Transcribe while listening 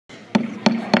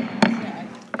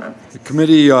The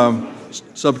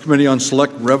Subcommittee on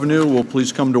Select Revenue will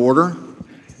please come to order.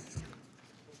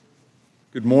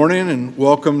 Good morning and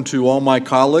welcome to all my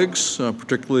colleagues,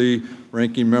 particularly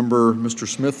Ranking Member Mr.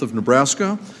 Smith of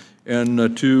Nebraska,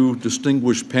 and two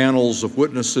distinguished panels of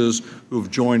witnesses who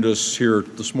have joined us here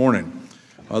this morning.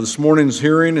 This morning's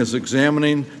hearing is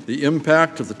examining the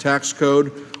impact of the tax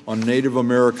code on Native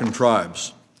American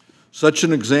tribes. Such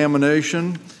an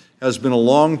examination has been a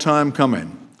long time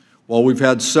coming. While we've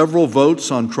had several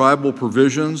votes on tribal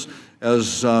provisions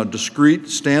as discrete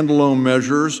standalone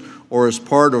measures or as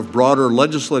part of broader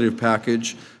legislative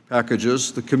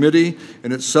packages, the committee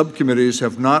and its subcommittees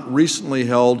have not recently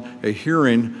held a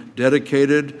hearing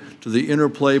dedicated to the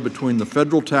interplay between the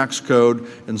federal tax code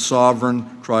and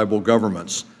sovereign tribal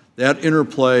governments. That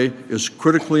interplay is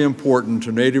critically important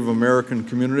to Native American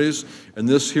communities, and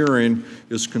this hearing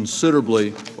is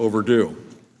considerably overdue.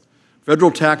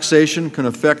 Federal taxation can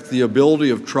affect the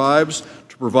ability of tribes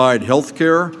to provide health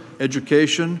care,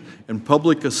 education, and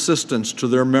public assistance to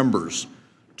their members.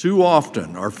 Too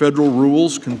often, our federal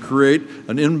rules can create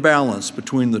an imbalance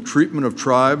between the treatment of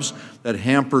tribes that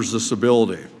hampers this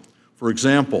ability. For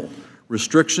example,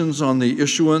 restrictions on the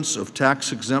issuance of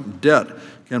tax-exempt debt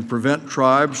can prevent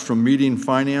tribes from meeting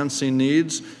financing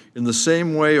needs in the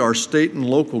same way our state and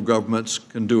local governments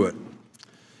can do it.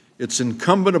 It's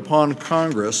incumbent upon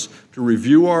Congress to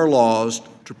review our laws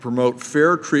to promote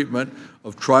fair treatment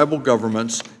of tribal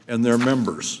governments and their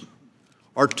members.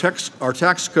 Our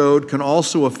tax code can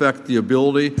also affect the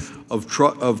ability of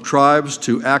tribes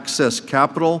to access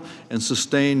capital and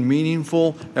sustain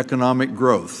meaningful economic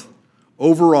growth.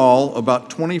 Overall,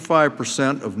 about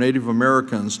 25% of Native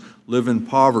Americans live in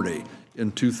poverty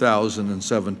in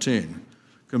 2017,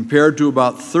 compared to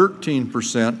about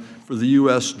 13% for the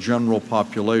U.S. general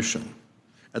population.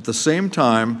 At the same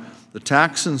time, the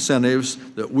tax incentives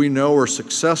that we know are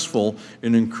successful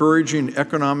in encouraging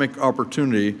economic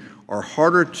opportunity are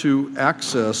harder to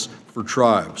access for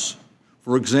tribes.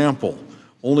 For example,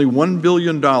 only $1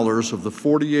 billion of the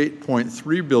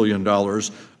 $48.3 billion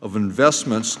of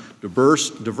investments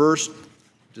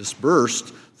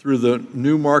disbursed through the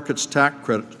New Markets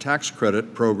Tax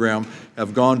Credit program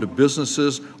have gone to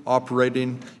businesses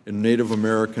operating in Native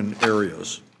American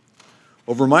areas.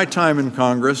 Over my time in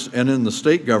Congress and in the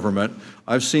state government,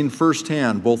 I've seen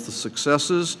firsthand both the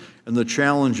successes and the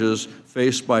challenges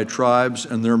faced by tribes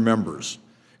and their members.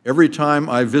 Every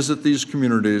time I visit these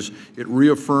communities, it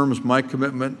reaffirms my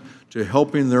commitment to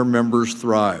helping their members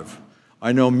thrive.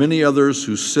 I know many others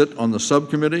who sit on the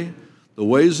subcommittee, the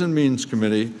Ways and Means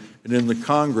Committee, and in the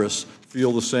Congress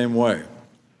feel the same way.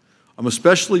 I'm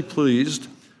especially pleased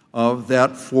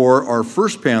that for our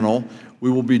first panel,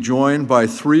 we will be joined by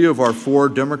 3 of our 4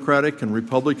 Democratic and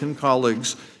Republican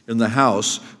colleagues in the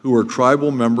House who are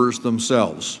tribal members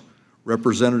themselves,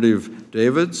 Representative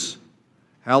Davids,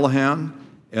 Hallahan,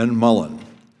 and Mullen.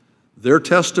 Their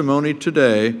testimony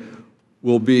today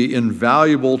will be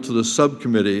invaluable to the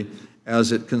subcommittee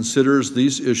as it considers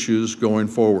these issues going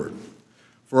forward.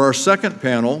 For our second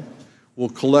panel, we'll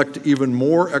collect even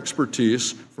more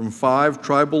expertise from 5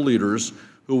 tribal leaders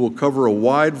who will cover a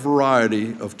wide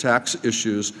variety of tax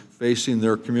issues facing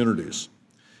their communities.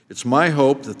 It's my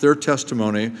hope that their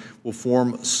testimony will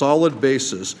form a solid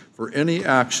basis for any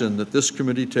action that this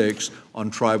committee takes on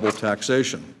tribal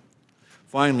taxation.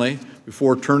 Finally,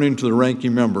 before turning to the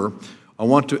ranking member, I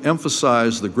want to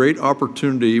emphasize the great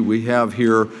opportunity we have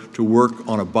here to work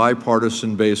on a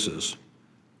bipartisan basis.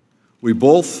 We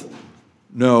both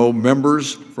know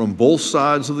members from both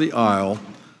sides of the aisle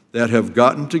that have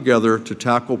gotten together to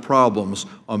tackle problems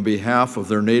on behalf of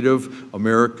their Native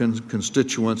American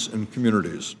constituents and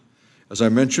communities. As I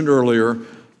mentioned earlier,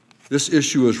 this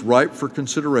issue is ripe for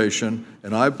consideration,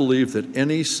 and I believe that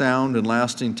any sound and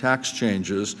lasting tax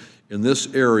changes in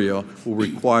this area will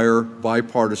require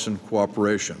bipartisan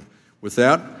cooperation. With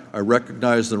that, I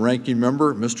recognize the ranking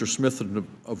member, Mr. Smith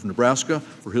of Nebraska,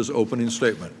 for his opening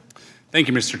statement. Thank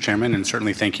you, Mr. Chairman, and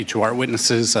certainly thank you to our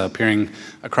witnesses appearing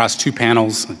across 2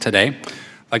 panels today.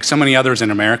 Like so many others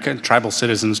in America, tribal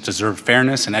citizens deserve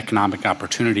fairness and economic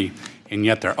opportunity, and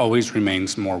yet there always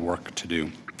remains more work to do.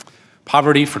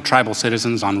 Poverty for tribal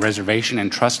citizens on reservation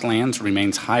and trust lands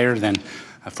remains higher than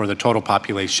for the total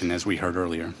population, as we heard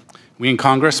earlier. We in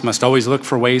Congress must always look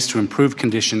for ways to improve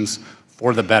conditions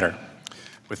for the better,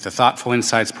 with the thoughtful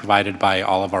insights provided by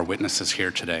all of our witnesses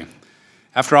here today.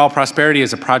 After all, prosperity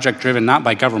is a project driven not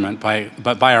by government,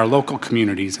 but by our local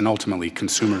communities and ultimately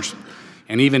consumers.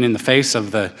 And even in the face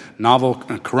of the novel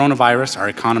coronavirus, our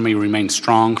economy remains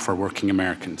strong for working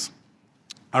Americans.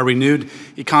 Our renewed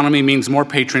economy means more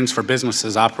patrons for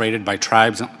businesses operated by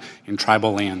tribes in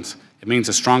tribal lands, It means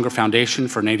a stronger foundation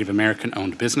for Native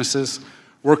American-owned businesses.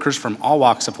 Workers from all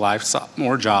walks of life sought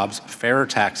more jobs, fairer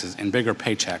taxes, and bigger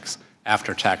paychecks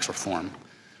after tax reform.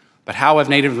 But how have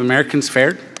Native Americans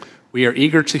fared? We are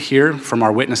eager to hear from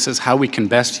our witnesses how we can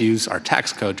best use our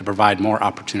tax code to provide more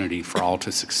opportunity for all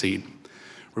to succeed.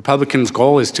 Republicans'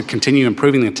 goal is to continue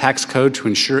improving the tax code to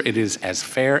ensure it is as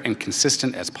fair and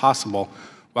consistent as possible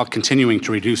while continuing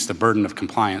to reduce the burden of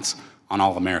compliance on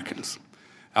all Americans.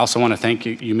 I also want to thank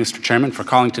you, Mr. Chairman, for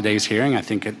calling today's hearing. I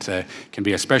think it can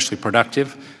be especially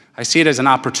productive. I see it as an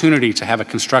opportunity to have a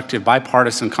constructive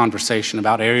bipartisan conversation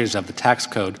about areas of the tax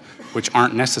code which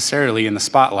aren't necessarily in the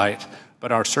spotlight,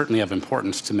 but are certainly of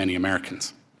importance to many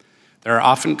Americans. There are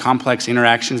often complex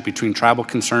interactions between tribal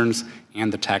concerns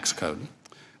and the tax code.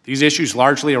 These issues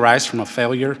largely arise from a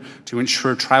failure to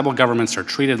ensure tribal governments are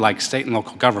treated like state and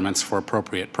local governments for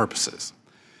appropriate purposes.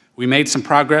 We made some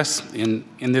progress in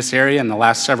this area in the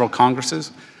last several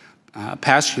Congresses.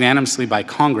 Passed unanimously by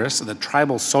Congress, the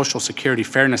Tribal Social Security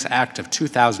Fairness Act of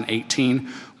 2018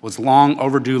 was long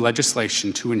overdue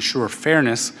legislation to ensure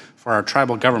fairness for our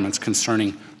tribal governments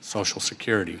concerning Social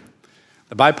Security.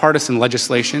 The bipartisan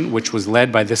legislation, which was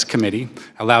led by this committee,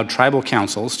 allowed tribal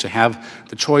councils to have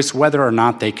the choice whether or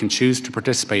not they can choose to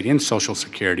participate in Social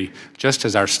Security, just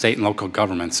as our state and local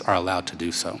governments are allowed to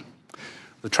do so.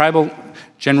 The Tribal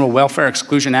General Welfare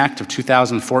Exclusion Act of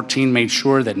 2014 made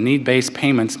sure that need-based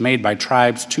payments made by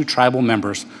tribes to tribal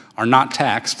members are not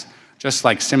taxed, just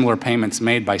like similar payments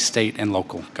made by state and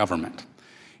local government.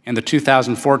 And the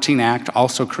 2014 Act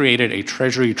also created a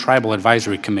Treasury Tribal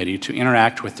Advisory Committee to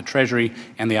interact with the Treasury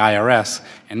and the IRS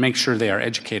and make sure they are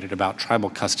educated about tribal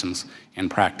customs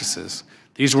and practices.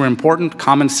 These were important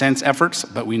common sense efforts,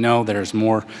 but we know there's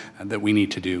more that we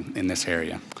need to do in this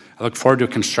area. I look forward to a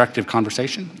constructive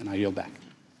conversation, and I yield back.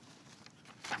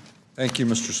 Thank you,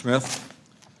 Mr. Smith.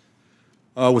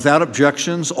 Without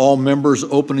objections, all members'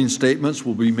 opening statements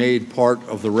will be made part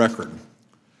of the record.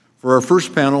 For our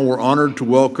first panel, we're honored to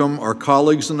welcome our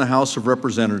colleagues in the House of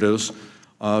Representatives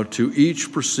to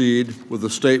each proceed with a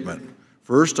statement.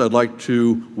 First, I'd like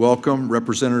to welcome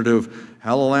Representative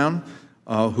Halloran,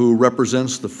 who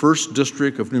represents the 1st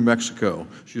District of New Mexico.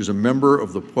 She is a member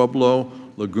of the Pueblo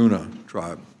Laguna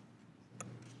Tribe.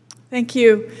 Thank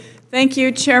you. Thank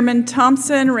you, Chairman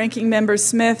Thompson, Ranking Member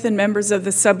Smith, and members of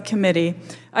the subcommittee.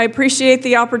 I appreciate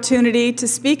the opportunity to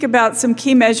speak about some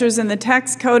key measures in the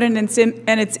tax code and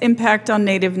its impact on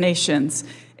Native nations.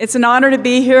 It's an honor to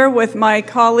be here with my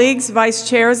colleagues, Vice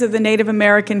Chairs of the Native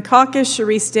American Caucus,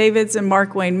 Sharice Davids and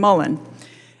Mark Wayne Mullen.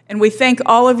 And we thank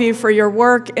all of you for your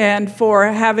work and for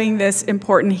having this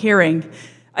important hearing.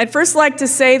 I'd first like to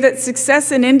say that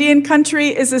success in Indian country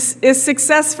is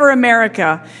success for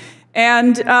America.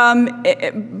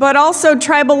 But also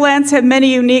tribal lands have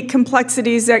many unique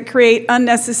complexities that create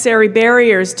unnecessary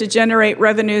barriers to generate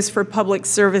revenues for public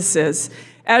services.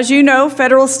 As you know,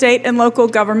 federal, state, and local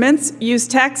governments use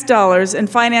tax dollars and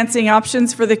financing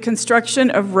options for the construction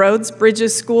of roads,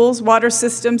 bridges, schools, water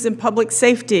systems, and public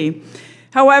safety.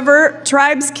 However,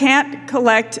 tribes can't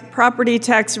collect property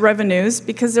tax revenues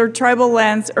because their tribal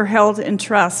lands are held in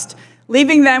trust,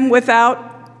 leaving them without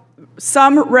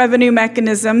some revenue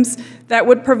mechanisms that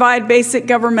would provide basic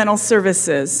governmental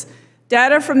services.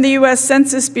 Data from the U.S.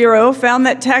 Census Bureau found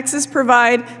that taxes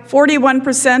provide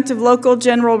 41% of local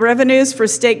general revenues for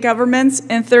state governments,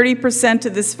 and 30%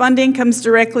 of this funding comes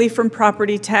directly from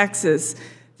property taxes.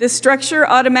 This structure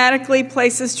automatically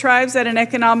places tribes at an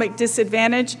economic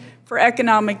disadvantage for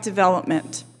economic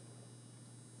development.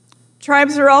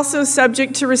 Tribes are also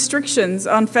subject to restrictions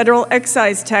on federal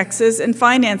excise taxes and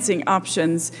financing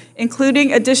options,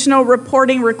 including additional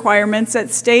reporting requirements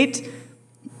that states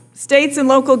and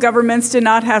local governments do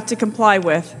not have to comply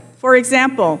with. For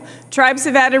example, tribes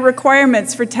have added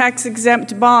requirements for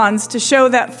tax-exempt bonds to show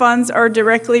that funds are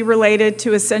directly related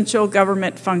to essential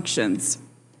government functions.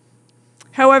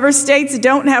 However, states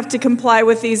don't have to comply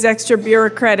with these extra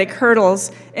bureaucratic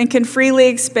hurdles and can freely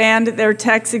expand their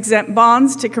tax-exempt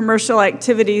bonds to commercial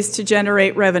activities to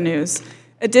generate revenues.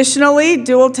 Additionally,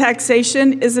 dual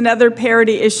taxation is another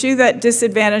parity issue that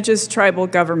disadvantages tribal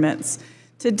governments.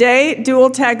 Today, dual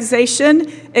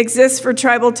taxation exists for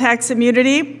tribal tax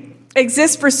immunity,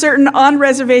 exists for certain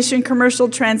on-reservation commercial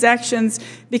transactions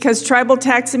because tribal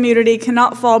tax immunity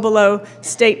cannot fall below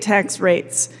state tax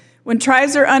rates. When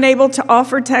tribes are unable to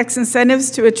offer tax incentives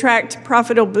to attract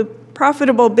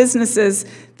profitable businesses,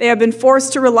 they have been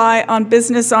forced to rely on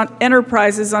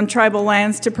enterprises on tribal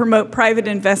lands to promote private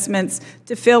investments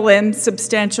to fill in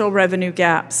substantial revenue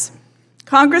gaps.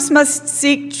 Congress must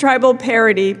seek tribal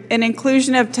parity and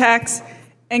inclusion of tax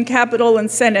and capital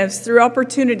incentives through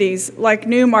opportunities like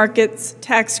new markets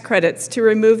tax credits to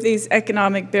remove these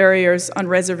economic barriers on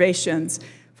reservations.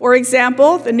 For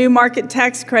example, the new market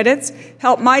tax credits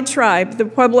helped my tribe, the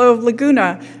Pueblo of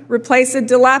Laguna, replace a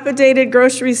dilapidated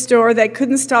grocery store that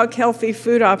couldn't stock healthy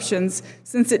food options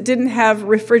since it didn't have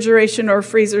refrigeration or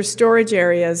freezer storage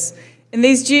areas. In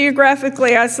these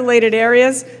geographically isolated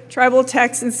areas, tribal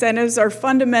tax incentives are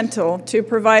fundamental to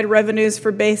provide revenues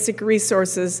for basic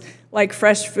resources like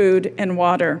fresh food and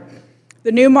water.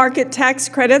 The new market tax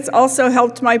credits also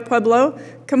helped my Pueblo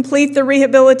complete the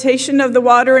rehabilitation of the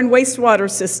water and wastewater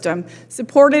system,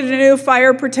 supported a new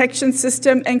fire protection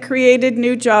system, and created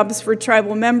new jobs for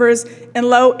tribal members and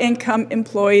low-income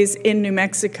employees in New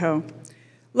Mexico.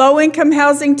 Low-income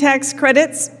housing tax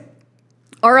credits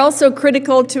are also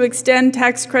critical to extend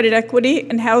tax credit equity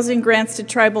and housing grants to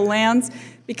tribal lands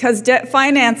because debt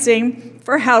financing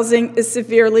for housing is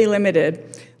severely limited.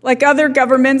 Like other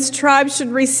governments, tribes should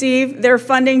receive their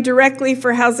funding directly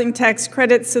for housing tax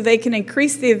credits so they can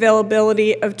increase the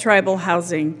availability of tribal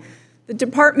housing. The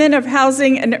Department of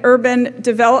Housing and Urban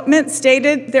Development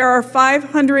stated there are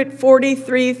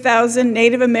 543,000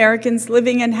 Native Americans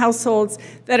living in households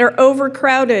that are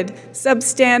overcrowded,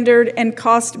 substandard, and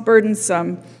cost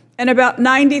burdensome, and about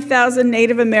 90,000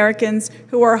 Native Americans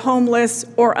who are homeless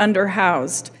or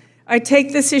underhoused. I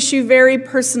take this issue very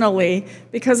personally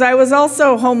because I was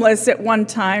also homeless at one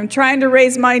time, trying to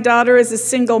raise my daughter as a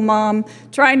single mom,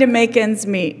 trying to make ends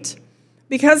meet.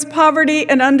 Because poverty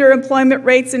and underemployment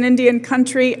rates in Indian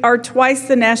country are twice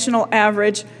the national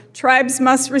average, tribes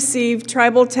must receive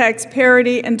tribal tax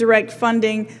parity and direct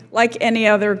funding like any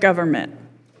other government.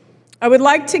 I would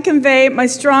like to convey my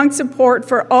strong support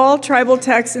for all tribal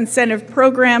tax incentive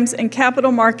programs and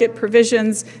capital market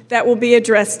provisions that will be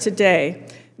addressed today.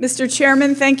 Mr.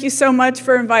 Chairman, thank you so much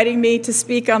for inviting me to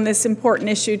speak on this important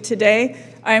issue today.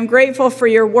 I am grateful for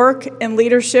your work and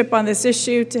leadership on this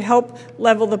issue to help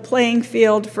level the playing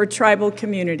field for tribal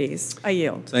communities. I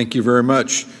yield. Thank you very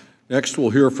much. Next, we'll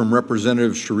hear from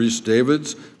Representative Sharice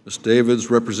Davids. Ms.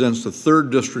 Davids represents the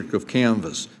 3rd District of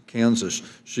Kansas.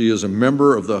 She is a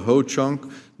member of the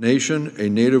Ho-Chunk Nation, a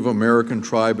Native American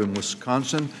tribe in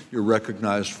Wisconsin. You're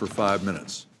recognized for 5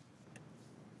 minutes.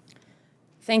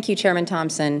 Thank you, Chairman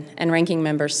Thompson and Ranking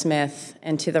Member Smith,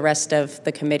 and to the rest of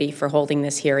the committee for holding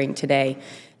this hearing today.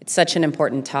 It's such an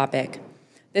important topic.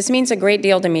 This means a great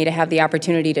deal to me to have the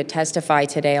opportunity to testify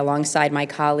today alongside my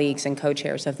colleagues and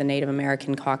co-chairs of the Native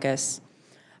American Caucus.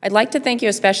 I'd like to thank you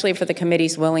especially for the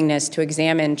committee's willingness to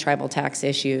examine tribal tax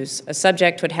issues, a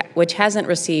subject which hasn't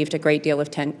received a great deal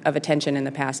of attention in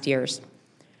the past years.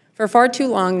 For far too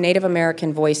long, Native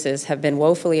American voices have been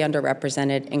woefully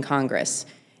underrepresented in Congress.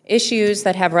 Issues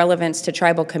that have relevance to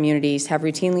tribal communities have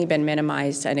routinely been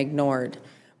minimized and ignored,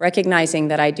 recognizing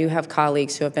that I do have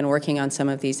colleagues who have been working on some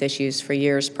of these issues for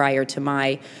years prior to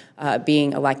my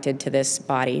being elected to this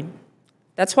body.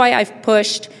 That's why I've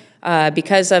pushed,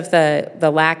 because of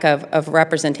the lack of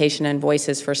representation and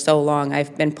voices for so long,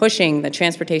 I've been pushing the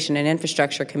Transportation and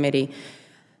Infrastructure Committee,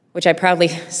 which I proudly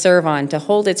serve on, to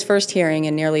hold its first hearing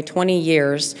in nearly 20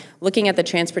 years, looking at the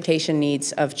transportation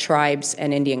needs of tribes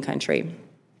and Indian country.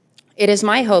 It is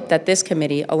my hope that this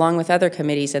committee, along with other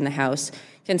committees in the House,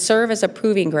 can serve as a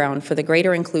proving ground for the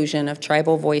greater inclusion of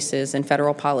tribal voices in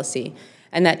federal policy,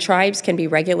 and that tribes can be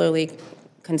regularly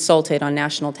consulted on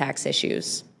national tax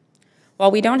issues. While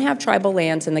we don't have tribal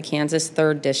lands in the Kansas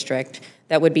 3rd District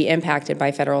that would be impacted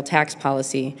by federal tax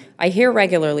policy, I hear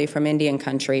regularly from Indian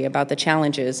country about the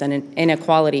challenges and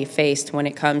inequality faced when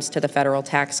it comes to the federal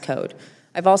tax code.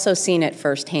 I've also seen it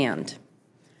firsthand.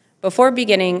 Before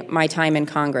beginning my time in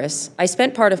Congress, I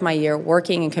spent part of my year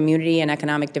working in community and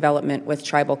economic development with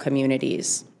tribal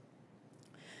communities.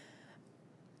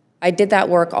 I did that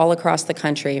work all across the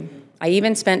country. I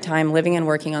even spent time living and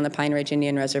working on the Pine Ridge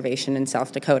Indian Reservation in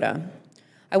South Dakota.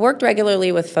 I worked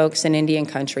regularly with folks in Indian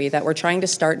country that were trying to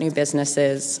start new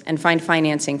businesses and find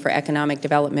financing for economic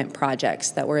development projects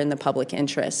that were in the public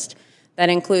interest. That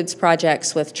includes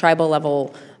projects with tribal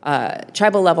level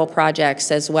projects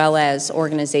as well as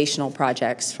organizational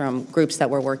projects from groups that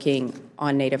were working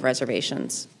on Native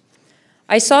reservations.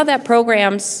 I saw that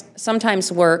programs sometimes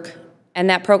work and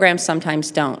that programs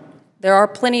sometimes don't. There are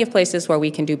plenty of places where we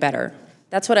can do better.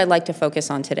 That's what I'd like to focus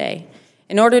on today.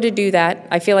 In order to do that,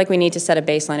 I feel like we need to set a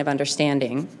baseline of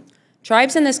understanding.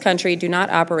 Tribes in this country do not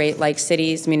operate like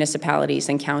cities, municipalities,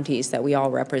 and counties that we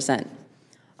all represent.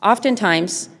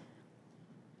 Oftentimes,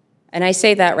 and I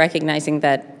say that recognizing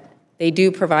that they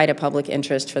do provide a public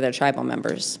interest for their tribal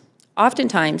members.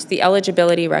 Oftentimes, the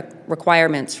eligibility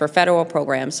requirements for federal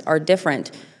programs are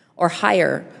different or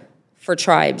higher for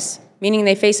tribes meaning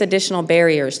they face additional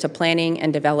barriers to planning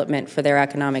and development for their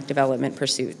economic development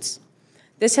pursuits.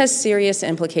 This has serious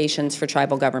implications for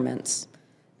tribal governments.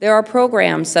 There are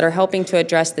programs that are helping to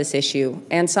address this issue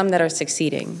and some that are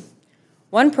succeeding.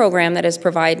 One program that has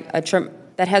provided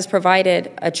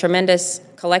a tremendous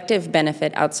collective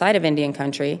benefit outside of Indian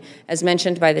country, as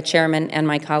mentioned by the chairman and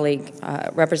my colleague,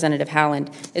 Representative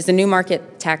Haaland, is the New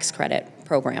Market Tax Credit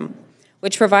program,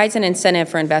 which provides an incentive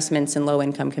for investments in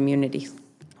low-income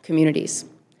communities.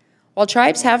 While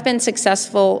tribes have been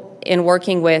successful in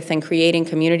working with and creating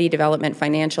community development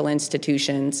financial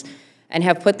institutions and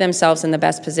have put themselves in the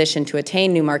best position to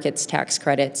attain New Markets tax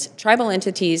credits, tribal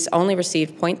entities only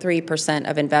received 0.3%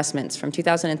 of investments from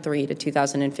 2003 to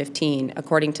 2015,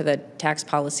 according to the Tax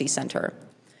Policy Center.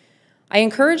 I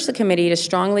encourage the committee to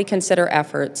strongly consider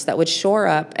efforts that would shore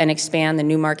up and expand the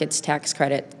New Markets tax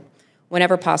credit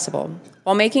whenever possible,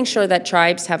 while making sure that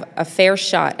tribes have a fair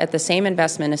shot at the same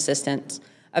investment assistance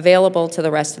available to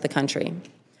the rest of the country.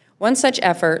 One such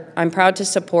effort I'm proud to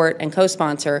support and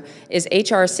co-sponsor is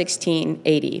H.R.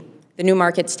 1680, the New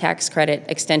Markets Tax Credit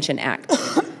Extension Act.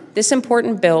 This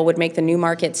important bill would make the New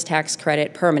Markets tax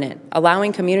credit permanent,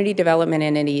 allowing community development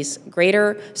entities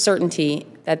greater certainty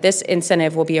that this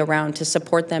incentive will be around to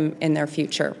support them in their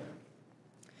future.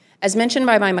 As mentioned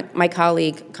by my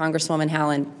colleague, Congresswoman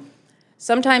Haaland,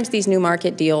 sometimes these new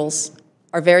market deals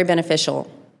are very beneficial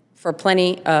for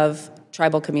plenty of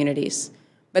tribal communities.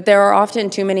 But there are often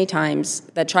too many times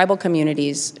that tribal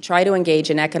communities try to engage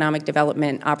in economic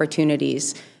development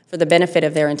opportunities for the benefit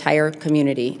of their entire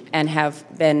community and have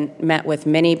been met with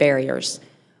many barriers.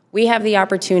 We have the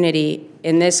opportunity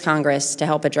in this Congress to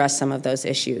help address some of those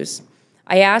issues.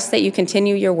 I ask that you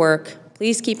continue your work.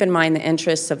 Please keep in mind the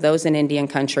interests of those in Indian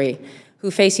country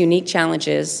who face unique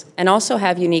challenges and also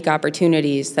have unique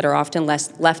opportunities that are often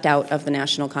left out of the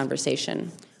national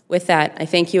conversation. With that, I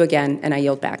thank you again, and I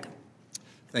yield back.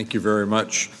 Thank you very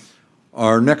much.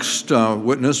 Our next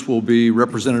witness will be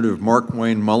Representative Mark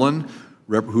Wayne Mullen,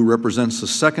 who represents the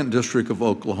 2nd District of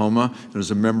Oklahoma and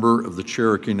is a member of the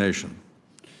Cherokee Nation.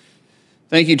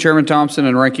 Thank you, Chairman Thompson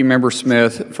and Ranking Member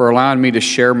Smith, for allowing me to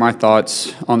share my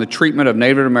thoughts on the treatment of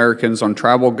Native Americans on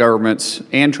tribal governments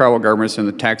and tribal governments in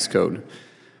the tax code.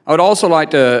 I would also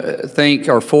like to thank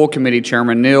our full committee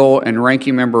chairman, Neil, and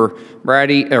Ranking Member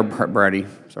Brady,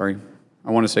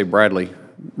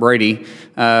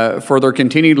 for their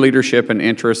continued leadership and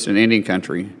interest in Indian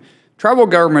country. Tribal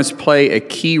governments play a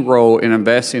key role in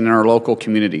investing in our local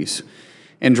communities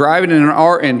and driving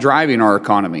our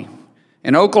economy.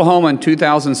 In Oklahoma in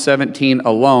 2017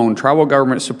 alone, tribal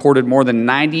government supported more than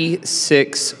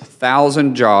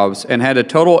 96,000 jobs and had a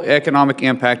total economic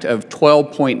impact of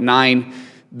 $12.9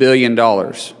 billion.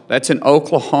 That's in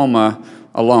Oklahoma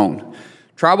alone.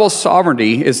 Tribal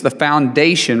sovereignty is the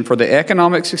foundation for the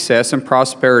economic success and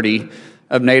prosperity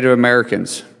of Native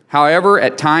Americans. However,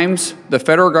 at times, the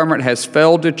federal government has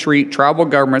failed to treat tribal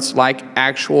governments like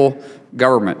actual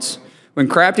governments. When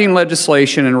crafting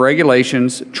legislation and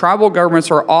regulations, tribal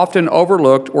governments are often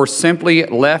overlooked or simply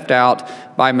left out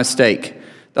by mistake.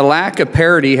 The lack of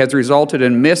parity has resulted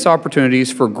in missed opportunities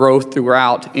for growth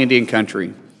throughout Indian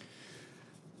country.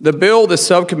 The bill the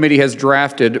subcommittee has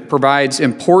drafted provides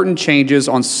important changes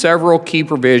on several key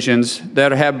provisions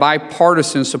that have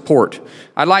bipartisan support.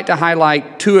 I'd like to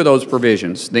highlight 2 of those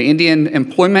provisions, the Indian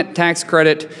Employment Tax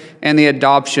Credit and the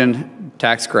Adoption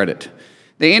Tax Credit.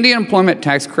 The Indian Employment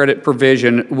Tax Credit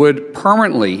provision would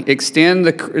permanently extend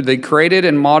the credit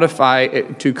and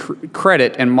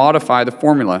modify the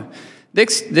formula.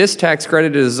 This tax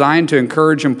credit is designed to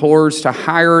encourage employers to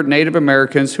hire Native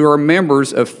Americans who are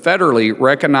members of federally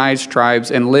recognized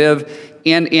tribes and live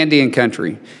in Indian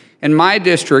country. In my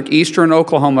district, eastern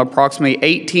Oklahoma, approximately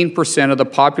 18% of the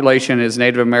population is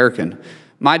Native American.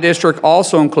 My district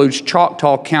also includes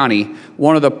Choctaw County,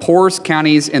 one of the poorest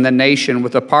counties in the nation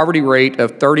with a poverty rate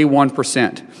of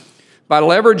 31%. By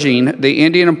leveraging the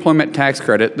Indian Employment Tax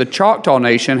Credit, the Choctaw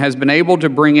Nation has been able to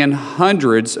bring in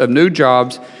hundreds of new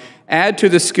jobs, add to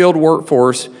the skilled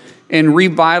workforce, and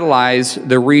revitalize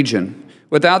the region.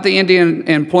 Without the Indian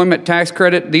Employment Tax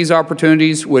Credit, these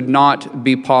opportunities would not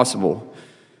be possible.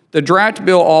 The draft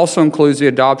bill also includes the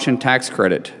Adoption Tax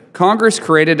Credit. Congress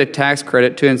created a tax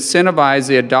credit to incentivize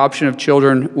the adoption of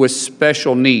children with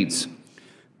special needs.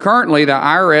 Currently, the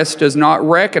IRS does not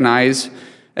recognize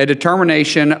a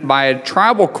determination by a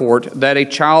tribal court that a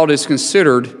child is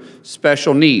considered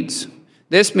special needs.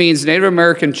 This means Native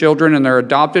American children and their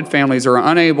adopted families are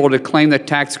unable to claim the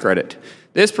tax credit.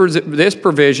 This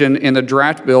provision in the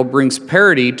draft bill brings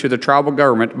parity to the tribal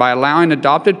government by allowing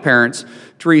adopted parents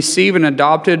to receive an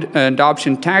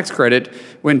adoption tax credit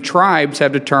when tribes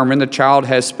have determined the child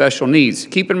has special needs.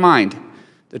 Keep in mind,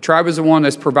 the tribe is the one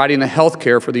that's providing the health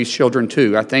care for these children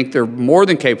too. I think they're more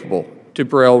than capable to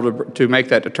be able to make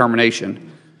that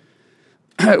determination.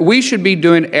 We should be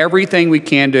doing everything we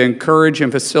can to encourage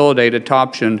and facilitate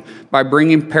adoption by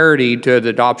bringing parity to the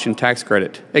adoption tax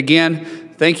credit.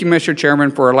 Again, thank you, Mr. Chairman,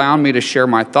 for allowing me to share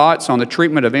my thoughts on the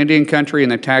treatment of Indian country in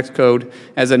the tax code.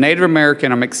 As a Native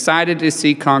American, I'm excited to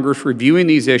see Congress reviewing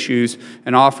these issues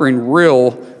and offering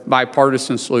real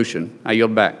bipartisan solution. I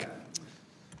yield back.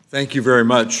 Thank you very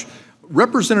much.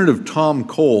 Representative Tom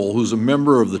Cole, who's a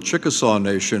member of the Chickasaw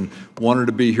Nation, wanted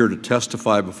to be here to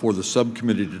testify before the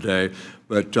subcommittee today,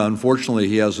 but unfortunately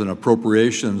he has an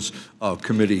appropriations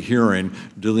committee hearing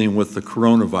dealing with the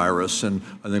coronavirus, and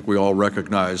I think we all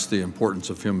recognize the importance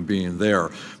of him being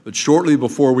there. But shortly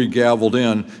before we gavelled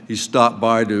in, he stopped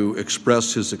by to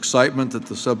express his excitement that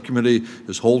the subcommittee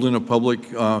is holding a public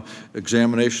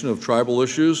examination of tribal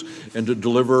issues and to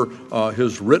deliver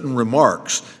his written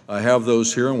remarks. I have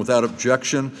those here, and without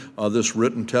objection, this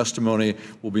written testimony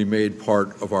will be made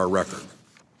part of our record.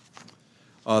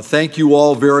 Thank you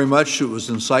all very much. It was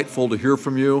insightful to hear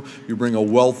from you. You bring a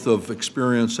wealth of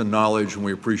experience and knowledge, and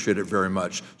we appreciate it very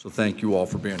much. So thank you all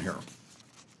for being here.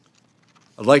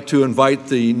 I'd like to invite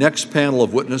the next panel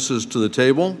of witnesses to the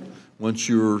table. Once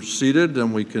you're seated,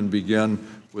 then we can begin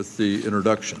with the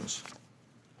introductions.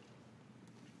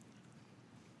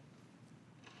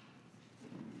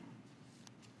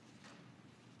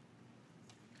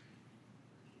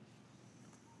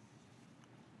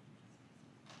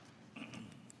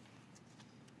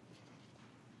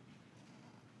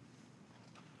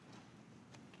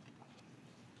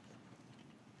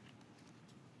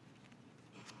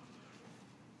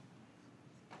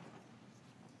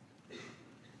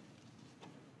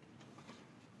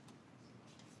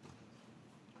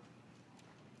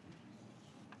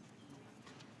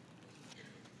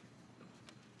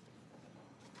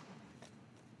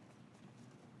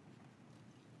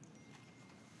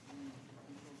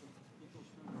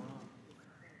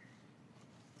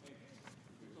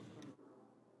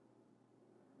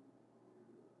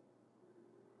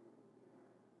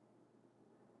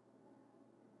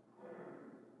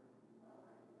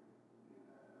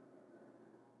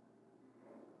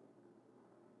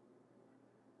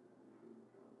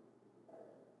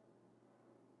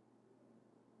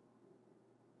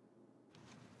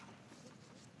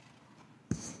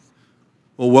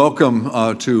 Well,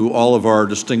 welcome to all of our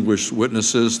distinguished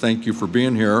witnesses. Thank you for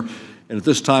being here. And at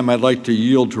this time, I'd like to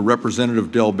yield to Representative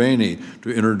Delbaney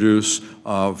to introduce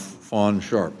Fawn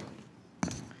Sharp.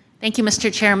 Thank you,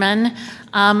 Mr. Chairman.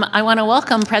 I want to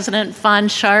welcome President Fawn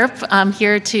Sharp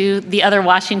here to the other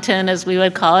Washington, as we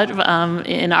would call it,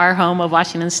 in our home of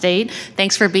Washington State.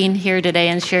 Thanks for being here today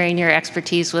and sharing your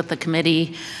expertise with the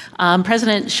committee.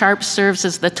 President Sharp serves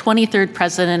as the 23rd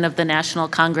president of the National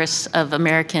Congress of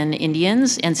American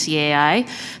Indians, NCAI,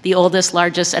 the oldest,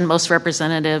 largest, and most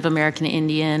representative American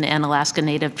Indian and Alaska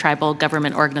Native tribal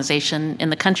government organization in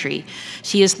the country.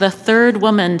 She is the third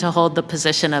woman to hold the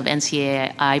position of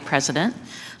NCAI president.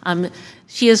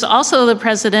 She is also the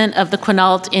president of the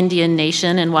Quinault Indian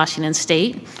Nation in Washington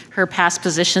State. Her past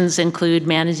positions include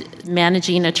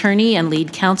managing attorney and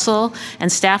lead counsel and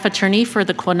staff attorney for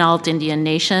the Quinault Indian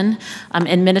Nation,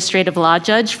 administrative law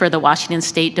judge for the Washington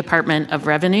State Department of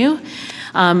Revenue.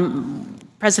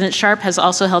 President Sharp has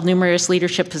also held numerous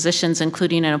leadership positions,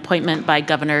 including an appointment by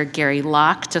Governor Gary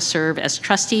Locke to serve as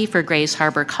trustee for Grays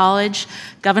Harbor College,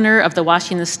 governor of the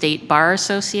Washington State Bar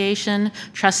Association,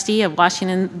 trustee of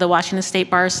the Washington State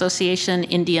Bar Association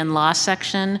Indian Law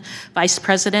Section, vice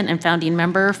president and founding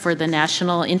member for the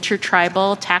National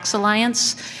Intertribal Tax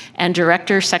Alliance, and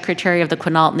director secretary of the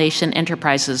Quinault Nation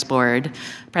Enterprises Board.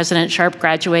 President Sharp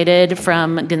graduated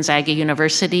from Gonzaga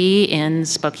University in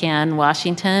Spokane,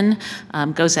 Washington,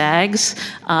 go Zags,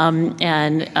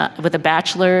 and with a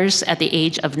bachelor's at the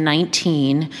age of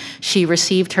 19. She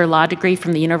received her law degree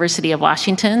from the University of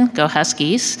Washington, go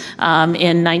Huskies,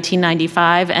 in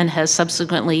 1995 and has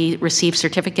subsequently received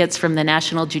certificates from the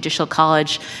National Judicial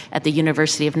College at the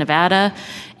University of Nevada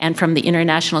and from the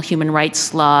International Human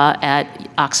Rights Law at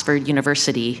Oxford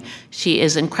University. She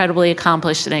is incredibly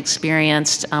accomplished and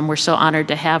experienced. We're so honored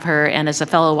to have her, and as a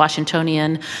fellow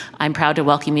Washingtonian, I'm proud to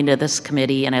welcome you to this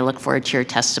committee, and I look forward to your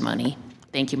testimony.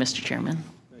 Thank you, Mr. Chairman.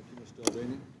 Thank you, Ms.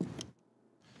 Delbaney.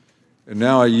 And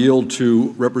now I yield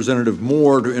to Representative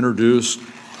Moore to introduce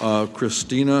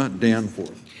Christina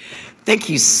Danforth. Thank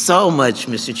you so much,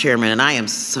 Mr. Chairman, and I am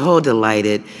so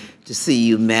delighted to see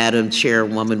you, Madam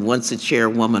Chairwoman. Once a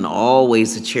chairwoman,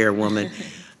 always a chairwoman.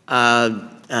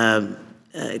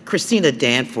 Christina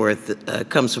Danforth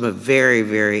comes from a very,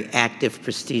 very active,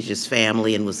 prestigious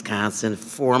family in Wisconsin,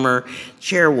 former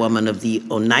chairwoman of the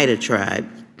Oneida Tribe,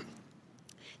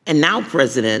 and now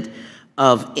president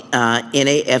of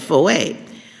NAFOA,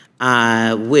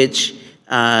 which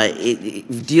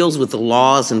it deals with the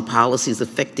laws and policies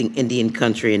affecting Indian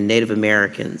country and Native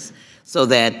Americans so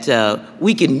that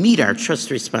we can meet our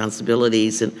trust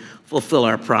responsibilities and fulfill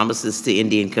our promises to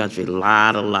Indian country. A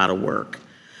lot of work.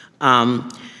 We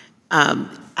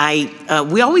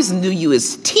always knew you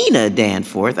as Tina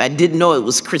Danforth. I didn't know it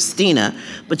was Christina,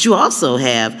 but you also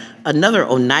have another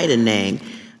Oneida name,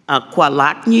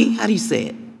 Kwalakni. How do you say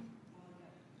it?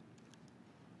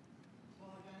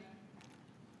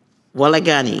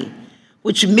 Walagani,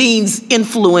 which means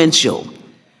influential.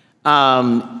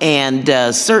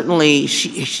 Certainly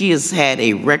she has had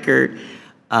a record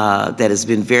that has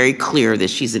been very clear that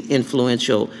she's an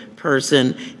influential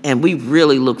person, and we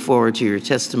really look forward to your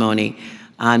testimony.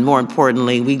 And more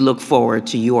importantly, we look forward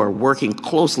to your working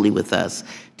closely with us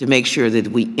to make sure that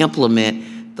we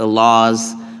implement the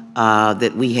laws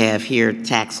that we have here,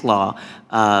 tax law,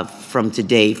 from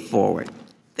today forward.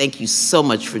 Thank you so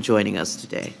much for joining us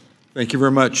today. Thank you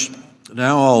very much.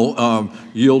 Now I'll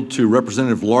yield to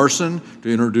Representative Larson to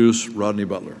introduce Rodney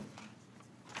Butler.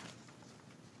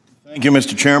 Thank you,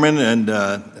 Mr. Chairman, and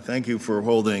thank you for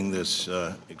holding this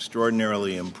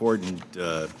extraordinarily important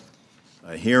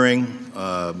hearing.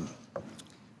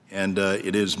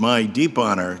 It is my deep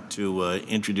honor to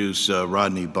introduce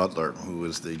Rodney Butler, who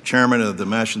is the chairman of the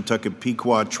Mashantucket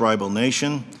Pequot Tribal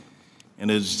Nation and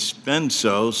has been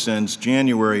so since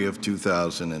January of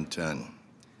 2010.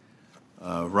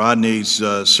 Rodney's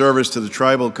service to the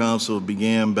Tribal Council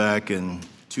began back in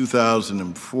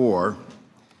 2004.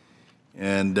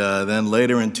 And then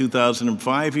later in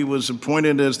 2005, he was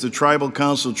appointed as the Tribal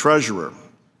Council Treasurer,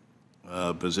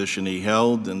 a position he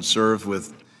held and served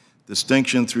with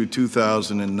distinction through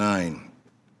 2009.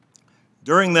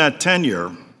 During that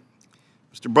tenure,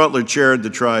 Mr. Butler chaired the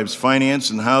tribe's Finance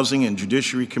and Housing and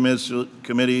Judiciary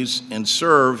committees and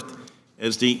served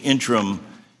as the interim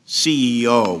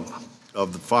CEO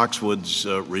of the Foxwoods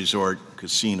Resort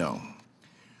Casino.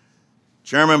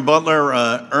 Chairman Butler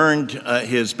earned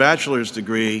his bachelor's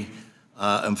degree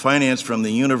in finance from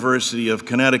the University of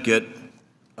Connecticut.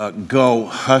 Go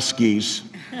Huskies!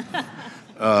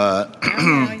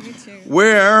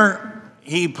 Where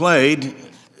he played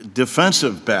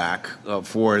defensive back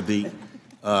for the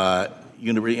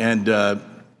university. And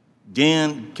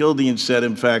Dan Kildene said,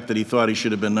 in fact, that he thought he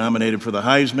should have been nominated for the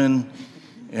Heisman.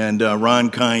 And Ron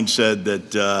Kine said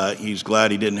that he's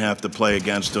glad he didn't have to play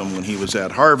against him when he was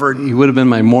at Harvard. He would have been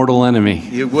my mortal enemy.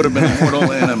 He would have been a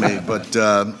mortal enemy.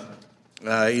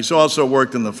 But he's also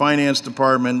worked in the finance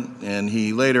department, and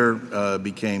he later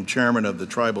became chairman of the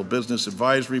Tribal Business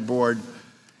Advisory Board,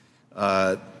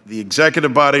 the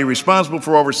executive body responsible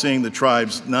for overseeing the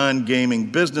tribe's non-gaming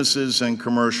businesses and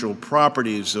commercial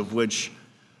properties, of which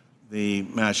the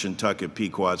Mashantucket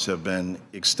Pequots have been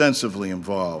extensively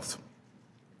involved.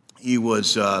 He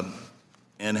was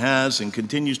and has and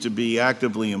continues to be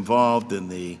actively involved in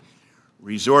the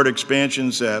resort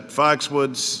expansions at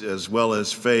Foxwoods, as well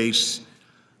as Phase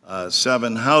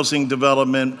 7 housing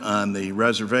development on the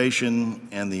reservation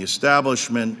and the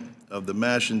establishment of the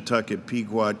Mashantucket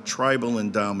Pequot Tribal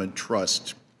Endowment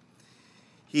Trust.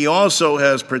 He also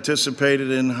has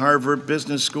participated in Harvard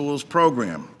Business School's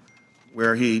program,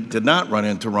 where he did not run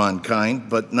into Ron Kine,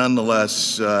 but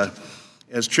nonetheless,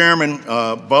 as chairman,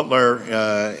 Butler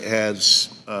has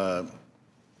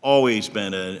always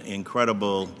been an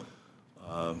incredible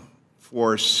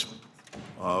force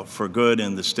for good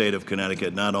in the state of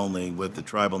Connecticut, not only with the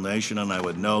tribal nation, and I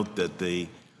would note that the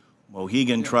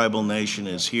Mohegan Tribal Nation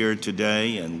is here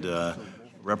today and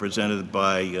represented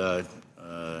by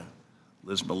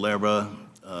Liz Malera,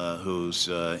 who's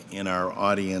in our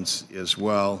audience as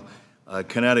well.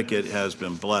 Connecticut has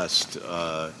been blessed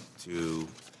to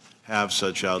have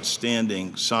such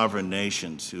outstanding sovereign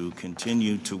nations who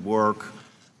continue to work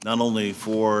not only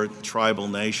for tribal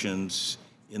nations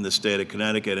in the state of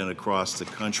Connecticut and across the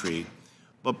country,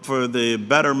 but for the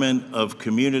betterment of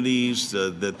communities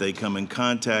that they come in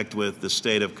contact with, the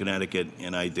state of Connecticut,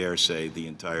 and I dare say the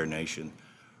entire nation.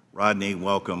 Rodney,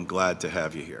 welcome. Glad to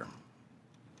have you here.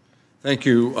 Thank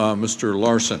you, Mr.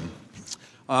 Larson.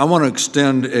 I want to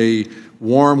extend a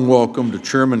warm welcome to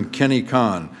Chairman Kenny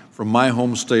Kahn from my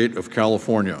home state of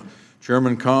California.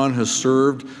 Chairman Kahn has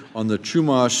served on the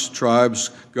Chumash Tribe's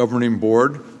governing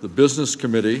board, the Business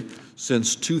Committee,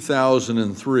 since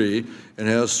 2003 and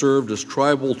has served as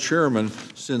tribal chairman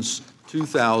since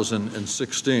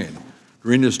 2016.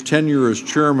 During his tenure as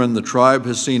chairman, the tribe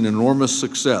has seen enormous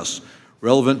success.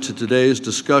 Relevant to today's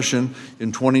discussion,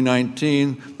 in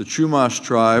 2019, the Chumash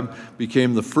tribe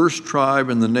became the first tribe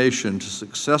in the nation to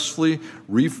successfully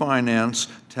refinance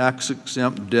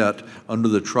tax-exempt debt under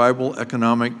the Tribal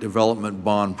Economic Development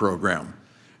Bond Program.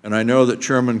 And I know that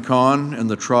Chairman Kahn and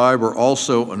the tribe are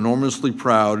also enormously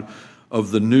proud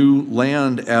of the new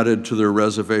land added to their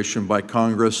reservation by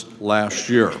Congress last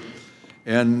year.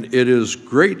 And it is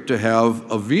great to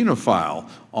have a venophile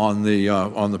on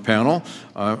the panel.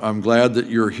 I'm glad that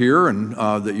you're here and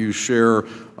that you share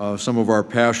some of our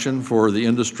passion for the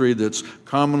industry that's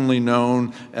commonly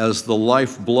known as the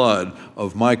lifeblood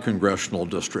of my congressional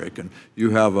district. And you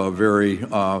have a very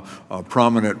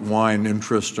prominent wine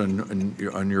interest in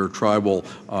your tribal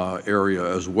area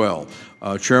as well.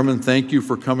 Chairman, thank you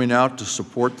for coming out to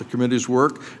support the committee's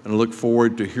work, and I look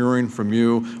forward to hearing from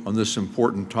you on this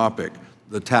important topic,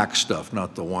 the tax stuff,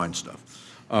 not the wine stuff.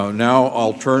 Now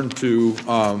I'll turn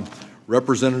to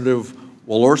Representative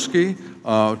Walorski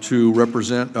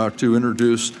to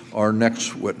introduce our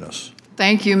next witness.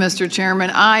 Thank you, Mr.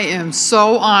 Chairman. I am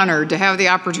so honored to have the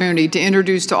opportunity to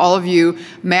introduce to all of you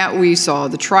Matt Weesaw,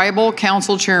 the Tribal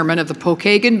Council Chairman of the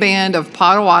Pokagon Band of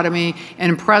Potawatomi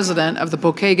and President of the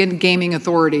Pokagon Gaming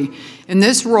Authority. In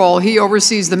this role, he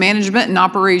oversees the management and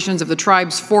operations of the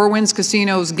tribe's Four Winds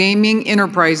Casinos gaming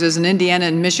enterprises in Indiana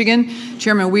and Michigan.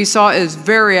 Chairman Weesaw is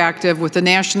very active with the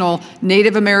national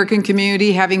Native American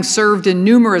community, having served in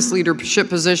numerous leadership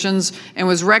positions, and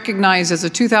was recognized as a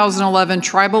 2011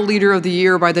 Tribal Leader of the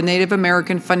Year by the Native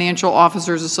American Financial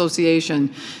Officers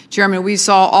Association. Chairman Weesaw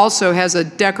also has a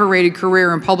decorated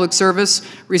career in public service,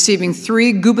 receiving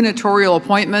 3 gubernatorial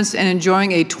appointments and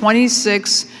enjoying a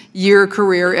 26-year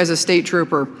career as a state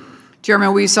trooper. Chairman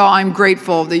Weesaw, I'm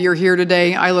grateful that you're here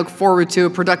today. I look forward to a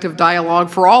productive dialogue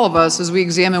for all of us as we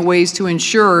examine ways to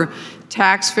ensure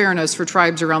tax fairness for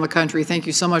tribes around the country. Thank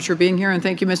you so much for being here, and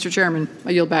thank you, Mr. Chairman. I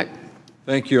yield back.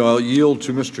 Thank you. I'll yield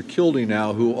to Mr. Kildee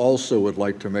now, who also would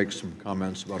like to make some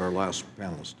comments about our last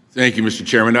panelist. Thank you, Mr.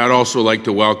 Chairman. I'd also like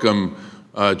to welcome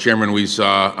Chairman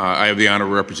Weesaw. I have the honor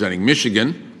of representing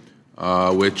Michigan,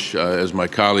 which, as my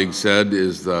colleague said,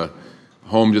 is the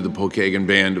home to the Pokagon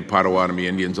Band of Potawatomi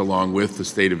Indians, along with the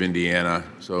state of Indiana.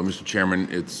 So, Mr. Chairman,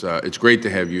 it's great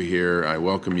to have you here. I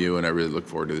welcome you, and I really look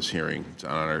forward to this hearing. It's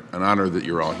an honor that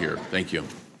you're all here. Thank you.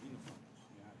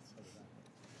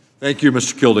 Thank you,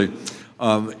 Mr. Kildee.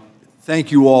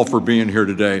 Thank you all for being here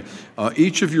today.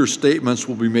 Each of your statements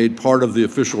will be made part of the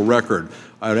official record.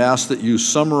 I would ask that you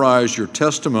summarize your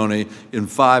testimony in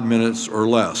 5 minutes or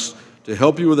less. To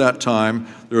help you with that time,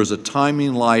 there is a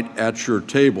timing light at your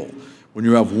table. When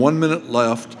you have 1 minute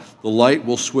left, the light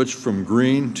will switch from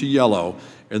green to yellow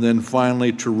and then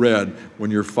finally to red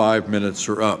when your 5 minutes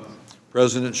are up.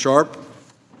 President Sharp,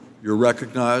 you're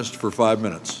recognized for 5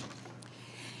 minutes.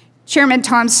 Chairman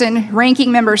Thompson,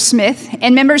 Ranking Member Smith,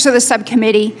 and members of the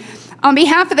subcommittee, on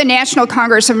behalf of the National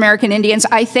Congress of American Indians,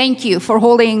 I thank you for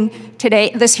holding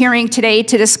this hearing today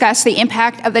to discuss the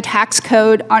impact of the tax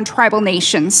code on tribal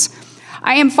nations.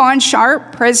 I am Fawn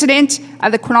Sharp, President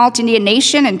of the Quinault Indian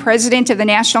Nation and President of the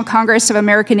National Congress of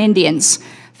American Indians.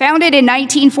 Founded in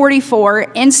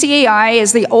 1944, NCAI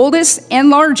is the oldest and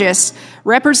largest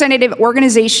representative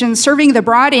organization serving the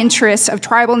broad interests of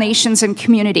tribal nations and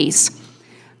communities.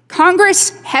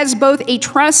 Congress has both a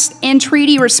trust and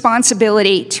treaty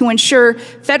responsibility to ensure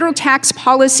federal tax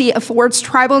policy affords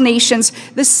tribal nations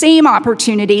the same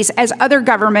opportunities as other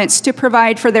governments to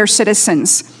provide for their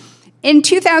citizens. In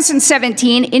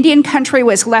 2017, Indian country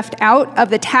was left out of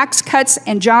the Tax Cuts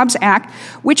and Jobs Act,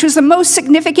 which was the most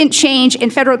significant change in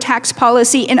federal tax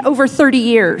policy in over 30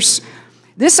 years.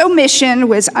 This omission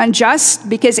was unjust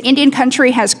because Indian country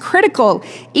has critical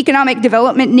economic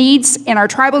development needs, and our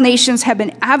tribal nations have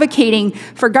been advocating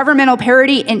for governmental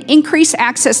parity and increased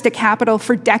access to capital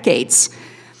for decades.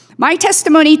 My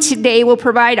testimony today will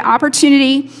provide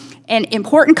opportunity and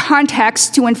important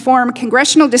context to inform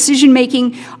congressional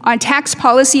decision-making on tax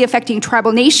policy affecting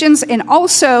tribal nations and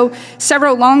also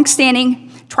several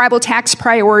long-standing tribal tax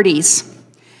priorities.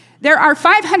 There are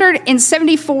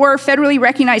 574 federally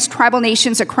recognized tribal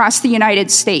nations across the United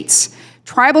States.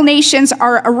 Tribal nations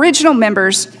are original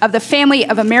members of the family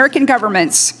of American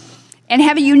governments and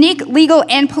have a unique legal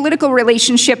and political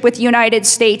relationship with the United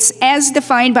States as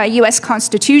defined by U.S.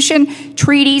 Constitution,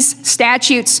 treaties,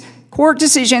 statutes, court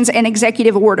decisions, and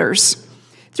executive orders.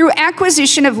 Through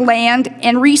acquisition of land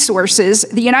and resources,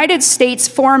 the United States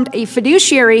formed a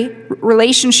fiduciary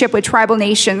relationship with tribal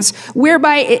nations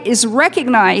whereby it is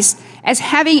recognized as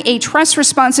having a trust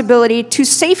responsibility to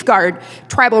safeguard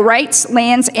tribal rights,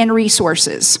 lands, and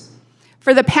resources.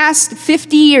 For the past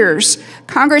 50 years,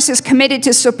 Congress is committed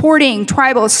to supporting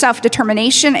tribal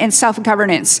self-determination and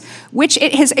self-governance, which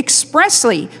it has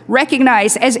expressly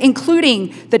recognized as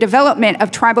including the development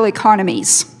of tribal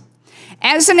economies.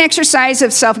 As an exercise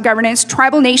of self-governance,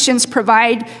 tribal nations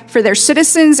provide for their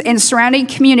citizens and surrounding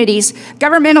communities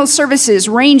governmental services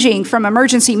ranging from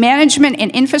emergency management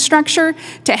and infrastructure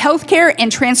to healthcare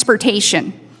and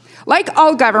transportation. Like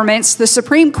all governments, the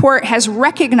Supreme Court has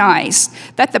recognized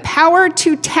that the power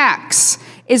to tax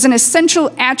is an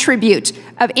essential attribute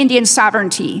of Indian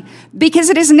sovereignty because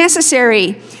it is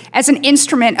necessary as an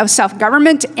instrument of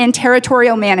self-government and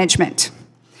territorial management.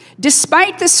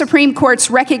 Despite the Supreme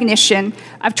Court's recognition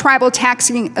of tribal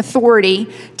taxing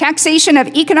authority, taxation of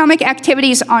economic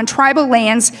activities on tribal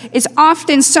lands is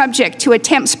often subject to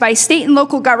attempts by state and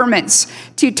local governments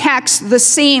to tax the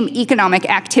same economic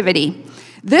activity.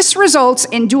 This results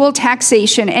in dual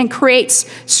taxation and creates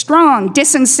strong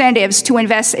disincentives to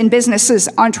invest in businesses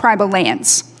on tribal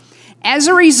lands. As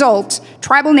a result,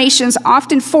 tribal nations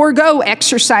often forego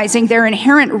exercising their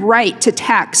inherent right to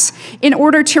tax in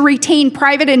order to retain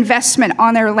private investment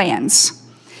on their lands.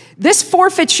 This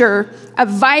forfeiture of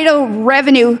vital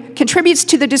revenue contributes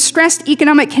to the distressed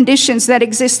economic conditions that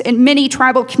exist in many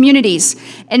tribal communities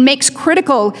and makes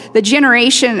critical the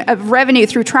generation of revenue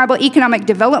through tribal economic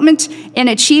development and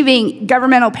achieving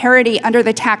governmental parity under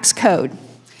the tax code.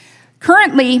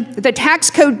 Currently, the tax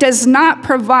code does not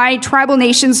provide tribal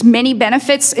nations many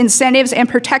benefits, incentives, and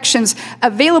protections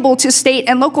available to state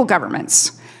and local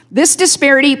governments. This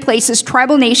disparity places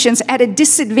tribal nations at a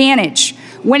disadvantage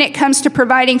when it comes to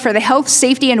providing for the health,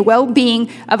 safety, and well-being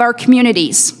of our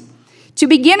communities. To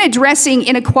begin addressing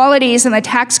inequalities in the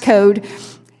tax code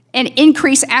and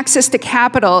increase access to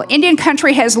capital, Indian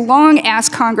Country has long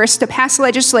asked Congress to pass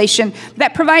legislation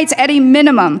that provides at a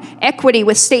minimum equity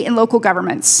with state and local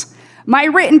governments. My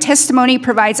written testimony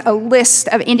provides a list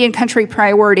of Indian Country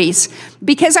priorities.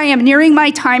 Because I am nearing my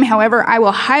time, however, I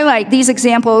will highlight these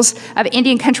examples of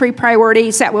Indian Country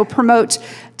priorities that will promote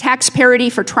tax parity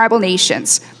for tribal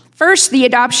nations. First, the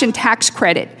adoption tax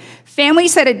credit.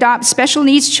 Families that adopt special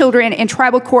needs children in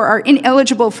tribal court are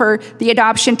ineligible for the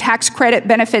adoption tax credit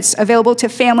benefits available to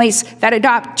families that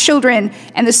adopt children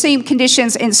and the same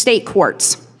conditions in state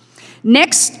courts.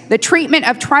 Next, the treatment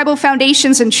of tribal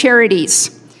foundations and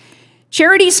charities.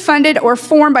 Charities funded or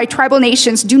formed by tribal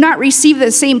nations do not receive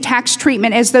the same tax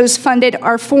treatment as those funded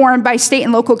or formed by state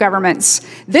and local governments.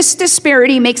 This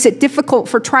disparity makes it difficult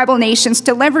for tribal nations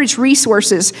to leverage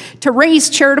resources to raise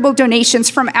charitable donations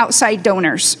from outside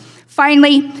donors.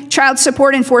 Finally, child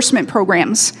support enforcement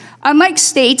programs. Unlike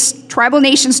states, tribal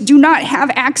nations do not have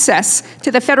access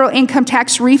to the federal income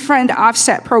tax refund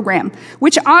offset program,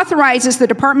 which authorizes the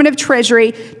Department of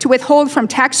Treasury to withhold from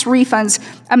tax refunds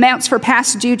amounts for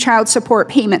past due child support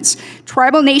payments.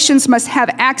 Tribal nations must have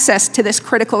access to this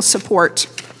critical support.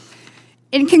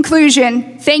 In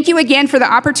conclusion, thank you again for the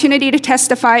opportunity to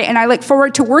testify, and I look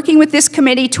forward to working with this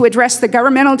committee to address the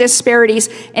governmental disparities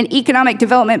and economic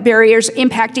development barriers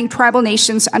impacting tribal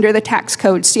nations under the tax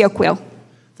code. Siokwill.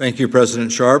 Thank you,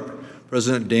 President Sharp.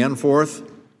 President Danforth,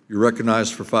 you're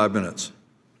recognized for 5 minutes.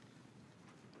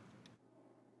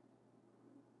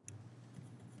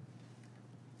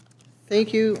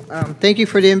 Thank you. Thank you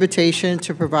for the invitation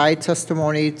to provide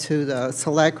testimony to the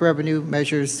Select Revenue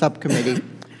Measures Subcommittee.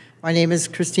 My name is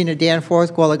Christina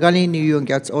Danforth, Gwalagani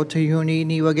Niyungets Otayuni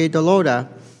Niwage Doloda,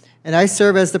 and I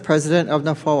serve as the president of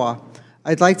NAFOA.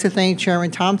 I'd like to thank Chairman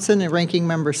Thompson and Ranking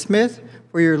Member Smith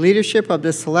for your leadership of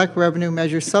the Select Revenue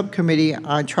Measures Subcommittee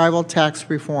on Tribal Tax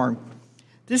Reform.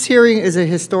 This hearing is a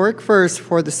historic first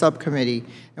for the subcommittee,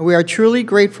 and we are truly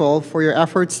grateful for your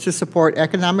efforts to support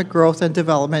economic growth and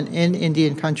development in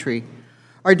Indian Country.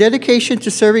 Our dedication to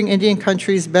serving Indian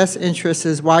Country's best interests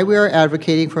is why we are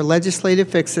advocating for legislative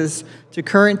fixes to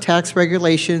current tax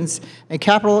regulations and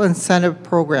capital incentive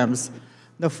programs.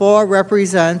 NAFOA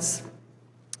represents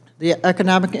the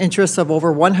economic interests of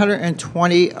over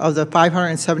 120 of the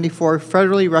 574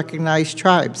 federally recognized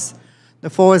tribes.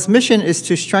 NAFOA's mission is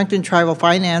to strengthen tribal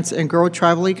finance and grow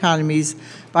tribal economies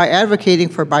by advocating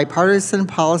for bipartisan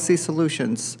policy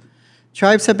solutions.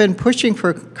 Tribes have been pushing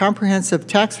for comprehensive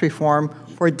tax reform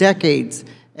for decades,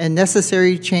 and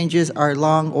necessary changes are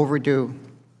long overdue.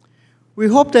 We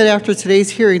hope that after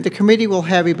today's hearing, the committee will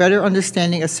have a better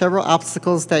understanding of several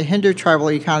obstacles that hinder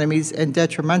tribal economies and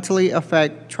detrimentally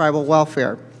affect tribal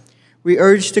welfare. We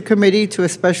urge the committee to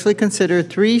especially consider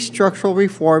 3 structural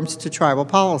reforms to tribal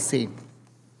policy.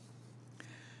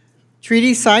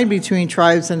 Treaties signed between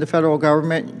tribes and the federal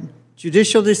government,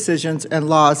 judicial decisions, and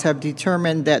laws have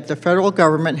determined that the federal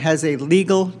government has a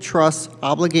legal trust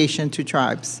obligation to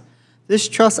tribes. This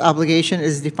trust obligation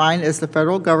is defined as the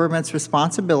federal government's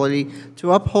responsibility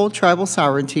to uphold tribal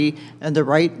sovereignty and the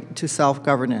right to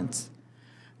self-governance.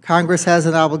 Congress has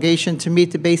an obligation to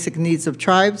meet the basic needs of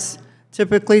tribes.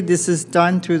 Typically, this is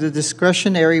done through the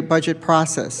discretionary budget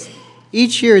process.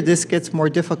 Each year, this gets more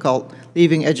difficult,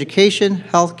 leaving education,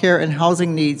 healthcare, and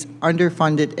housing needs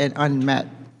underfunded and unmet.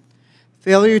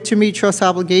 Failure to meet trust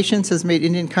obligations has made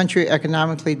Indian country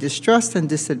economically distressed and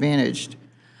disadvantaged.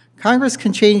 Congress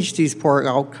can change these poor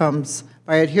outcomes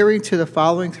by adhering to the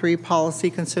following 3 policy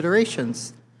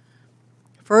considerations.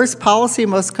 First, policy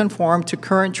must conform to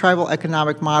current tribal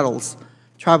economic models.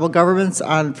 Tribal governments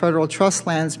on federal trust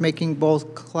lands making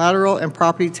both collateral and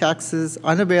property taxes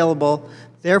unavailable,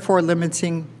 therefore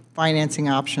limiting financing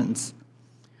options.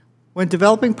 When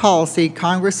developing policy,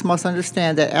 Congress must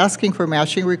understand that asking for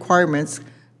matching requirements,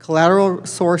 collateral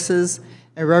sources,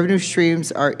 and revenue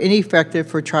streams are ineffective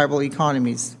for tribal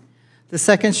economies. The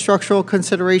second structural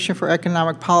consideration for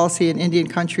economic policy in Indian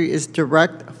country is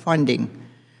direct funding.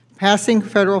 Passing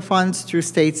federal funds through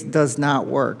states does not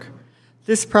work.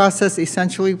 This process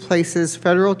essentially places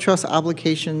federal trust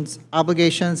obligations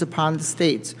upon the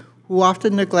states, who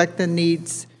often neglect the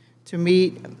needs to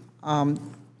meet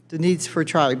the needs for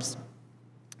tribes.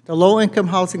 The Low-Income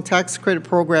Housing Tax Credit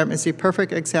Program is a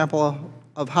perfect example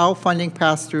of how funding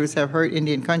pass-throughs have hurt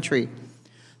Indian country.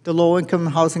 The Low-Income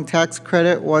Housing Tax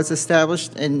Credit was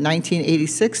established in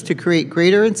 1986 to create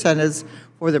greater incentives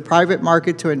for the private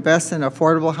market to invest in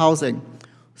affordable housing.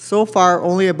 So far,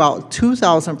 only about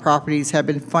 2,000 properties have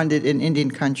been funded in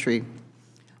Indian country.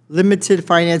 Limited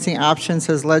financing options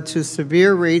has led to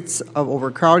severe rates of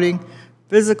overcrowding,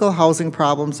 physical housing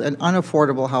problems, and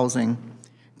unaffordable housing.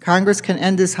 Congress can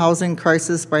end this housing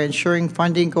crisis by ensuring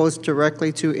funding goes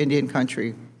directly to Indian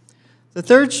country. The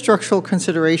third structural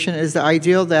consideration is the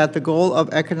ideal that the goal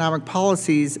of economic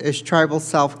policies is tribal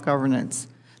self-governance.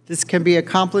 This can be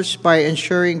accomplished by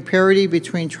ensuring parity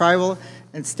between tribal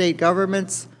and state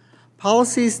governments.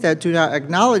 Policies that do not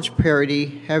acknowledge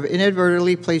parity have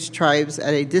inadvertently placed tribes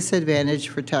at a disadvantage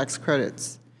for tax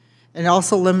credits, and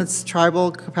also limits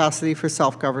tribal capacity for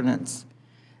self-governance.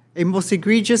 A most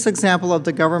egregious example of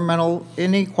the governmental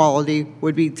inequality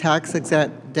would be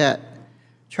tax-exempt debt.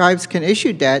 Tribes can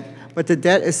issue debt, but the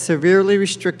debt is severely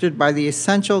restricted by the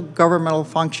essential governmental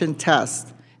function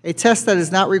test, a test that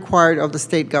is not required of the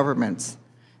state governments.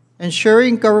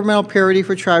 Ensuring governmental parity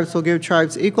for tribes will give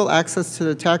tribes equal access to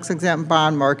the tax-exempt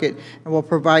bond market and will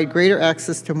provide greater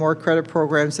access to more credit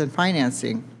programs and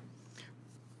financing.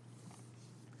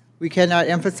 We cannot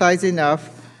emphasize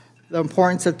enough the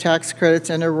importance of tax credits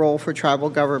and their role for tribal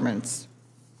governments.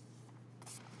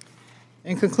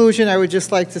 In conclusion, I would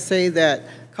just like to say that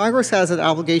Congress has an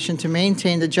obligation to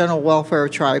maintain the general welfare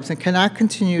of tribes and cannot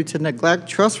continue to neglect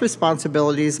trust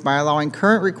responsibilities by allowing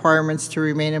current requirements to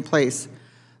remain in place.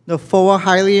 The FOA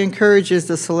highly encourages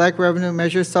the Select Revenue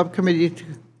Measures Subcommittee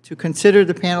to consider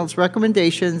the panel's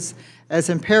recommendations as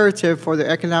imperative for the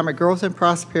economic growth and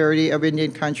prosperity of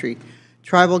Indian country.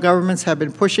 Tribal governments have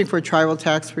been pushing for tribal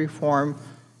tax reform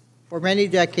for many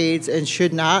decades and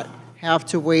should not have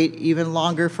to wait even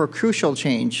longer for crucial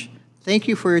change. Thank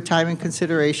you for your time and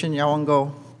consideration.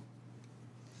 Yawango.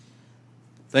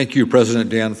 Thank you, President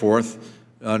Danforth.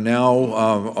 Now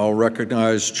I'll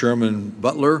recognize Chairman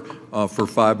Butler for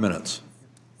 5 minutes.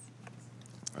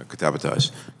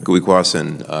 Katabatas.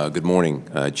 Kuikwasan. Good morning,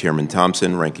 Chairman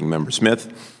Thompson, Ranking Member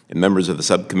Smith, and members of the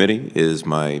subcommittee. It is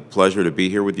my pleasure to be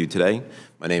here with you today.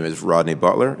 My name is Rodney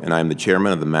Butler, and I am the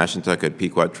chairman of the Mashantucket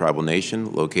Pequot Tribal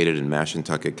Nation, located in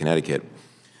Mashantucket, Connecticut.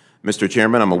 Mr.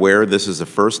 Chairman, I'm aware this is the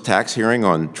first tax hearing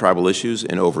on tribal issues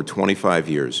in over 25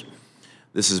 years.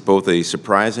 This is both a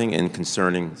surprising and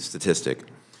concerning statistic.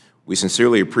 We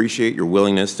sincerely appreciate your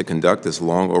willingness to conduct this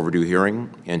long overdue hearing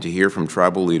and to hear from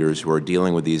tribal leaders who are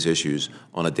dealing with these issues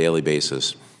on a daily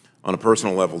basis. On a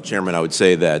personal level, Chairman, I would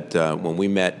say that when we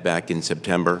met back in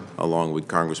September, along with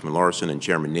Congressman Larson and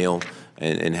Chairman Neal,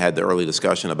 and had the early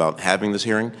discussion about having this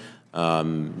hearing,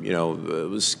 you know, it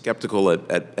was skeptical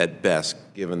at best,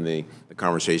 given the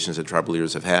conversations that tribal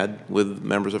leaders have had with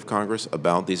members of Congress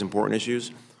about these important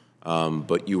issues.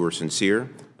 But you were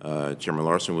sincere. Chairman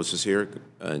Larson was sincere,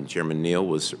 and Chairman Neal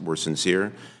were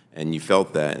sincere, and you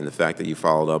felt that, and the fact that you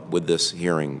followed up with this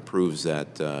hearing proves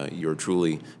that you're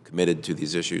truly committed to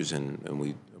these issues, and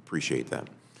we appreciate that.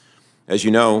 As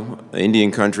you know,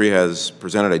 Indian country has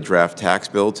presented a draft tax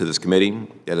bill to this committee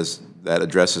that is that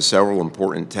addresses several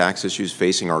important tax issues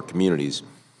facing our communities.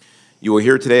 You will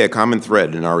hear today a common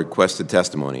thread in our requested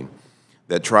testimony,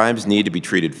 that tribes need to be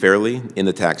treated fairly in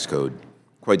the tax code.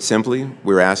 Quite simply,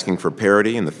 we're asking for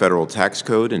parity in the federal tax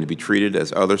code and to be treated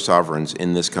as other sovereigns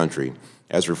in this country,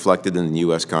 as reflected in the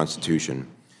U.S. Constitution,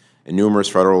 and numerous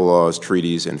federal laws,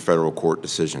 treaties, and federal court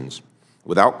decisions.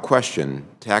 Without question,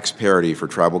 tax parity for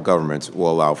tribal governments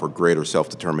will allow for greater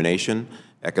self-determination,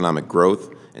 economic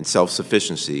growth, and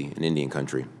self-sufficiency in Indian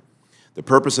country. The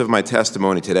purpose of my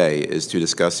testimony today is to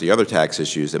discuss the other tax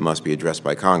issues that must be addressed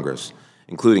by Congress,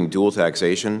 including dual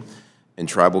taxation and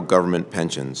tribal government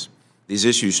pensions. These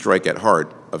issues strike at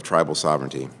heart of tribal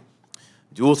sovereignty.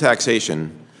 Dual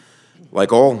taxation,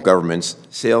 like all governments,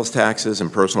 sales taxes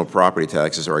and personal property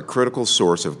taxes are a critical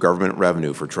source of government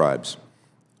revenue for tribes.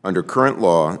 Under current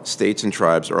law, states and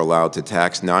tribes are allowed to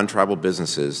tax non-tribal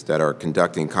businesses that are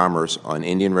conducting commerce on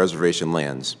Indian reservation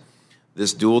lands.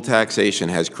 This dual taxation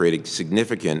has created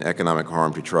significant economic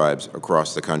harm to tribes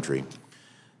across the country.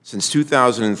 Since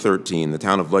 2013, the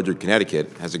town of Ledyard,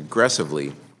 Connecticut has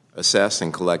aggressively assessed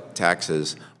and collect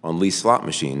taxes on leased slot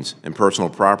machines and personal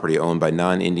property owned by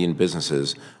non-Indian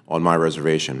businesses on my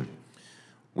reservation.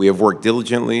 We have worked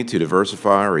diligently to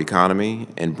diversify our economy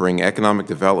and bring economic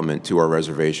development to our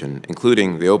reservation,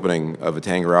 including the opening of a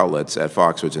Tanger Outlets at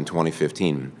Foxwoods in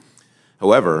 2015.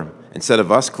 However, instead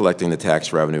of us collecting the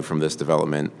tax revenue from this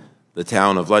development, the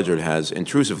town of Ledyard has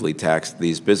intrusively taxed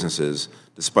these businesses,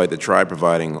 despite the tribe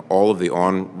providing all of the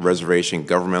on-reservation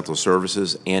governmental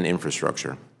services and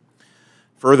infrastructure.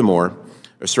 Furthermore,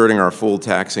 asserting our full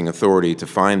taxing authority to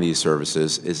find these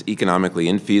services is economically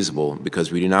infeasible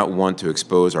because we do not want to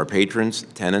expose our patrons,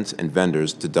 tenants, and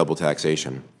vendors to double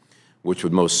taxation, which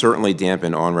would most certainly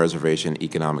dampen on-reservation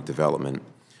economic development.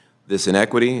 This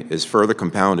inequity is further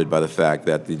compounded by the fact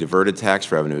that the diverted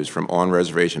tax revenues from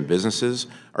on-reservation businesses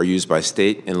are used by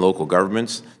state and local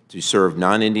governments to serve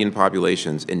non-Indian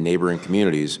populations in neighboring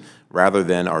communities rather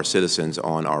than our citizens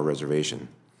on our reservation.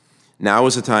 Now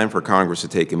is the time for Congress to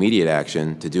take immediate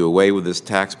action to do away with this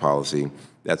tax policy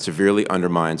that severely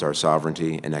undermines our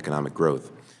sovereignty and economic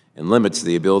growth and limits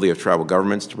the ability of tribal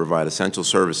governments to provide essential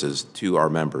services to our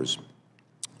members.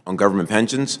 On government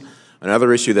pensions,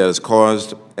 another issue that has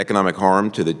caused economic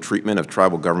harm to the treatment of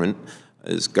tribal government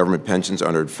is government pensions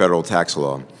under federal tax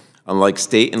law. Unlike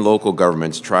state and local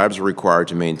governments, tribes are required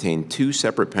to maintain two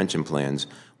separate pension plans,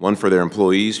 one for their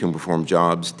employees who perform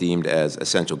jobs deemed as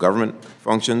essential government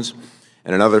functions,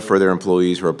 and another for their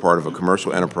employees who are part of a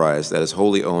commercial enterprise that is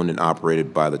wholly owned and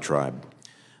operated by the tribe.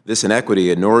 This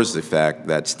inequity ignores the fact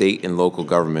that state and local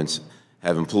governments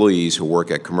have employees who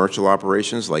work at commercial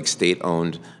operations like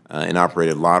state-owned and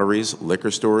operated lotteries,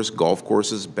 liquor stores, golf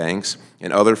courses, banks,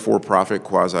 and other for-profit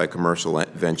quasi-commercial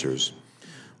ventures.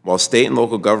 While state and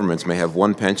local governments may have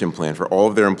one pension plan for all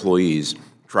of their employees,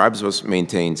 tribes must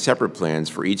maintain separate plans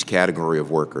for each category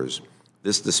of workers.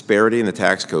 This disparity in the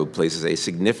tax code places a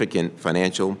significant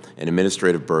financial and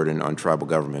administrative burden on tribal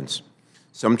governments.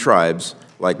 Some tribes,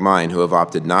 like mine, who have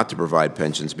opted not to provide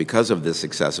pensions because of this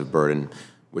excessive burden,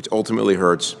 which ultimately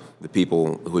hurts the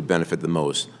people who would benefit the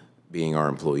most, being our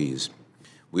employees.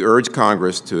 We urge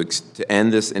Congress to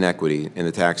end this inequity in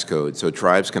the tax code so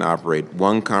tribes can operate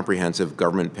one comprehensive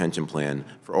government pension plan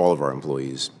for all of our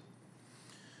employees.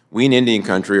 We in Indian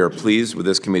country are pleased with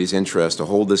this committee's interest to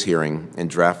hold this hearing and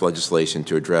draft legislation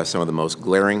to address some of the most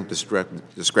glaring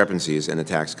discrepancies in the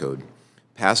tax code.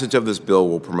 Passage of this bill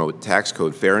will promote tax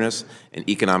code fairness and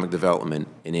economic development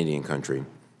in Indian country.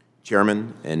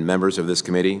 Chairman and members of this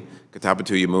committee,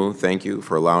 Katapatu Yamu, thank you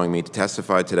for allowing me to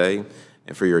testify today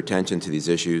and for your attention to these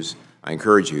issues. I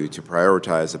encourage you to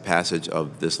prioritize the passage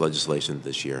of this legislation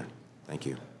this year. Thank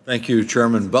you. Thank you,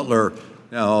 Chairman Butler.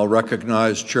 Now I'll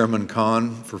recognize Chairman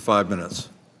Khan for 5 minutes.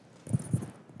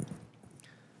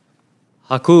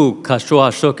 Haku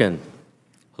Kashua Shuken.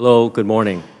 Hello, good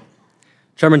morning.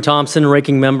 Chairman Thompson,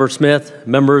 Ranking Member Smith,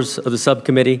 members of the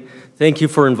subcommittee, thank you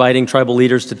for inviting tribal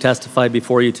leaders to testify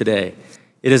before you today.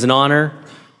 It is an honor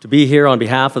to be here on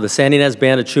behalf of the San Ynez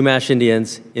Band of Chumash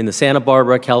Indians in the Santa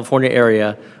Barbara, California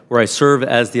area, where I serve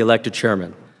as the elected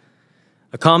chairman.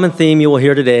 A common theme you will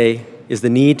hear today is the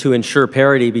need to ensure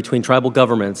parity between tribal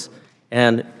governments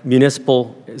and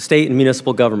state and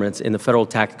municipal governments in the federal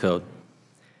tax code.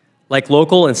 Like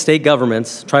local and state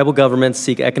governments, tribal governments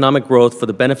seek economic growth for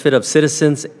the benefit of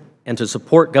citizens and to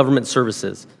support government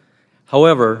services.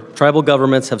 However, tribal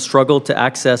governments have struggled to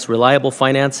access reliable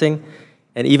financing,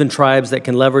 and even tribes that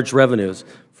can leverage revenues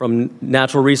from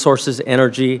natural resources,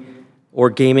 energy, or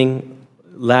gaming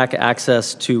lack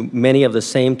access to many of the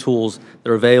same tools that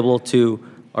are available to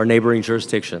our neighboring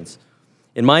jurisdictions.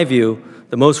 In my view,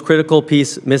 the most critical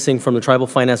piece missing from the tribal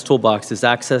finance toolbox is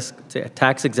access to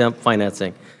tax-exempt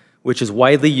financing, which is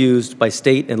widely used by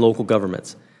state and local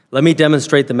governments. Let me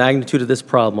demonstrate the magnitude of this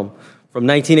problem. From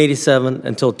 1987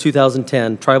 until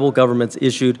 2010, tribal governments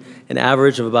issued an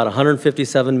average of about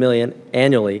 $157 million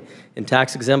annually in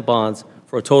tax-exempt bonds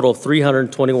for a total of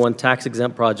 321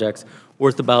 tax-exempt projects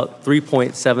worth about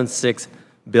 $3.76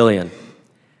 billion.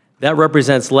 That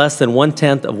represents less than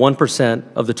 0.1%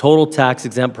 of the total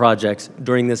tax-exempt projects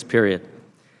during this period.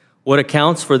 What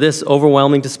accounts for this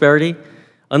overwhelming disparity?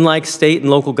 Unlike state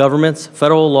and local governments,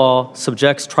 federal law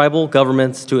subjects tribal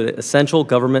governments to an essential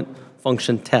government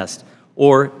function test,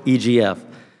 or EGF,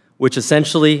 which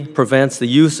essentially prevents the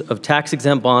use of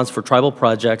tax-exempt bonds for tribal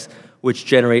projects which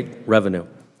generate revenue.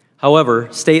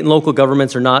 However, state and local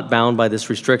governments are not bound by this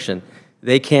restriction.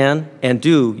 They can and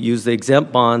do use the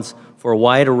exempt bonds for a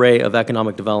wide array of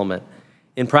economic development.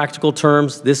 In practical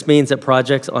terms, this means that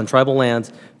projects on tribal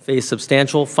lands face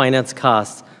substantial finance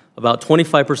costs, about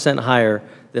 25% higher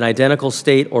than identical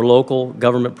state or local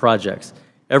government projects.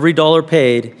 Every dollar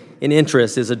paid in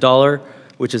interest is a dollar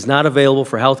which is not available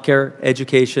for healthcare,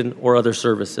 education, or other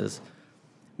services.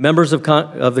 Members of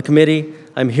the committee,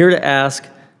 I'm here to ask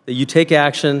that you take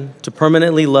action to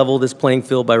permanently level this playing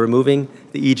field by removing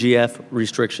the EGF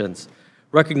restrictions.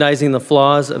 Recognizing the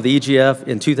flaws of the EGF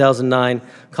in 2009,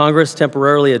 Congress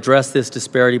temporarily addressed this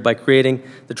disparity by creating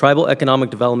the Tribal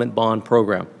Economic Development Bond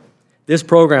Program. This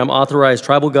program authorized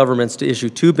tribal governments to issue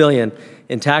 $2 billion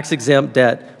in tax-exempt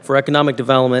debt for economic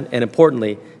development and,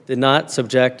 importantly, did not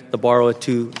subject the borrower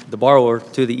to the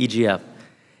EGF.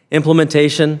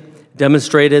 Implementation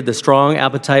demonstrated the strong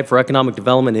appetite for economic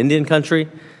development in Indian country,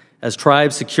 as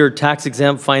tribes secured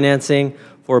tax-exempt financing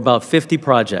for about 50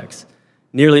 projects,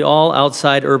 nearly all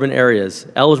outside urban areas.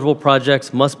 Eligible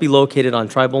projects must be located on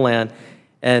tribal land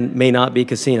and may not be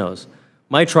casinos.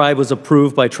 My tribe was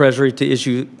approved by Treasury to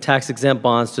issue tax-exempt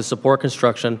bonds to support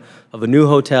construction of a new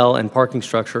hotel and parking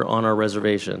structure on our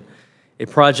reservation, a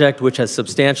project which has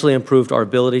substantially improved our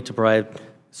ability to provide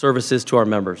services to our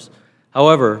members.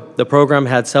 However, the program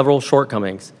had several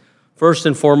shortcomings. First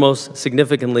and foremost,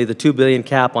 significantly, the $2 billion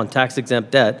cap on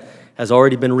tax-exempt debt has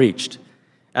already been reached.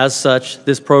 As such,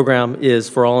 this program is,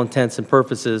 for all intents and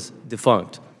purposes,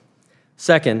 defunct.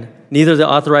 Second, neither the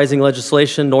authorizing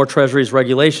legislation nor Treasury's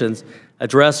regulations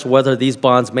address whether these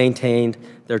bonds maintained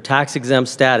their tax-exempt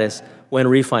status when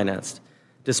refinanced.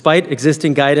 Despite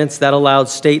existing guidance that allowed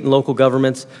state and local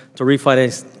governments to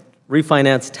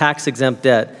refinance tax-exempt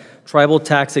debt, tribal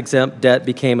tax-exempt debt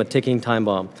became a ticking time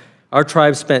bomb. Our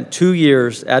tribe spent 2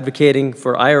 years advocating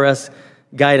for IRS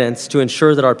guidance to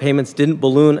ensure that our payments didn't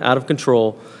balloon out of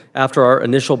control after our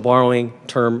initial borrowing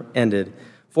term ended.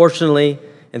 Fortunately,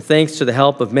 and thanks to the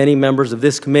help of many members of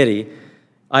this committee,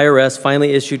 IRS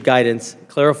finally issued guidance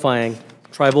clarifying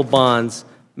tribal bonds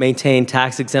maintain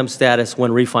tax-exempt status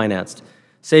when refinanced,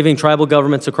 saving tribal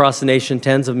governments across the nation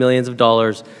tens of millions of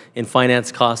dollars in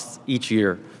finance costs each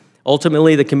year.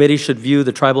 Ultimately, the committee should view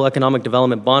the Tribal Economic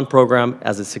Development Bond Program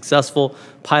as a successful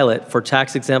pilot for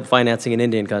tax-exempt financing in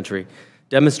Indian country,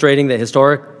 demonstrating that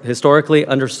historically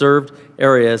underserved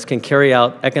areas can carry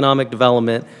out economic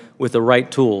development with the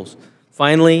right tools.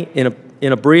 Finally,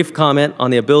 in a brief comment on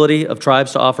the ability of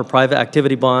tribes to offer private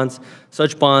activity bonds,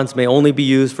 such bonds may only be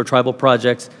used for tribal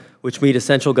projects which meet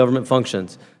essential government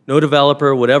functions. No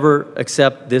developer would ever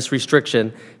accept this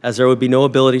restriction, as there would be no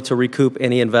ability to recoup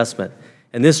any investment.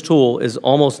 And this tool is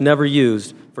almost never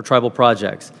used for tribal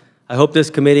projects. I hope this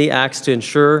committee acts to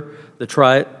ensure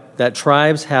that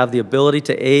tribes have the ability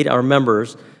to aid our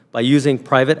members by using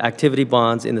private activity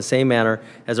bonds in the same manner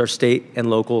as our state and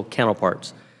local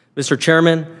counterparts. Mr.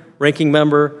 Chairman, ranking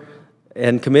member,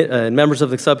 and members of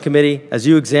the subcommittee, as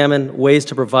you examine ways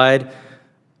to provide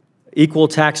equal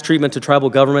tax treatment to tribal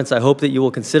governments, I hope that you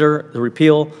will consider the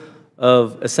repeal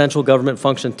of essential government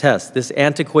function tests. This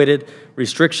antiquated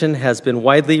restriction has been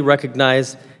widely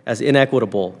recognized as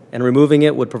inequitable, and removing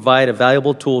it would provide a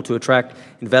valuable tool to attract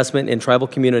investment in tribal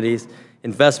communities,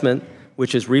 investment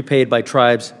which is repaid by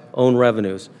tribes' own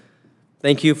revenues.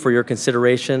 Thank you for your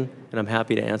consideration, and I'm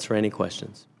happy to answer any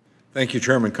questions. Thank you,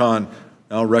 Chairman Khan.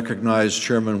 I'll recognize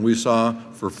Chairman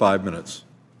Wisaw for 5 minutes.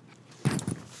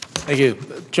 Thank you.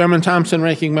 Chairman Thompson,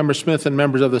 Ranking Member Smith, and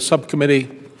members of the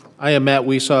subcommittee, I am Matt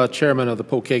Wisaw, Chairman of the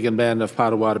Pokagon Band of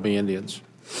Potawatomi Indians.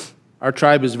 Our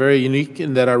tribe is very unique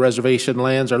in that our reservation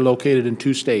lands are located in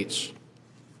 2 states.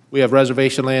 We have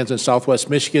reservation lands in southwest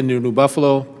Michigan near New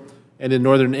Buffalo and in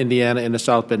northern Indiana in the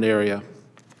South Bend area.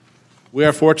 We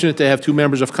are fortunate to have 2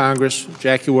 members of Congress,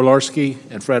 Jackie Walorski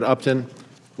and Fred Upton,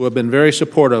 who have been very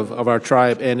supportive of our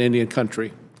tribe and Indian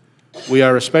country. We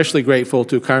are especially grateful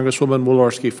to Congresswoman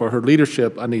Walorski for her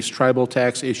leadership on these tribal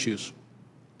tax issues.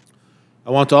 I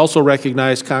want to also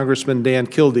recognize Congressman Dan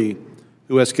Kildee,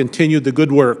 who has continued the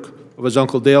good work of his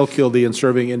Uncle Dale Kildee in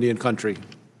serving Indian country.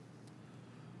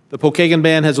 The Pokagon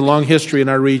Band has a long history in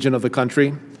our region of the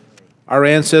country. Our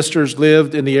ancestors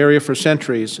lived in the area for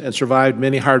centuries and survived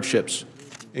many hardships,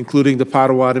 including the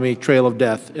Potawatomi Trail of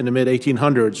Death in the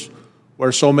mid-1800s,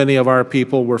 where so many of our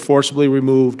people were forcibly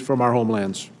removed from our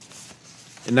homelands.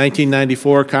 In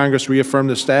 1994, Congress reaffirmed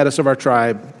the status of our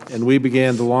tribe, and we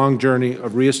began the long journey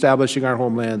of reestablishing our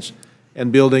homelands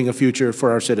and building a future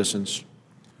for our citizens.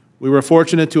 We were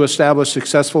fortunate to establish a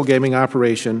successful gaming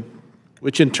operation,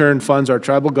 which in turn funds our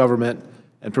tribal government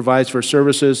and provides for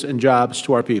services and jobs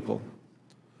to our people.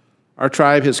 Our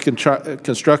tribe has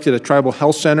constructed a tribal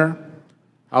health center,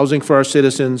 housing for our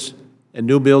citizens, and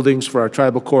new buildings for our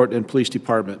tribal court and police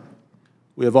department.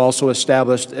 We have also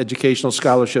established educational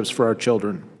scholarships for our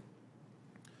children.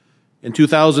 In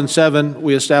 2007,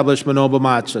 we established Manoba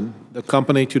Matson, the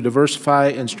company to diversify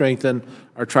and strengthen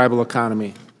our tribal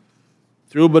economy.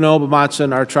 Through Manoba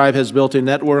Matson, our tribe has built a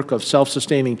network of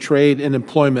self-sustaining trade and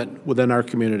employment within our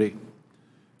community.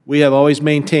 We have always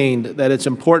maintained that it's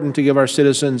important to give our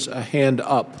citizens a hand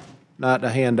up, not a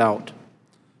handout.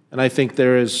 And I think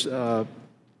there is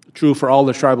true for all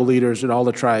the tribal leaders and all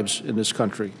the tribes in this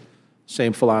country.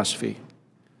 Same philosophy.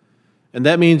 And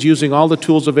that means using all the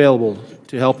tools available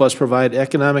to help us provide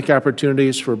economic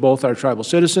opportunities for both our tribal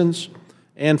citizens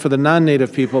and for the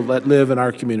non-native people that live in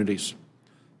our communities.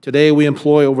 Today, we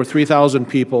employ over 3,000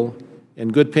 people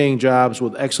in good-paying jobs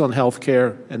with excellent health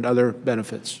care and other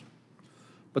benefits.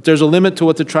 But there's a limit to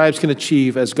what the tribes can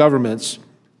achieve as governments,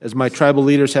 as my tribal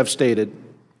leaders have stated,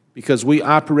 because we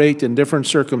operate in different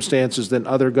circumstances than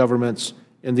other governments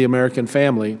in the American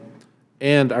family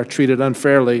and are treated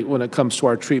unfairly when it comes to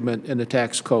our treatment in the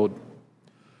tax code.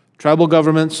 Tribal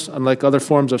governments, unlike other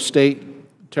forms of state,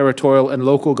 territorial, and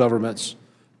local governments,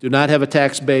 do not have a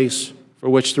tax base for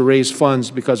which to raise funds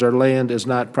because our land is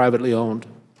not privately owned.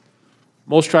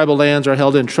 Most tribal lands are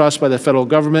held in trust by the federal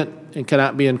government and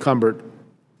cannot be encumbered.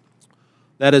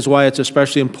 That is why it's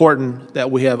especially important that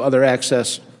we have other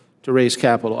access to raise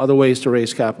capital, other ways to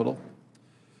raise capital.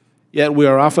 Yet we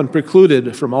are often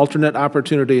precluded from alternate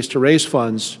opportunities to raise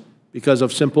funds because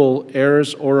of simple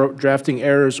errors or drafting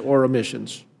errors or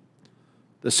omissions.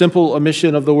 The simple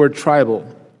omission of the word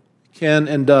tribal can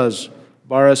and does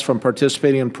bar us from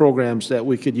participating in programs that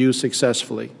we could use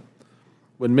successfully.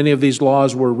 When many of these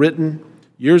laws were written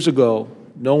years ago,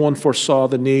 no one foresaw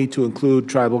the need to include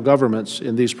tribal governments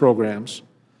in these programs.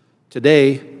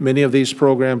 Today, many of these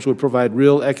programs would provide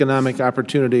real economic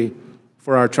opportunity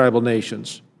for our tribal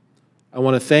nations. I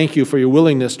want to thank you for your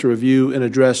willingness to review and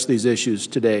address these issues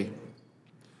today.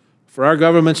 For our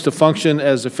governments to function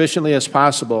as efficiently as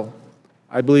possible,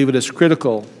 I believe it is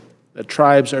critical that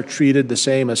tribes are treated the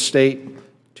same as state,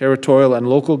 territorial, and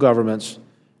local governments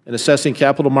in assessing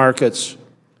capital markets,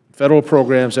 federal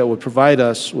programs that would provide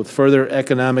us with further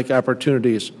economic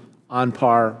opportunities on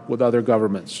par with other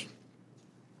governments.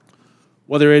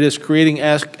 Whether it is creating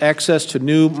access to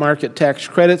new market tax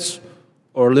credits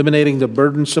or eliminating the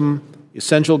burdensome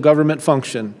essential government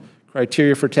function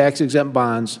criteria for tax-exempt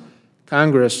bonds,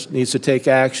 Congress needs to take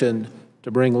action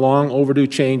to bring long overdue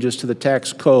changes to the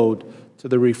tax code to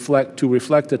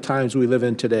reflect the times we live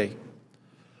in today.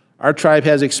 Our tribe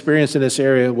has experience in this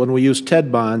area when we use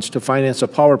TED bonds to finance a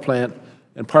power plant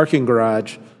and parking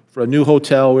garage for a new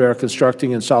hotel we are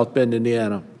constructing in South Bend,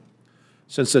 Indiana.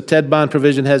 Since the TED bond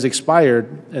provision has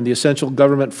expired and the essential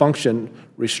government function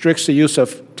restricts the use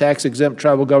of tax-exempt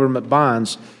tribal government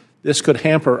bonds, this could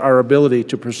hamper our ability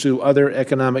to pursue other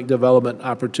economic development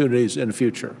opportunities in the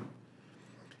future.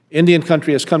 Indian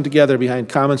country has come together behind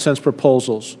common-sense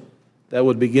proposals that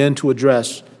would begin to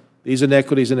address these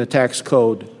inequities in the tax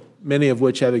code, many of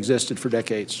which have existed for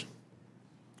decades.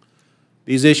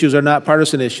 These issues are not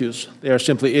partisan issues. They are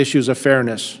simply issues of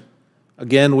fairness.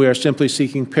 Again, we are simply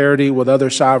seeking parity with other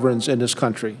sovereigns in this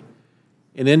country.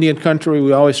 In Indian country,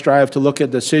 we always strive to look at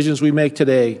decisions we make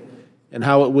today and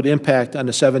how it would impact on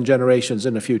the 7 generations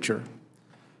in the future.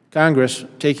 Congress,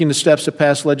 taking the steps to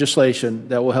pass legislation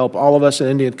that will help all of us in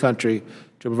Indian country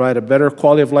to provide a better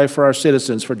quality of life for our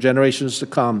citizens for generations to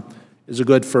come, is a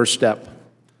good first step.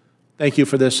 Thank you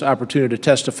for this opportunity to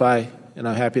testify, and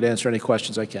I'm happy to answer any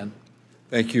questions I can.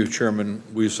 Thank you, Chairman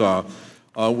Wisaw.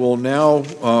 We'll now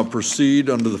proceed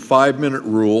under the 5-minute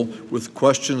rule with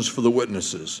questions for the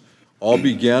witnesses. I'll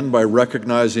begin by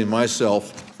recognizing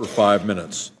myself for 5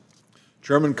 minutes.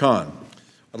 Chairman Khan,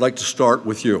 I'd like to start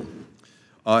with you.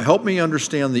 Help me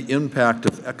understand the impact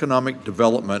of economic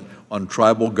development on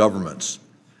tribal governments.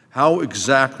 How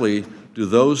exactly do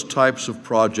those types of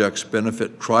projects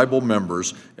benefit tribal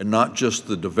members and not just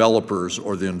the developers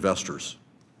or the investors?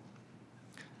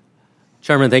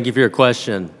 Chairman, thank you for your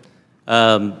question.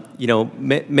 You know,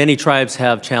 many tribes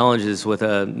have challenges with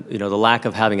you know, the lack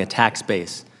of having a tax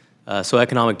base. So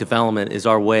economic development is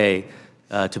our way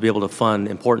to be able to fund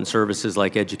important services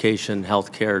like education,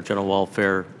 healthcare, general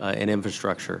welfare, and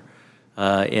infrastructure.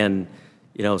 And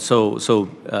you know, so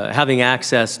having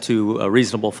access to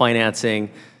reasonable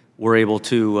financing, we're able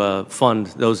to fund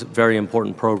those very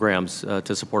important programs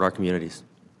to support our communities.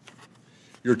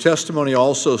 Your testimony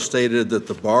also stated that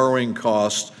the borrowing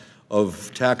costs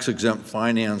of tax-exempt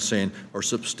financing are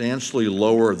substantially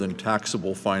lower than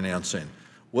taxable financing.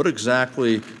 What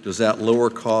exactly does that lower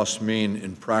cost mean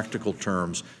in practical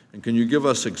terms? And can you give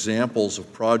us examples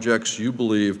of projects you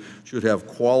believe should have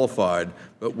qualified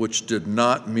but which did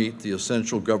not meet the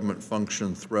essential government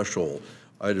function threshold?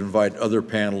 I'd invite other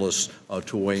panelists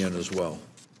to weigh in as well.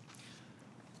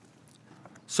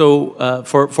 So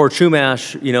for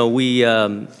Chumash, you know,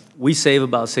 we save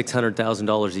about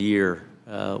 $600,000 a year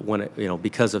when you know,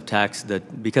 because of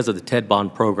the TED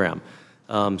bond program.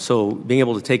 So being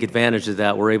able to take advantage of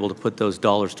that, we're able to put those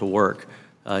dollars to work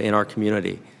in our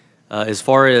community. As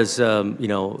far as you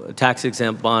know,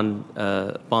 tax-exempt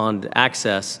bond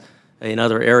access in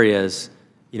other areas,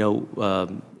 you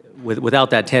know,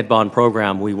 without that TED bond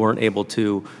program, we weren't able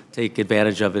to take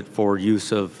advantage of it for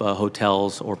use of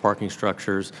hotels or parking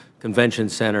structures, convention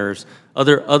centers,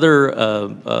 other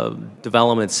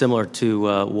developments similar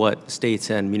to what states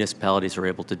and municipalities are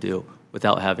able to do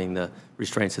without having the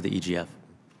restraints of the EGF.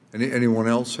 Anyone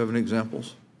else have any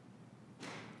examples?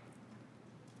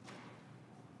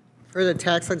 For the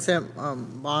tax-exempt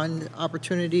bond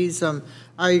opportunities,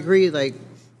 I agree, like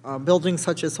buildings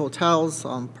such as hotels,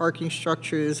 parking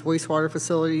structures, wastewater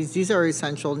facilities, these are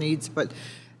essential needs, but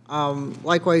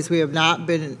likewise, we have not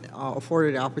been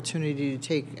afforded the opportunity to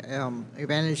take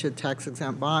advantage of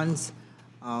tax-exempt bonds.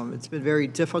 It's been very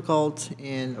difficult,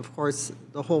 and of course,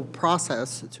 the whole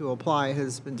process to apply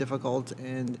has been difficult,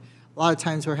 and a lot of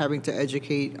times we're having to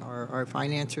educate our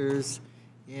financiers,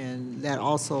 and that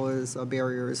also is a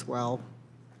barrier as well.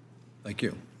 Thank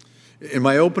you. In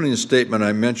my opening statement,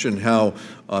 I mentioned how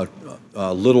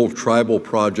little tribal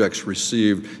projects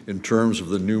received in terms of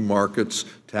the new markets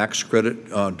tax credit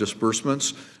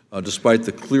disbursements, despite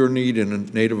the clear need in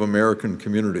Native American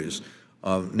communities.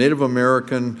 Native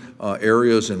American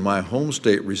areas in my home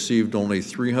state received only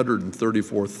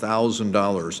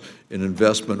 $334,000 in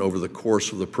investment over the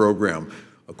course of the program,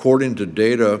 according to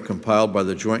data compiled by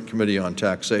the Joint Committee on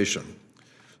Taxation.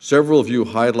 Several of you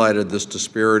highlighted this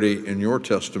disparity in your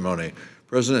testimony.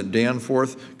 President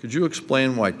Danforth, could you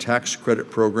explain why tax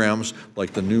credit programs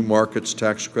like the New Markets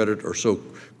Tax Credit are so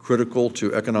critical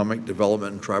to economic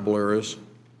development in tribal areas?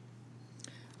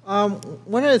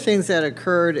 One of the things that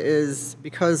occurred is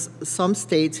because some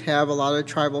states have a lot of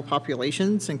tribal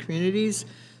populations and communities,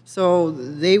 so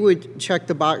they would check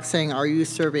the box saying, are you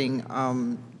serving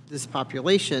this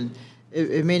population?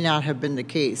 It may not have been the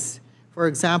case. For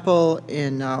example,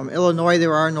 in Illinois,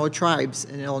 there are no tribes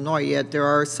in Illinois, yet there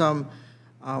are some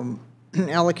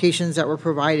allocations that were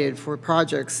provided for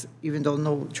projects, even though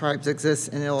no tribes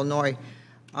exist in Illinois.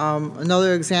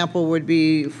 Another example would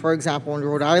be, for example, in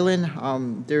Rhode Island,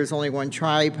 there's only one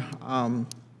tribe, the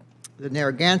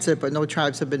Narragansett, but no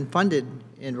tribes have been funded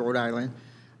in Rhode Island.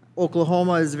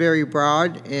 Oklahoma is very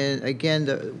broad, and again,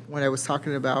 when I was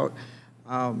talking about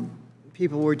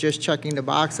people were just checking the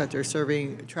box that they're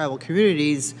serving tribal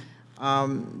communities,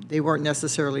 they weren't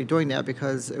necessarily doing that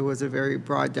because it was a very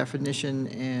broad definition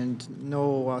and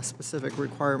no specific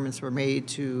requirements were made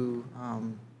to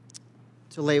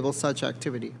label such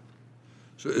activity.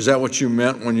 So is that what you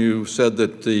meant when you said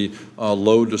that the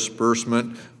low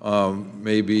disbursement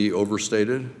may be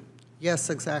overstated? Yes,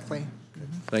 exactly.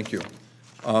 Thank you.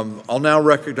 I'll now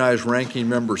recognize Ranking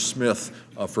Member Smith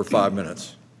for 5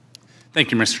 minutes. Thank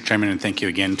you, Mr. Chairman, and thank you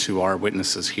again to our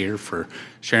witnesses here for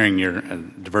sharing your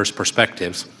diverse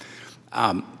perspectives.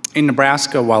 In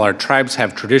Nebraska, while our tribes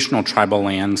have traditional tribal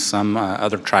lands, some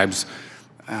other tribes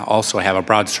also have a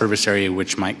broad service area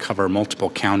which might cover multiple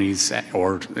counties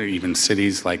or even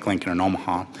cities like Lincoln and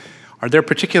Omaha. Are there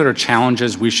particular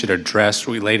challenges we should address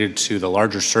related to the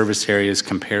larger service areas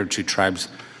compared to tribes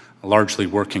largely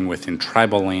working within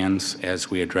tribal lands as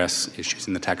we address issues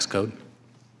in the tax code?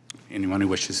 Anyone who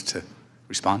wishes to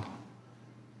respond?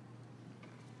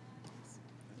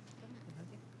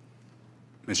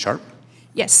 Ms. Sharp?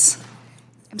 Yes,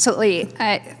 absolutely.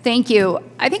 Thank you.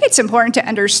 I think it's important to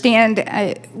understand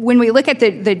when we look at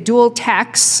the dual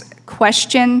tax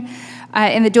question,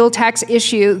 in the dual tax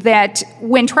issue, that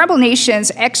when tribal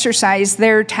nations exercise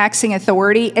their taxing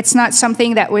authority, it's not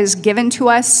something that was given to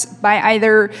us by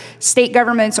either state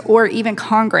governments or even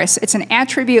Congress. It's an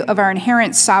attribute of our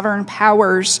inherent sovereign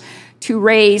powers to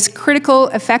raise critical,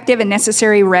 effective, and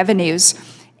necessary revenues.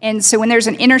 And so when there's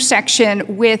an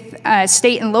intersection with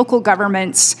state and local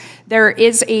governments, there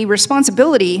is a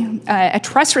responsibility, a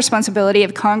trust responsibility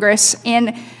of Congress,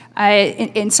 and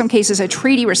in some cases a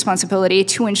treaty responsibility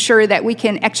to ensure that we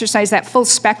can exercise that full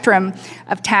spectrum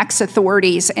of tax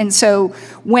authorities. And so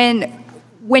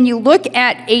when you look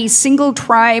at a single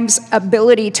tribe's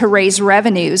ability to raise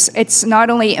revenues, it's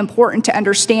not only important to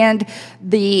understand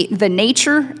the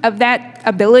nature of that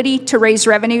ability to raise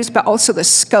revenues, but also the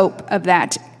scope of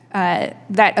that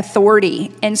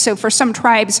authority. And so for some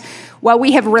tribes, while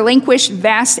we have relinquished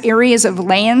vast areas of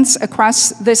lands across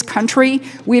this country,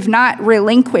 we've not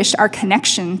relinquished our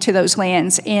connection to those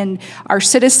lands and our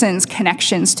citizens'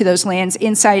 connections to those lands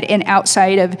inside and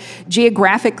outside of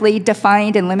geographically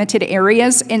defined and limited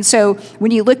areas. And so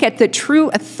when you look at the true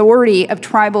authority of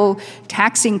tribal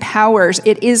taxing powers,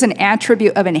 it is an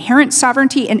attribute of inherent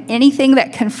sovereignty, and anything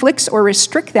that conflicts or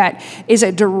restricts that is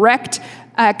a direct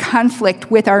conflict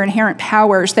with our inherent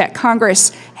powers that Congress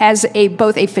has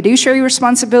both a fiduciary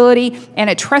responsibility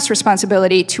and a trust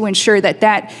responsibility to ensure that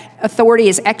that authority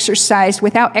is exercised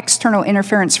without external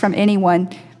interference from anyone.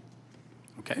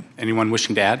 Okay. Anyone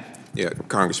wishing to add? Yeah,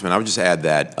 Congressman, I would just add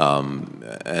that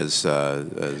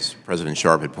as President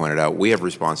Sharp had pointed out, we have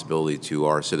responsibility to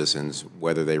our citizens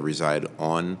whether they reside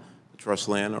on trust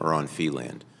land or on fee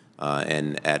land.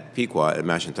 And at Pequot, at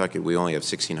Mashantucket, we only have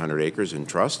 1,600 acres in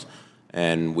trust.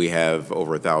 And we have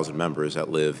over 1,000 members that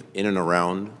live in and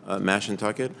around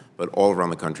Mashantucket, but all around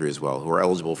the country as well, who are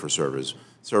eligible for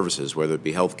services, whether it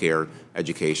be healthcare,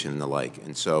 education, and the like.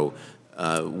 And so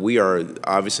we are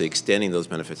obviously extending those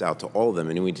benefits out to all of them,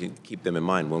 and we need to keep them in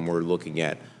mind when we're looking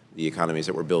at the economies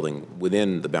that we're building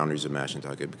within the boundaries of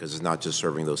Mashantucket, because it's not just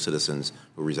serving those citizens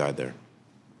who reside there.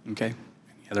 Okay.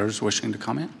 Any others wishing to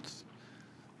comment?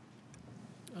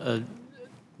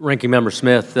 Ranking Member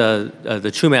Smith, the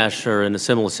Chumash are in a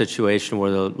similar situation where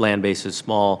the land base is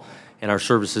small and our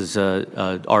services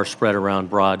are spread around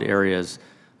broad areas.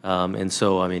 And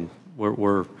so, I mean,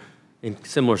 we're in a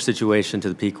similar situation to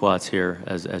the Pequots here,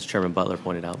 as Chairman Butler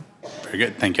pointed out. Very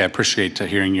good. Thank you. I appreciate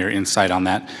hearing your insight on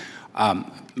that.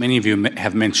 Many of you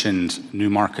have mentioned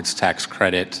New Markets Tax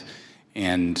Credit,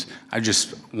 and I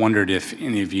just wondered if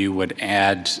any of you would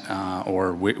add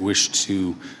or wish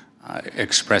to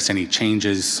express any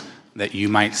changes that you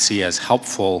might see as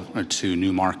helpful to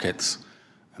new markets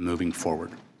moving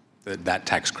forward, that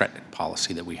tax credit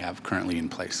policy that we have currently in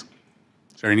place.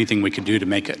 Is there anything we could do to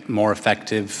make it more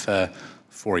effective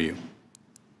for you?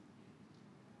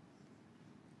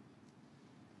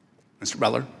 Mr.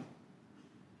 Butler?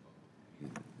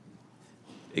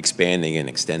 Expanding and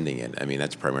extending it. I mean,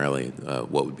 that's primarily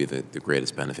what would be the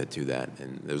greatest benefit to that.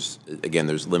 And there's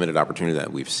limited opportunity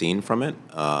that we've seen from it,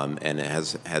 and it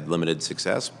has had limited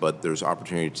success, but there's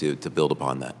opportunity to build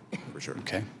upon that, for sure.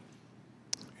 Okay.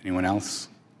 Anyone else?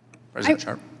 President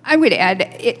Sharp? I would add,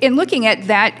 in looking at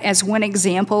that as one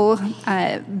example,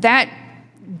 that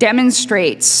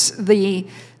demonstrates the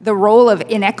role of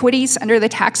inequities under the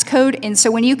tax code. And so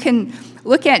when you can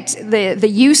look at the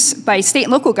use by state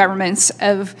and local governments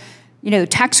of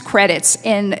tax credits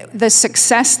and the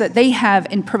success that they have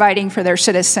in providing for their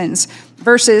citizens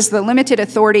versus the limited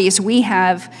authorities we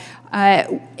have,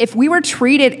 if we were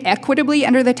treated equitably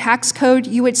under the tax code,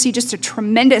 you would see just a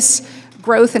tremendous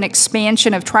growth and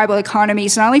expansion of tribal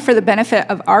economies, not only for the benefit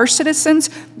of our citizens,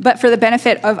 but for the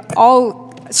benefit of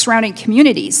all surrounding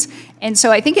communities. And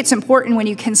so I think it's important when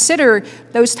you consider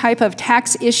those type of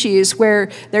tax issues where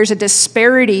there's a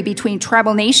disparity between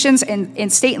tribal nations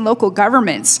and state and local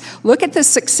governments. Look at the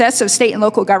success of state and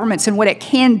local governments and what it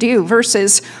can do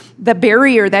versus the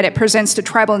barrier that it presents to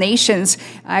tribal nations,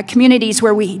 communities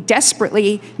where we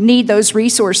desperately need those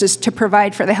resources to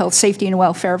provide for the health, safety, and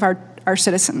welfare of our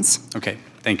citizens. Okay.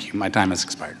 Thank you. My time has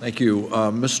expired. Thank you.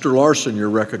 Mr. Larson, you're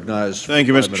recognized. Thank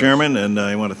you, Mr. Chairman, and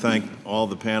I want to thank all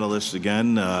the panelists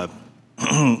again.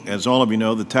 As all of you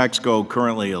know, the tax code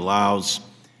currently allows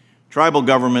tribal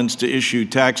governments to issue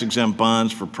tax-exempt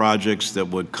bonds for projects that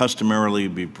would customarily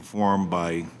be performed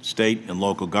by state and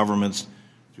local governments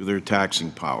through their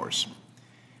taxing powers.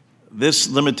 This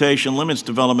limitation limits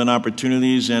development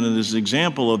opportunities, and it is an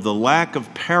example of the lack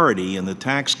of parity in the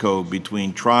tax code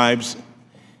between tribes,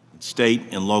 state,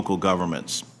 and local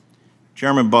governments.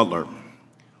 Chairman Butler,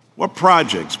 what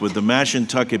projects would the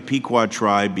Mashantucket Pequot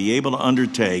Tribe be able to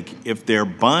undertake if their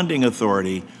bonding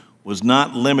authority was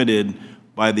not limited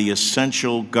by the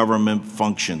essential government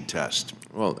function test?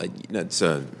 Well,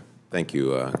 thank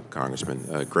you,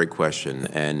 Congressman. Great question.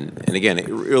 And again, it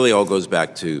really all goes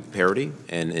back to parity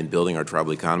and building our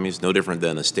tribal economies, no different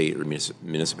than a state or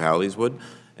municipalities would.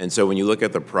 And so when you look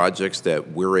at the projects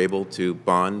that we're able to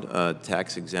bond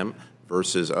tax exempt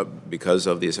versus because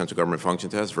of the essential government function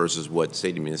test versus what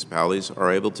state and municipalities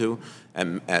are able to,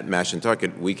 at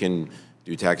Mashantucket, we can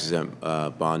do tax exempt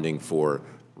bonding for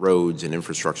roads and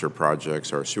infrastructure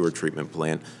projects, our sewer treatment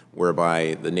plant,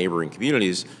 whereby the neighboring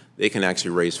communities, they can actually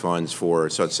raise funds for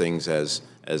such things as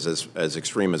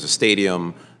extreme as a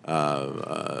stadium,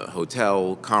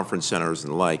 hotel, conference centers,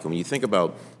 and the like. And when you think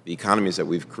about the economies that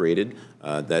we've created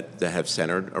that have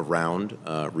centered around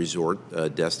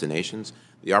resort destinations,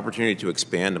 the opportunity to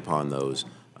expand upon those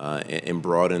and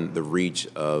broaden the reach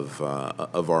of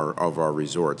our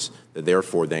resorts, that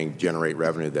therefore then generate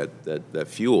revenue that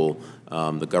fuel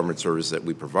the government service that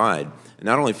we provide. And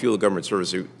not only fuel the government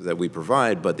service that we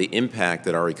provide, but the impact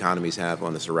that our economies have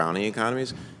on the surrounding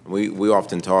economies. And we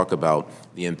often talk about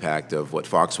the impact of what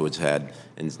Foxwoods had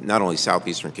in not only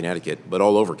southeastern Connecticut, but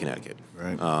all over Connecticut.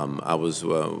 Right. I was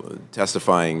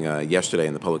testifying yesterday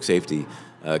in the Public Safety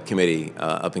Committee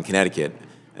up in Connecticut.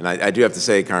 And I do have to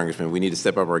say, Congressman, we need to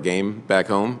step up our game back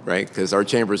home, right? Because our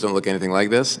chambers don't look anything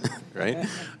like this, right?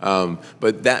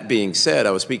 But that being said,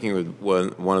 I was speaking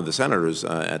with one of the senators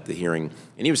at the hearing,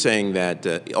 and he was saying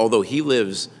that although he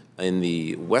lives in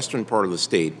the western part of the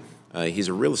state, he's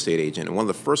a real estate agent, and one of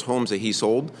the first homes that he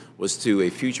sold was to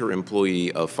a future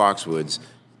employee of Foxwoods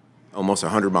almost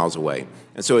 100 miles away.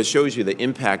 And so it shows you the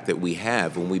impact that we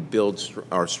have when we build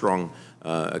our strong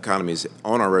economies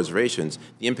on our reservations,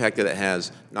 the impact that it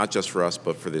has not just for us,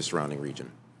 but for the surrounding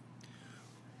region.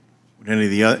 Would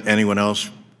anyone else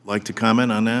like to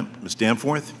comment on that? Ms.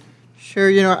 Danforth?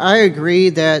 Sure. I agree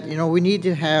that, we need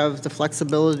to have the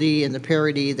flexibility and the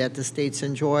parity that the states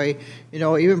enjoy.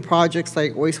 Even projects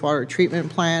like wastewater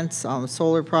treatment plants,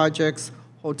 solar projects,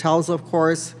 hotels, of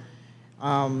course,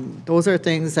 those are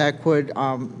things that could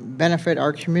benefit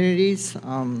our communities,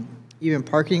 even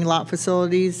parking lot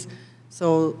facilities.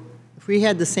 So if we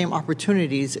had the same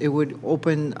opportunities, it would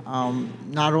open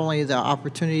not only the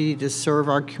opportunity to serve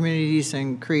our communities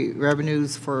and create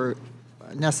revenues for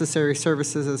necessary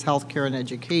services as healthcare and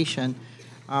education,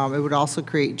 it would also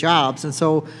create jobs. And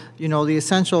so, the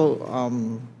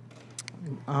essential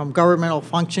governmental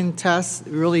function test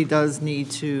really does need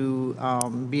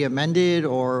to be amended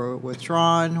or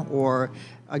withdrawn, or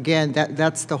again,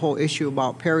 that's the whole issue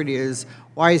about parity is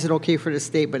why is it okay for the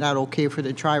state but not okay for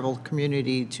the tribal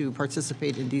community to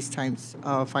participate in these types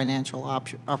of financial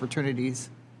opportunities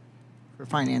for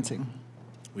financing?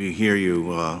 We hear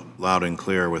you loud and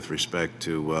clear with respect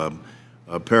to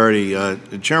parity.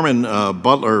 Chairman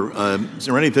Butler, is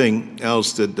there anything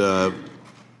else that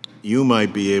you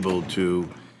might be able to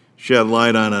shed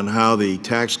light on how the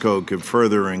tax code could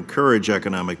further encourage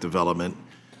economic development?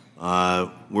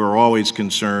 We're always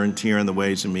concerned here in the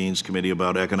Ways and Means Committee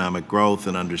about economic growth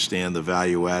and understand the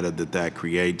value added that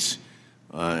creates,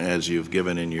 as you've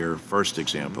given in your first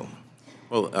example.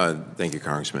 Well, thank you,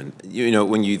 Congressman.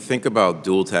 When you think about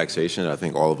dual taxation, I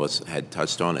think all of us had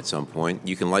touched on at some point,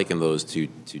 you can liken those to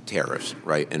tariffs,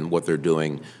 right? And what they're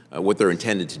doing, what they're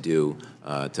intended to do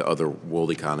to other world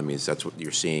economies. That's what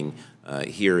you're seeing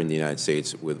here in the United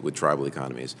States with tribal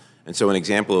economies. And so an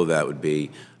example of that would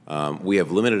be we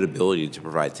have limited ability to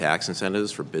provide tax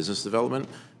incentives for business development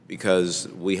because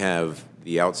we have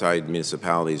the outside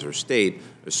municipalities or state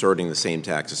asserting the same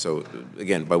taxes. So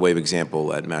again, by way of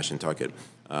example, at Mashantucket,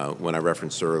 when I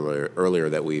referenced earlier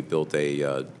that we built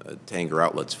a Tanger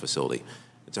Outlets facility,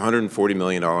 it's a $140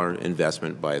 million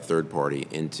investment by a third party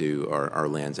into our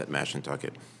lands at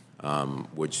Mashantucket,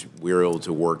 which we were able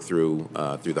to work through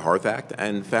the Hearth Act,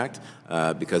 in fact,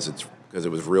 because it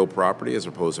was real property as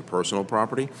opposed to personal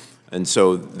property. And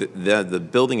so the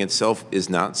building itself is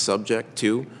not subject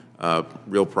to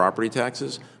real property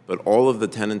taxes, but all of the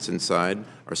tenants inside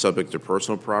are subject to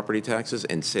personal property taxes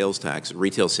and sales tax,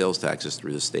 retail sales taxes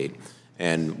through the state.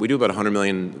 And we do about $100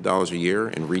 million a year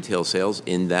in retail sales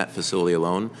in that facility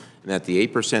alone. And at the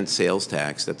 8% sales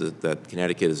tax that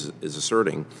Connecticut is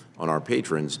asserting on our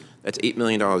patrons, that's $8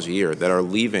 million a year that are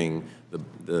leaving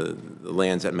the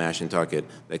lands at Mashantucket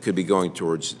that could be going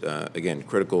towards, again,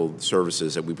 critical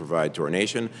services that we provide to our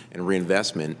nation and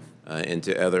reinvestment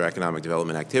into other economic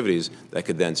development activities that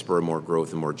could then spur more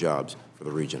growth and more jobs for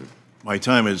the region. My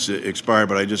time has expired,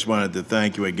 but I just wanted to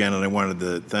thank you again, and I wanted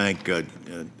to thank Mr.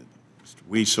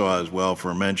 Weesaw as well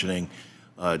for mentioning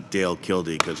Dale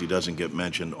Kildee, because he doesn't get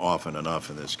mentioned often enough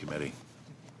in this committee.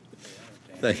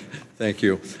 Thank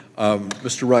you.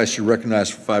 Mr. Rice, you're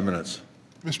recognized for 5 minutes.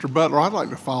 Mr. Butler, I'd like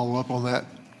to follow up on that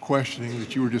questioning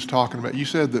that you were just talking about. You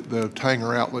said that the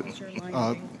Tanger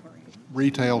Outlet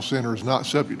retail center is not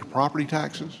subject to property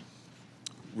taxes?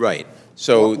 Right.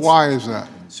 So why is that?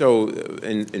 So,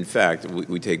 in fact,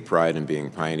 we take pride in being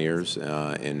pioneers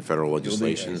in federal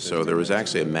legislation. So there was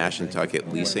actually a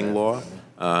Mashantucket leasing law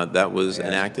that was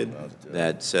enacted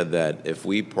that said that if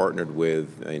we partnered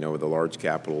with, with a large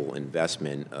capital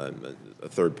investment, a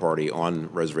third party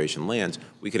on reservation lands,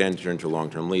 we could enter into a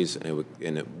long-term lease,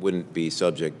 and it wouldn't be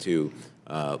subject to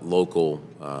local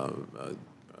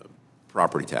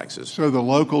property taxes. So the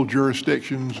local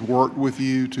jurisdictions worked with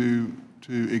you to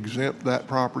exempt that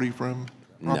property from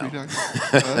property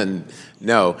taxes?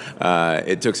 No,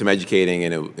 it took some educating,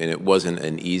 and it wasn't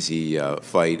an easy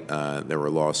fight. There were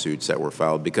lawsuits that were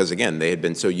filed because, again, they had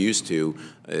been so used to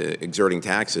exerting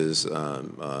taxes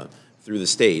through the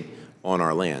state on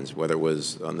our lands, whether it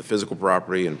was on the physical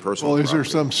property and personal property. Well, is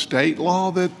there some state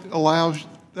law that allows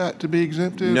that to be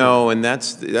exempted? No, and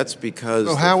that's because.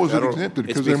 So how was it exempted?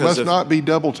 Because there must not be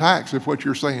double tax if what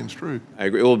you're saying is true. I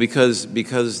agree. Well, because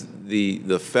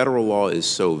the federal law is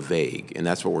so vague, and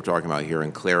that's what we're talking about here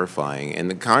and clarifying. And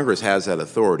the Congress has that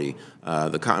authority.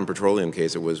 The Cotton Petroleum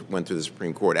case that went through the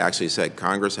Supreme Court actually said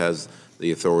Congress has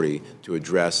the authority to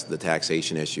address the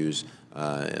taxation issues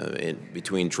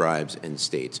between tribes and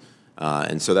states.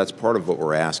 And so that's part of what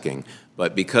we're asking.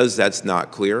 But because that's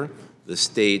not clear, the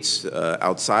states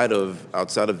outside of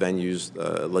venues,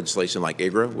 legislation like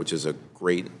IGRA, which is a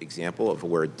great example of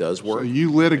where it does work. So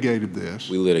you litigated this.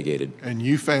 We litigated. And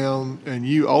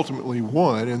you ultimately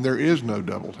won, and there is no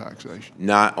double taxation.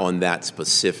 Not on that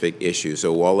specific issue.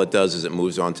 So all it does is it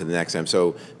moves on to the next time.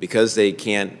 So because they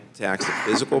can't tax the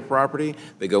physical property,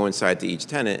 they go inside to each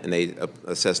tenant and they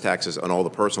assess taxes on all the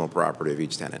personal property of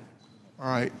each tenant. All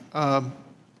right.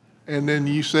 And then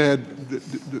you said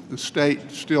that the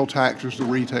state still taxes the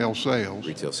retail sales.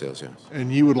 Retail sales, yes.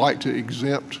 And you would like to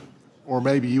exempt, or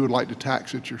maybe you would like to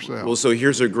tax it yourself. Well, so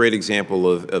here's a great example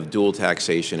of dual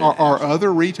taxation. Are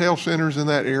other retail centers in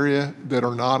that area that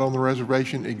are not on the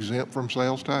reservation exempt from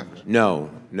sales tax?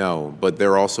 No, but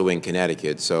they're also in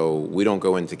Connecticut, so we don't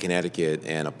go into Connecticut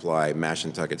and apply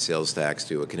Mashantucket sales tax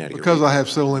to a Connecticut. Because I have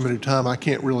so limited time, I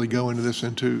can't really go into this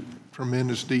into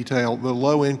tremendous detail. The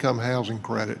low-income housing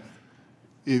credit,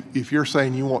 if you're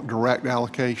saying you want direct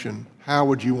allocation, how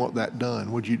would you want that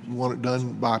done? Would you want it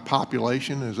done by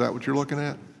population? Is that what you're looking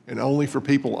at? And only for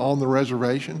people on the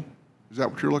reservation? Is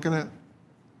that what you're looking at?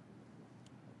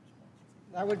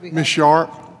 That would be helpful. Ms.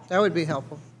 Sharp? That would be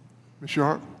helpful. Ms.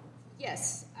 Sharp?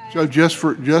 Yes. So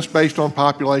just based on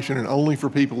population and only for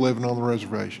people living on the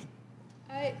reservation?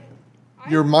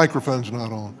 Your microphone's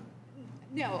not on.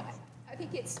 No, I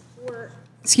think it's for,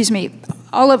 excuse me,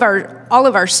 all of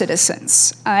our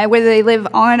citizens, whether they live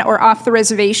on or off the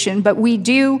reservation. But we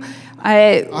do.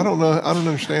 I don't know. I don't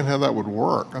understand how that would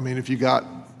work. I mean, if you got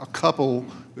a couple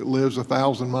that lives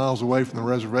 1,000 miles away from the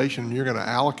reservation, you're going to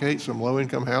allocate some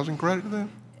low-income housing credit to them?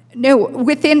 No,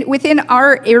 within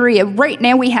our area right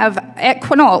now, we have at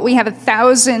Quinault, we have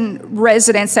 1,000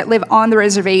 residents that live on the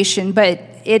reservation, but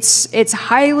it's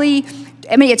highly.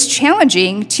 I mean, it's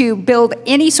challenging to build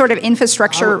any sort of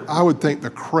infrastructure. I would think the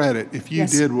credit, if you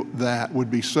did that,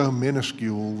 would be so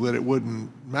minuscule that it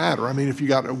wouldn't matter. I mean, if you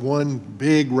got one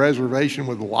big reservation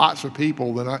with lots of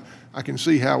people, then I can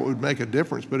see how it would make a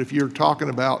difference. But if you're talking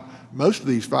about most of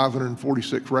these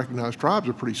 546 recognized tribes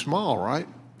are pretty small, right?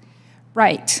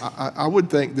 Right. I would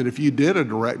think that if you did a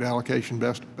direct allocation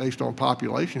based on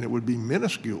population, it would be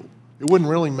minuscule. It wouldn't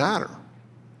really matter.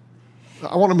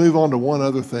 I want to move on to one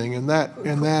other thing, and that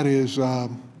is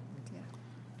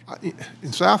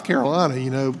in South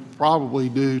Carolina, probably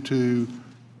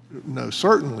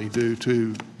certainly due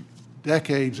to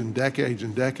decades and decades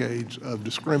and decades of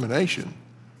discrimination,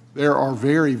 there are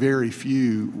very, very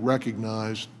few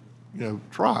recognized,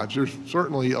 tribes. There's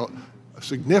certainly a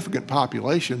significant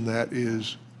population that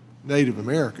is Native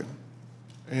American,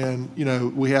 and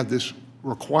we have this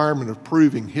requirement of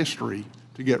proving history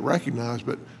to get recognized,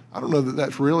 but I don't know that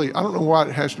that's really, I don't know why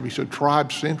it has to be so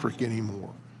tribe-centric anymore.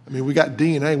 I mean, we got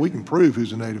DNA, we can prove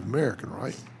who's a Native American,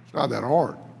 right? It's not that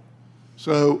hard.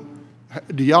 So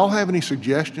do y'all have any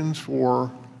suggestions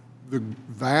for the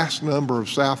vast number of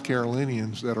South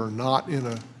Carolinians that are not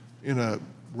in a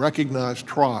recognized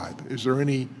tribe? Is there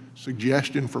any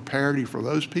suggestion for parity for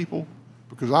those people?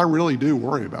 Because I really do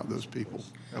worry about those people.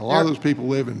 And a lot of those people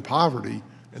live in poverty,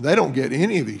 and they don't get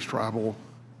any of these tribal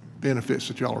benefits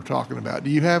that y'all are talking about.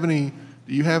 Do you have any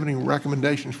Do you have any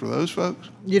recommendations for those folks?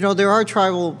 You know, there are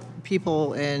tribal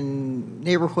people in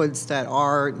neighborhoods that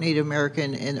are Native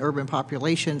American and urban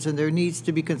populations, and there needs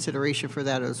to be consideration for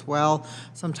that as well.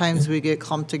 Sometimes we get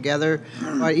clumped together,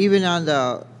 but even on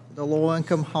the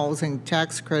low-income housing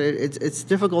tax credit, it's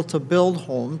difficult to build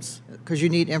homes because you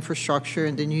need infrastructure,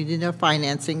 and then you need the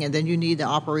financing, and then you need the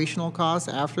operational costs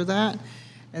after that.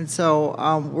 And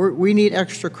so we need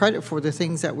extra credit for the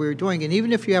things that we're doing. And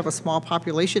even if you have a small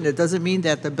population, it doesn't mean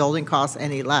that the building costs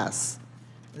any less.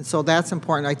 And so that's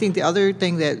important. I think the other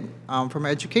thing that, from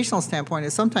an educational standpoint,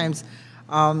 is sometimes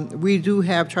we do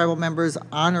have tribal members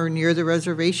on or near the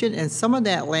reservation, and some of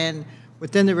that land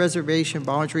within the reservation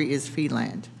boundary is fee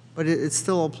land. But it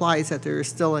still applies that there is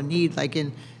still a need. Like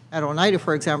at Oneida,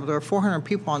 for example, there are 400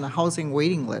 people on the housing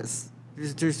waiting list.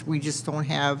 We just don't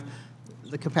have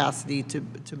the capacity to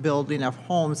build enough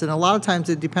homes. And a lot of times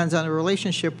it depends on the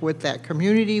relationship with that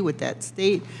community, with that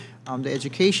state, the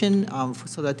education,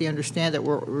 so that they understand that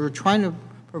we're trying to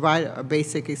provide a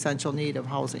basic essential need of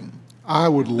housing. I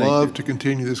would love to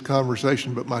continue this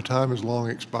conversation, but my time has long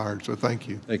expired, so thank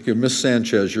you. Thank you. Ms.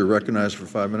 Sanchez, you're recognized for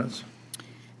 5 minutes.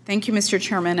 Thank you, Mr.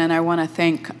 Chairman, and I want to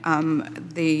thank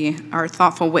our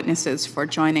thoughtful witnesses for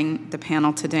joining the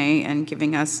panel today and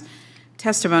giving us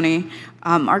testimony.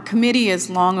 Our committee is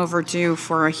long overdue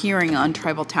for a hearing on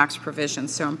tribal tax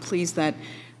provisions, so I'm pleased that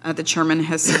the chairman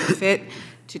has seen fit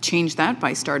to change that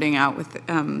by starting out with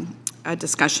a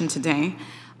discussion today.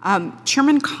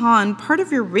 Chairman Kahn, part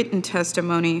of your written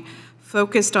testimony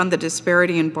focused on the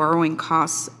disparity in borrowing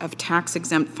costs of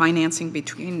tax-exempt financing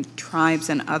between tribes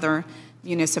and other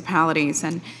municipalities.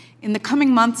 And in the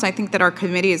coming months, I think that our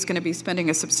committee is going to be spending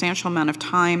a substantial amount of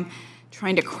time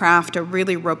trying to craft a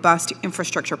really robust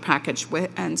infrastructure package.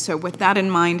 And so with that in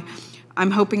mind,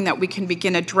 I'm hoping that we can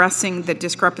begin addressing the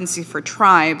discrepancy for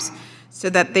tribes so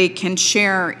that they can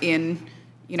share in,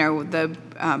 the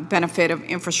benefit of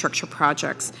infrastructure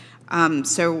projects.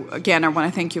 So again, I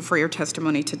want to thank you for your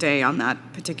testimony today on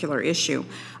that particular issue.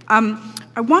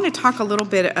 I want to talk a little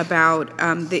bit about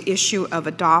the issue of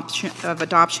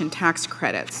adoption tax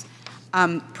credits.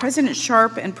 President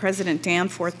Sharp and President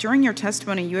Danforth, during your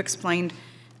testimony, you explained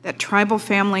that tribal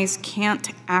families can't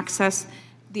access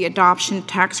the adoption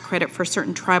tax credit for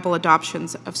certain tribal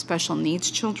adoptions of special needs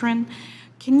children.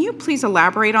 Can you please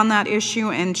elaborate on that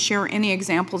issue and share any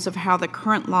examples of how the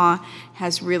current law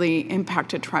has really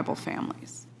impacted tribal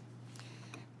families?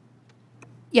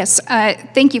 Yes,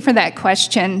 thank you for that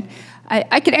question.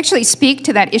 I could actually speak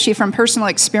to that issue from personal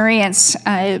experience.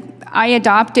 I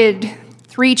adopted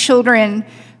 3 children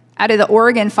out of the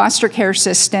Oregon foster care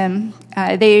system.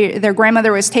 Their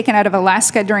grandmother was taken out of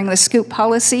Alaska during the Scoop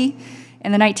policy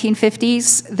in the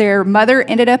 1950s. Their mother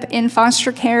ended up in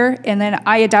foster care, and then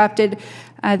I adopted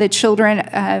the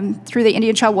children through the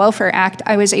Indian Child Welfare Act.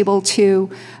 I was able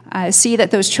to see that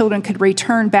those children could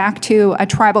return back to a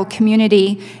tribal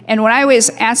community. And when I was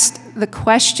asked the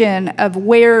question of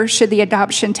where should the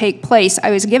adoption take place, I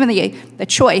was given the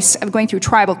choice of going through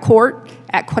tribal court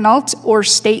at Quinault or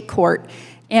state court.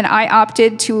 And I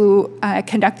opted to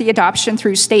conduct the adoption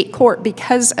through state court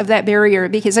because of that barrier,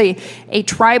 because a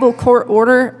tribal court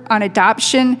order on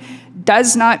adoption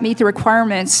does not meet the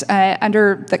requirements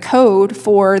under the code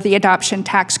for the adoption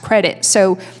tax credit.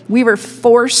 So we were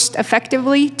forced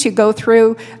effectively to go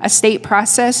through a state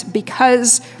process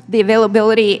because the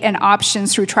availability and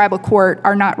options through tribal court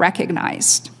are not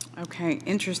recognized. Okay,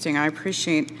 interesting. I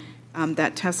appreciate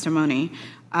that testimony.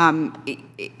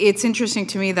 It's interesting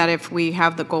to me that if we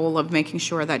have the goal of making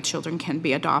sure that children can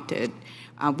be adopted,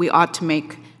 we ought to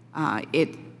make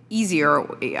it easier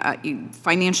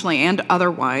financially and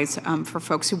otherwise for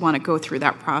folks who want to go through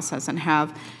that process and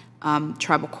have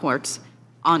tribal courts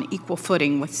on equal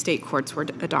footing with state courts where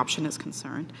adoption is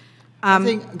concerned. I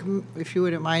think, if you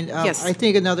wouldn't mind, yes. I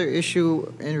think another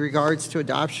issue in regards to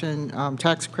adoption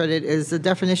tax credit is the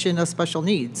definition of special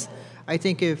needs. I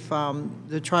think if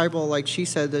the tribal, like she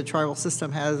said, the tribal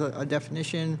system has a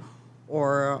definition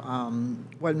or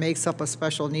what makes up a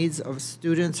special needs of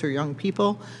students or young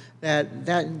people,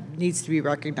 that needs to be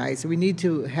recognized. We need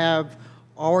to have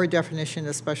our definition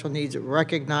of special needs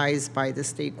recognized by the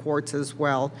state courts as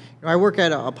well. I work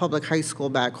at a public high school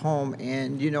back home,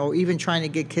 and even trying to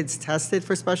get kids tested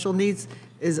for special needs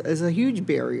is a huge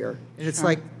barrier. And it's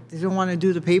like they don't want to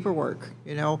do the paperwork,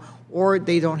 or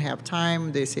they don't have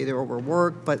time. They say they're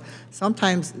overworked, but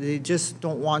sometimes they just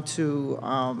don't want to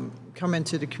come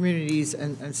into the communities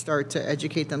and start to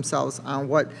educate themselves on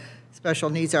what special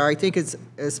needs are. I think it's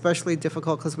especially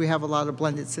difficult because we have a lot of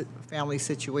blended family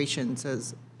situations,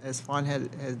 as Fawn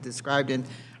had described. And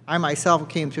I myself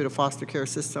came through the foster care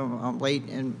system late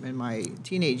in my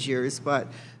teenage years, but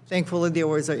thankfully there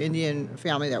was an Indian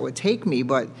family that would take me.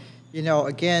 But, you know,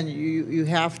 again, you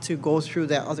have to go through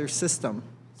that other system.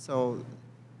 So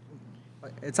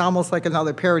it's almost like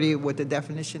another parody with the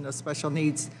definition of special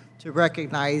needs to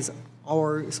recognize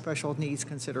our special needs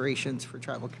considerations for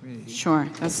tribal communities. Sure,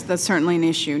 that's certainly an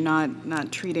issue,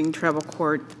 not treating tribal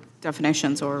court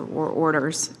definitions or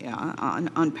orders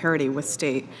on parity with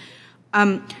state.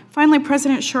 Finally,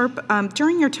 President Sharp,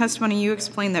 during your testimony, you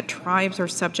explained that tribes are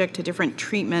subject to different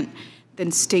treatment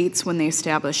than states when they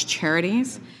establish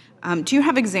charities. Do you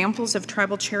have examples of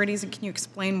tribal charities, and can you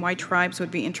explain why tribes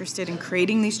would be interested in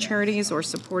creating these charities or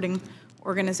supporting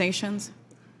organizations?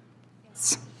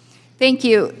 Yes. Thank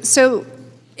you. So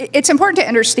it's important to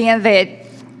understand that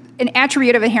an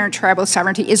attribute of inherent tribal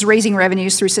sovereignty is raising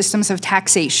revenues through systems of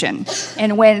taxation.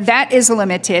 And when that is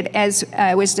limited, as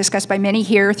was discussed by many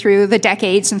here through the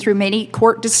decades and through many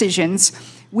court decisions,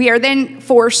 we are then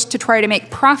forced to try to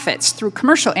make profits through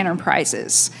commercial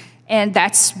enterprises. And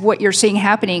that's what you're seeing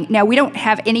happening. Now, we don't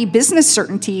have any business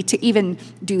certainty to even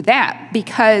do that,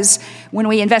 because when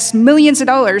we invest millions of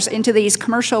dollars into these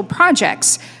commercial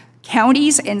projects,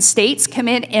 counties and states come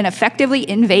in and effectively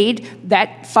invade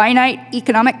that finite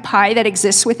economic pie that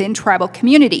exists within tribal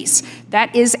communities.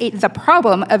 That is the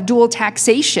problem of dual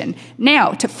taxation.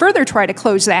 Now, to further try to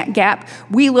close that gap,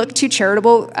 we look to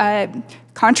charitable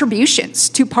contributions,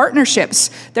 to partnerships.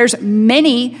 There's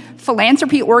many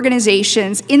philanthropy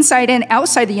organizations inside and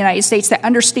outside the United States that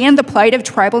understand the plight of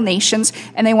tribal nations,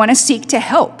 and they want to seek to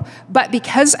help. But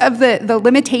because of the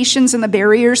limitations and the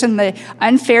barriers and the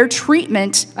unfair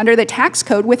treatment under the tax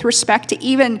code with respect to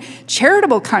even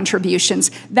charitable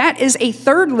contributions, that is a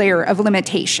third layer of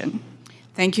limitation.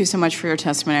 Thank you so much for your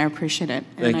testimony. I appreciate it.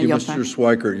 Thank you, Mr.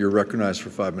 Schweikert. You're recognized for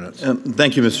 5 minutes.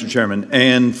 Thank you, Mr. Chairman.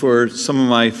 And for some of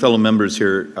my fellow members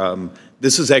here,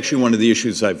 this is actually one of the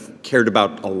issues I've cared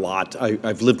about a lot.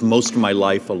 I've lived most of my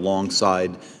life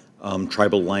alongside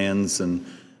tribal lands, and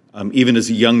even as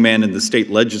a young man in the state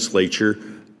legislature,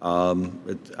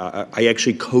 I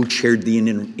actually co-chaired the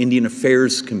Indian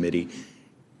Affairs Committee.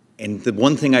 And the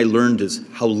one thing I learned is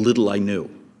how little I knew.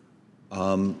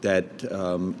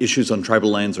 That issues on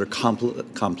tribal lands are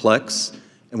complex,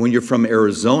 and when you're from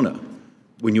Arizona,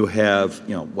 when you have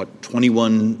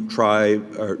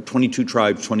 22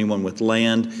 tribes, 21 with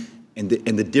land, and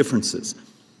the differences.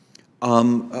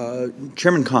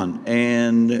 Chairman Khan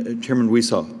and Chairman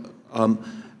Wiesel,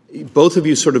 both of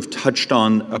you sort of touched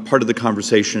on a part of the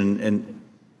conversation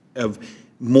of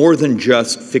more than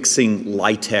just fixing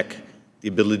LIHTC, the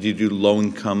ability to do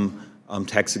low-income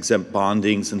tax-exempt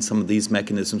bondings and some of these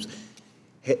mechanisms.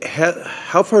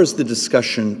 How far has the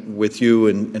discussion with you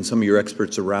and some of your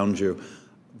experts around you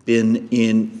been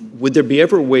in, would there be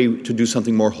ever a way to do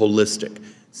something more holistic,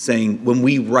 saying when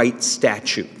we write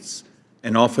statutes,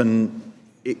 and often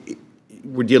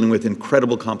we're dealing with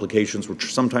incredible complications, we're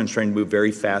sometimes trying to move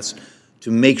very fast,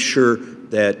 to make sure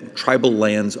that tribal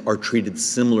lands are treated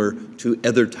similar to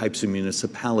other types of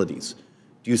municipalities?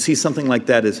 Do you see something like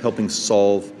that as helping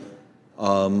solve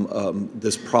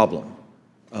this problem?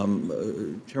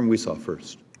 Chairman Wiesel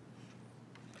first.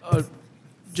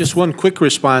 Just one quick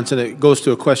response, and it goes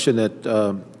to a question that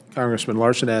Congressman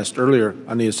Larson asked earlier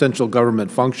on the essential government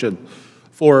function.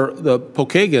 For the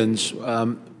Pokagons,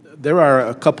 there are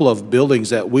a couple of buildings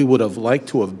that we would have liked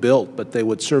to have built, but they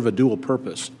would serve a dual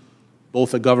purpose,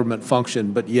 both a government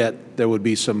function, but yet there would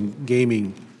be some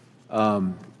gaming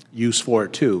use for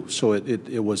it too. So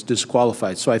it was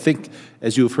disqualified. So I think,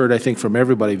 as you've heard, I think from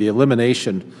everybody, the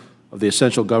elimination of the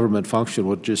essential government function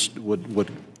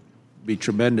would be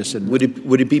tremendous. And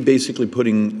would it be basically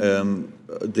putting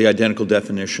the identical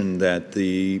definition that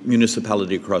the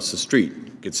municipality across the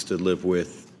street gets to live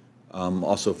with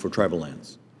also for tribal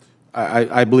lands?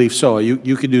 I believe so.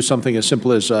 You could do something as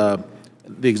simple as the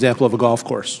example of a golf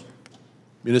course.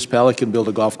 Municipality can build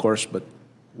a golf course, but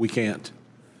we can't.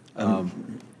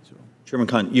 Chairman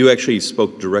Khan, you actually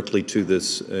spoke directly to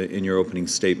this in your opening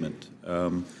statement.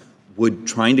 Would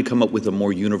trying to come up with a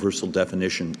more universal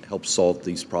definition help solve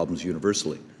these problems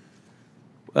universally?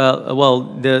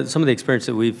 Well, some of the experience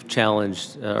that we've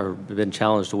challenged or been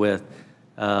challenged with,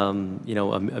 a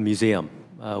museum.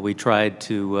 We tried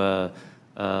to,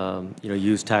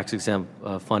 use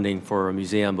tax-exempt funding for a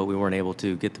museum, but we weren't able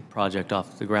to get the project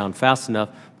off the ground fast enough.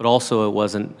 But also, it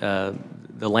wasn't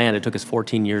the land. It took us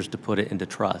 14 years to put it into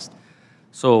trust.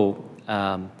 So.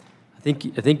 I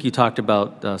think you talked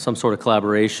about some sort of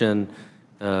collaboration,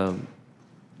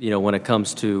 when it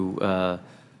comes to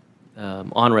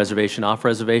on reservation, off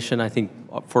reservation. I think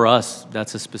for us,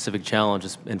 that's a specific challenge,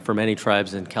 and for many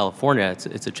tribes in California,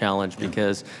 it's a challenge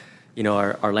because, you know,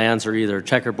 our lands are either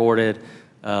checkerboarded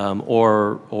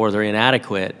or they're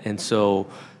inadequate, and so,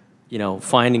 you know,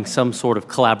 finding some sort of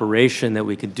collaboration that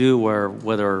we could do,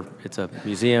 whether it's a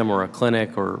museum or a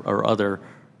clinic or other,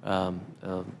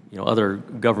 you know, other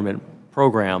government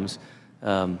programs,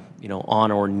 you know,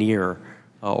 on or near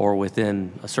or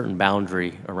within a certain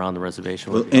boundary around the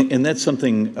reservation. Well, and that's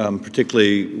something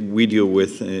particularly we deal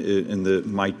with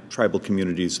in my tribal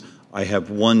communities. I have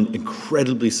one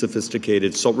incredibly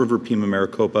sophisticated Salt River Pima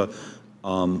Maricopa,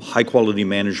 high quality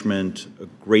management,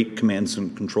 great commands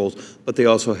and controls, but they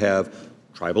also have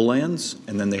tribal lands,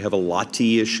 and then they have a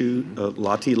Lati issue,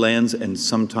 Lati lands, and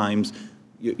sometimes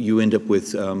you end up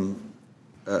with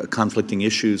conflicting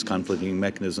issues, conflicting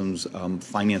mechanisms,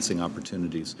 financing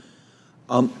opportunities.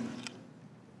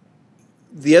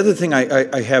 The other thing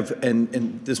I have,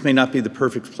 and this may not be the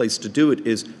perfect place to do it,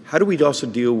 is how do we also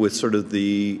deal with sort of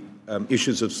the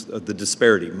issues of the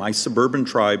disparity? My suburban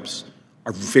tribes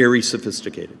are very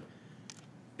sophisticated.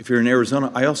 If you're in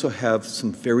Arizona, I also have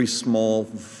some very small,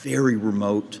 very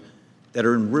remote, that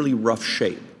are in really rough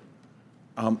shape.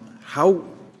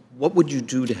 What would you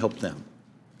do to help them?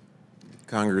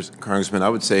 Congressman, I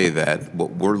would say that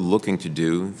what we're looking to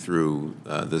do through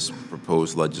this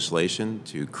proposed legislation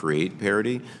to create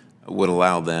parity would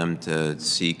allow them to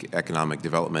seek economic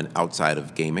development outside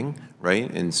of gaming,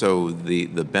 right? And so the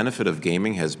benefit of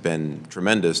gaming has been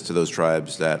tremendous to those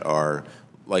tribes that are,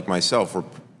 like myself, we're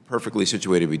perfectly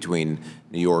situated between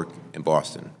New York and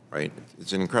Boston, right?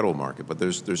 It's an incredible market, but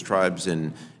there's tribes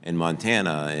in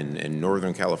Montana and in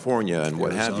Northern California and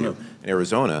what have you, in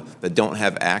Arizona, that don't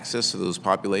have access to those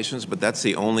populations, but that's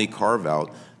the only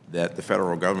carve-out that the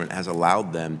federal government has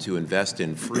allowed them to invest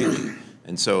in freely.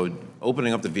 And so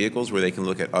opening up the vehicles where they can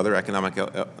look at other economic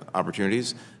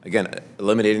opportunities, again,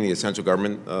 eliminating the essential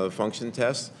government function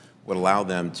test, would allow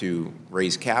them to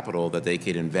raise capital that they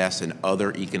could invest in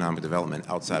other economic development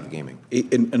outside of gaming.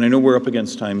 And I know we're up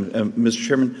against time. Mr.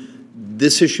 Chairman,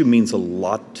 this issue means a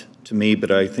lot to me, but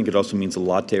I think it also means a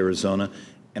lot to Arizona.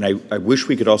 And I wish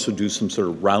we could also do some sort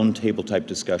of roundtable type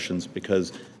discussions,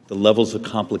 because the levels of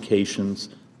complications,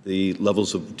 the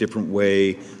levels of different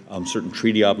way, certain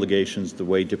treaty obligations, the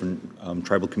way different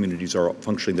tribal communities are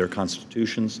functioning their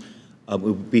constitutions, it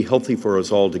would be healthy for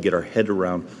us all to get our head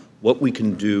around what we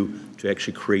can do to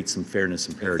actually create some fairness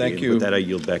and parity. Thank you. And with that, I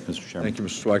yield back, Mr. Chairman. Thank you,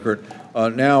 Mr.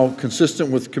 Schweikert. Now, consistent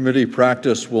with committee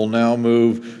practice, we'll now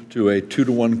move to a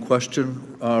 2-to-1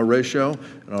 question ratio,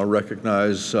 and I'll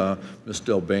recognize Ms.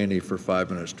 Delbaney for 5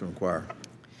 minutes to inquire.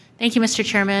 Thank you, Mr.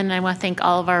 Chairman. I want to thank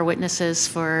all of our witnesses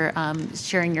for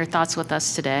sharing your thoughts with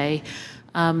us today.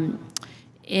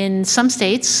 In some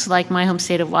states, like my home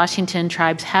state of Washington,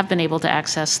 tribes have been able to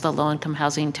access the low-income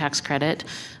housing tax credit,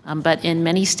 but in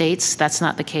many states, that's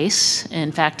not the case.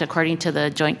 In fact, according to the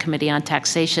Joint Committee on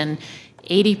Taxation,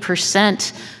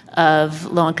 80% of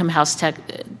low-income house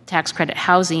tax credit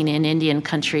housing in Indian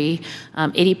country,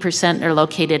 80% are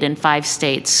located in 5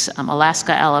 states,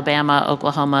 Alaska, Alabama,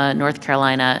 Oklahoma, North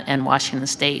Carolina, and Washington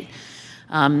State.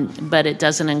 But it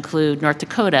doesn't include North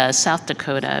Dakota, South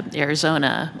Dakota,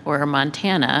 Arizona, or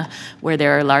Montana, where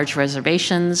there are large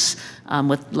reservations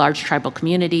with large tribal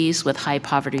communities with high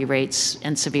poverty rates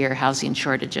and severe housing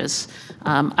shortages.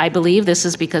 I believe this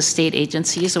is because state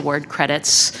agencies award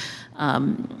credits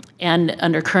and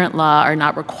under current law are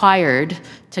not required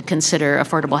to consider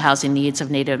affordable housing needs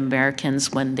of Native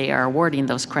Americans when they are awarding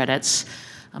those credits.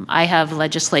 I have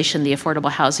legislation, the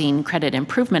Affordable Housing Credit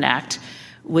Improvement Act,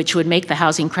 which would make the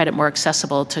housing credit more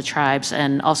accessible to tribes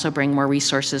and also bring more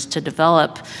resources to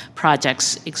develop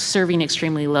projects serving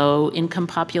extremely low income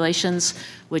populations,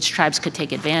 which tribes could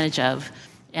take advantage of.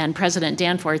 And President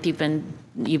Danforth,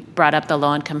 you brought up the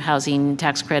low-income housing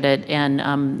tax credit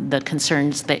and the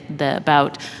concerns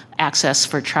about access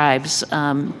for tribes.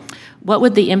 What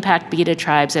would the impact be to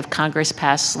tribes if Congress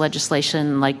passed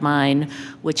legislation like mine,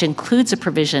 which includes a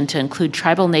provision to include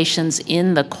tribal nations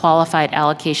in the qualified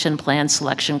allocation plan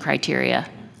selection criteria?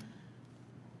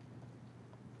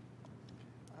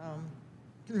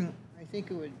 I think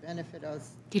it would benefit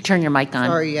us. Can you turn your mic on?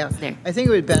 Sorry, yeah. There. I think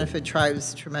it would benefit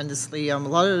tribes tremendously. A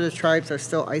lot of the tribes are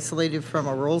still isolated from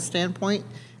a rural standpoint,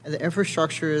 and the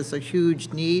infrastructure is a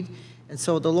huge need. And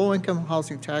so the low-income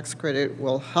housing tax credit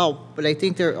will help, but I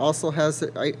think there also has,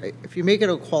 if you make it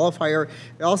a qualifier,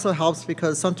 it also helps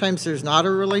because sometimes there's not a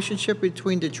relationship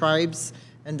between the tribes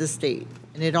and the state,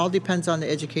 and it all depends on the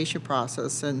education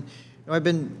process. And I've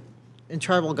been in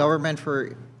tribal government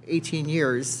for 18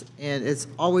 years, and it's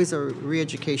always a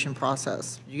re-education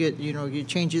process. You get, you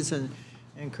changes in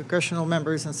and congressional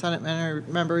members and Senate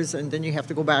members, and then you have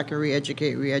to go back and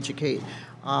re-educate.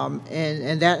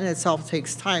 And that in itself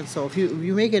takes time. So if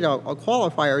you make it a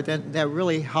qualifier, then that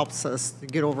really helps us to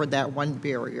get over that one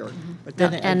barrier. But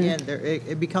then again,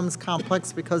 it becomes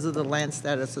complex because of the land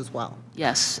status as well.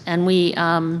 Yes, and we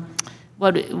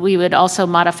would also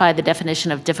modify the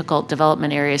definition of difficult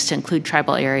development areas to include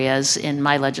tribal areas in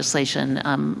my legislation.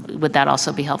 Would that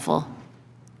also be helpful?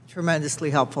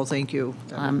 Tremendously helpful. Thank you.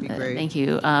 That would be great. Thank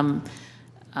you.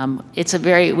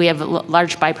 We have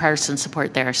large bipartisan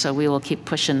support there, so we will keep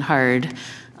pushing hard.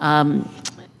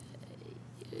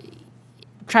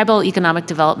 Tribal economic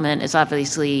development is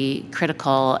obviously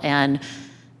critical, and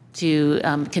to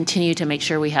continue to make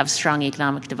sure we have strong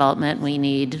economic development, we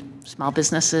need small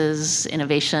businesses,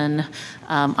 innovation,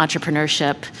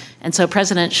 entrepreneurship. And so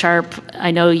President Sharp,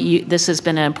 I know this has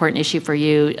been an important issue for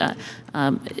you.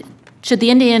 Should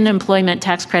the Indian Employment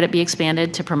Tax Credit be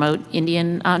expanded to promote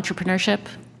Indian entrepreneurship?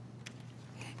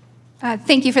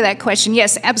 Thank you for that question.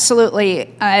 Yes, absolutely.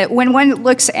 When one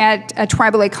looks at a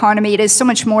tribal economy, it is so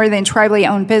much more than tribally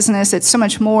owned business. It's so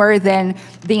much more than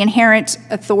the inherent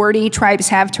authority tribes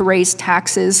have to raise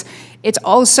taxes. It's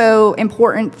also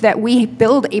important that we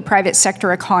build a private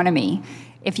sector economy.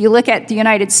 If you look at the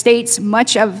United States,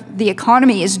 much of the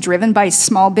economy is driven by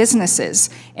small businesses,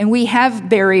 and we have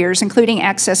barriers, including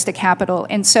access to capital.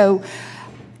 And so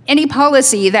any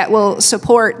policy that will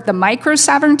support the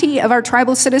micro-sovereignty of our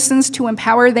tribal citizens to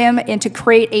empower them and to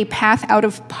create a path out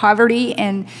of poverty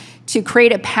and to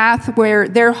create a path where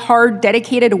their hard,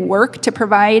 dedicated work to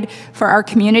provide for our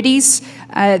communities,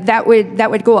 that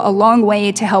would go a long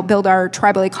way to help build our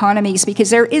tribal economies, because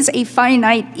there is a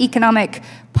finite economic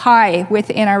pie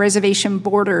within our reservation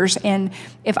borders. And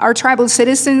if our tribal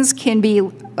citizens can be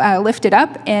lifted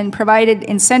up and provided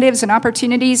incentives and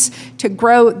opportunities to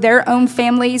grow their own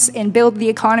families and build the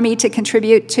economy to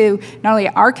contribute to not only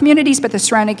our communities, but the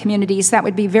surrounding communities, that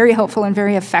would be very helpful and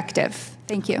very effective.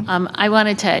 Thank you. I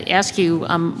wanted to ask you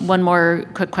one more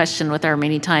quick question with our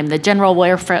remaining time. The General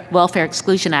Welfare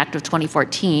Exclusion Act of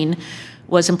 2014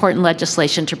 was important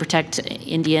legislation to protect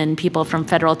Indian people from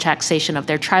federal taxation of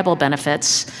their tribal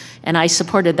benefits, and I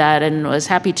supported that and was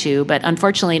happy to, but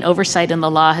unfortunately an oversight in the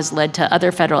law has led to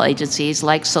other federal agencies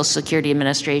like Social Security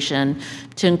Administration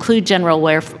to include general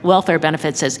welfare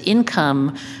benefits as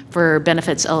income for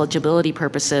benefits eligibility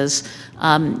purposes.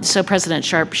 So President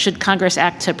Sharp, should Congress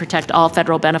act to protect all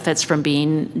federal benefits from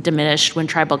being diminished when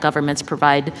tribal governments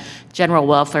provide general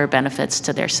welfare benefits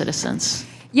to their citizens?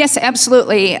 Yes,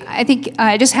 absolutely. I think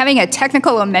just having a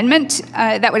technical amendment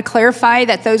that would clarify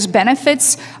that those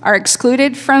benefits are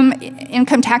excluded from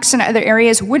income tax in other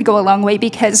areas would go a long way,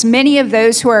 because many of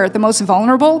those who are the most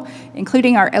vulnerable,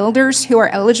 including our elders who are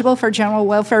eligible for general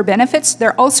welfare benefits,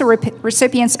 they're also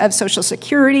recipients of Social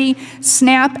Security,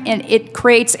 SNAP, and it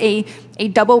creates a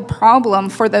double problem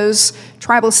for those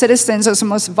tribal citizens, those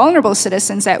most vulnerable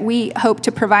citizens that we hope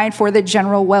to provide for the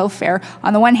general welfare.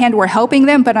 On the one hand, we're helping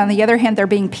them, but on the other hand, they're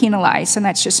being penalized, and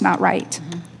that's just not right.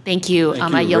 Mm-hmm. Thank you.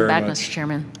 I yield back, Mr.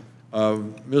 Chairman.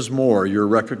 Ms. Moore, you're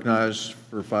recognized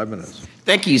for 5 minutes.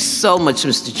 Thank you so much,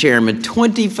 Mr. Chairman.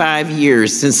 25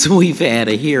 years since we've had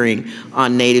a hearing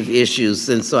on Native issues,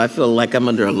 and so I feel like I'm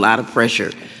under a lot of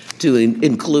pressure to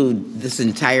include this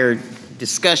entire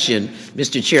discussion,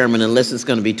 Mr. Chairman, unless it's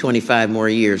going to be 25 more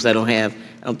years. I don't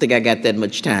think I got that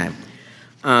much time.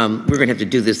 We're going to have to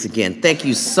do this again. Thank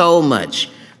you so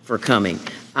much for coming.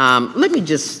 Let me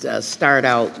just start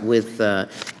out with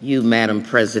you, Madam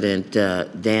President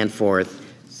Danforth.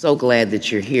 So glad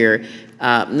that you're here.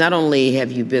 Not only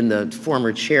have you been the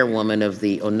former chairwoman of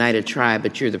the Oneida Tribe,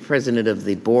 but you're the president of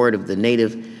the board of the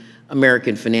Native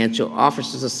American Financial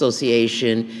Officers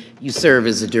Association. You serve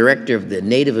as the director of the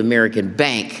Native American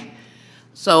Bank.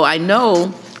 So I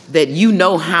know that you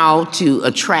know how to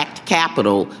attract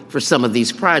capital for some of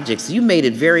these projects. You made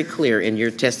it very clear in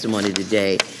your testimony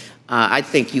today. I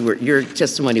think your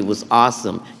testimony was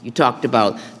awesome. You talked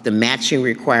about the matching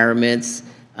requirements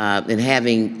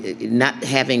and not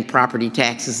having property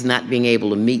taxes, not being able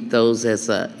to meet those as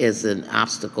an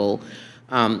obstacle.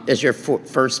 As your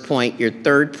first point. Your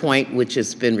third point, which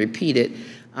has been repeated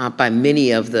by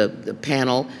many of the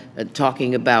panel,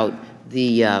 talking about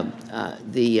the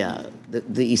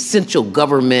essential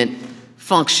government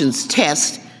functions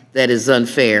test that is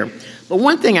unfair. But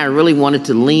one thing I really wanted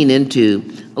to lean into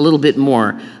a little bit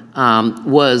more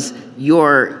was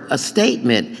your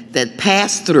statement that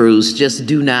pass-throughs just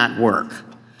do not work.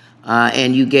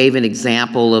 And you gave an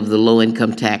example of the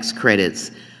low-income tax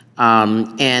credits.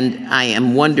 And I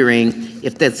am wondering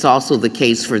if that's also the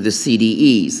case for the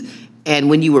CDEs. And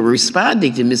when you were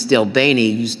responding to Ms.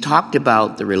 Delbaney, you talked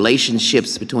about the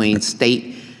relationships between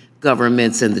state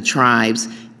governments and the tribes,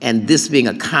 and this being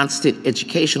a constant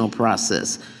educational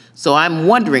process. So I'm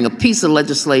wondering, a piece of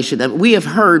legislation that we have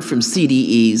heard from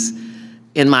CDEs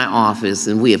in my office,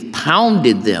 and we have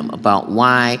pounded them about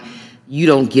why you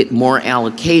don't get more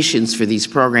allocations for these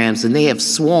programs, and they have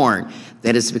sworn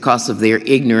that it's because of their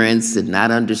ignorance and not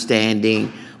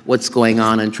understanding what's going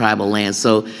on in tribal land.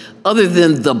 So other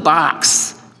than the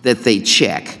box that they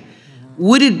check,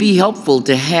 would it be helpful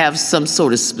to have some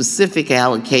sort of specific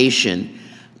allocation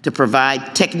to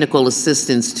provide technical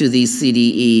assistance to these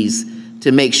CDEs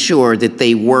to make sure that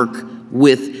they work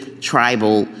with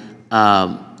tribal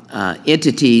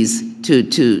entities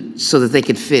so that they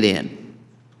could fit in?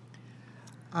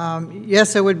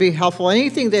 Yes, it would be helpful.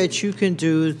 Anything that you can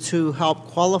do to help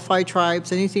qualify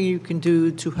tribes, anything you can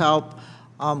do to help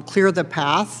clear the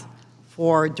path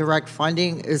for direct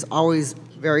funding is always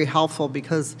very helpful,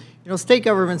 because state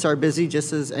governments are busy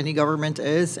just as any government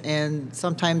is, and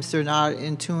sometimes they're not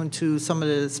in tune to some of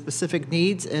the specific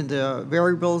needs and the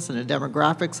variables and the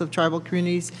demographics of tribal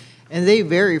communities, and they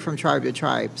vary from tribe to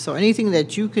tribe. So anything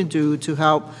that you can do to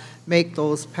help make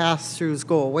those pass-throughs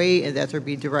go away and that there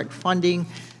be direct funding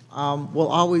will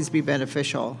always be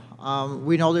beneficial.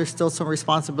 We know there's still some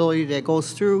responsibility that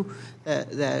goes through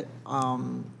that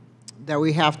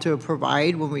we have to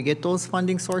provide when we get those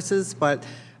funding sources, but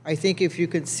I think if you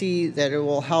could see that it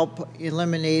will help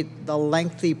eliminate the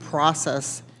lengthy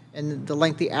process and the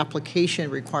lengthy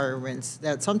application requirements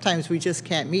that sometimes we just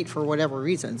can't meet for whatever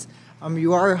reasons.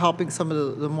 You are helping some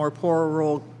of the more poor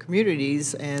rural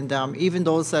communities, and even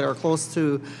those that are close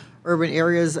to urban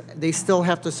areas, they still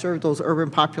have to serve those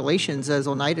urban populations, as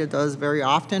Oneida does very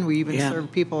often. We even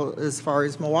serve people as far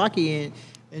as Milwaukee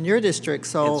in your district.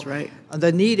 So that's right.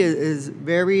 The need is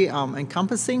very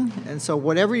encompassing, and so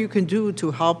whatever you can do to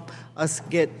help us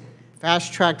get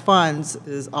fast-track funds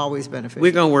is always beneficial.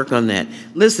 We're going to work on that.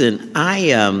 Listen, I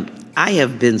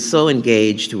have been so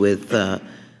engaged with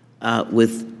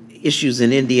issues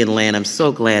in Indian land. I'm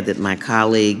so glad that my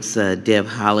colleagues Deb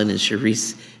Holland and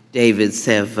Sharice Davids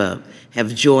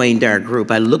have joined our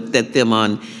group. I looked at them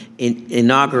on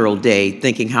inaugural day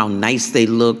thinking how nice they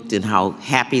looked and how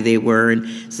happy they were,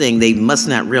 and saying they must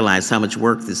not realize how much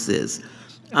work this is.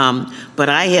 But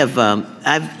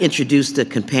I've introduced a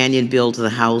companion bill to the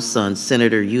House on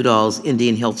Senator Udall's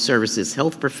Indian Health Services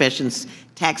Health Professions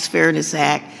Tax Fairness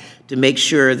Act to make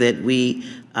sure that we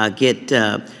get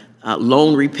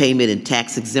loan repayment and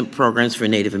tax-exempt programs for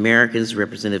Native Americans.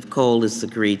 Representative Cole has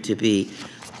agreed to be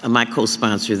my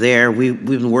co-sponsor there. We've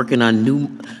been working on new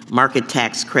market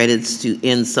tax credits to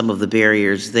end some of the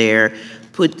barriers there,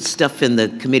 put stuff in the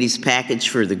committee's package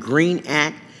for the Green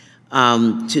Act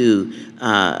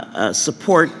to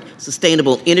support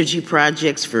sustainable energy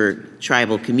projects for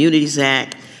Tribal Communities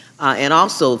Act. And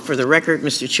also, for the record,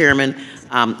 Mr. Chairman,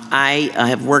 I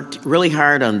have worked really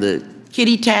hard on the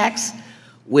kiddie tax,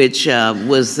 which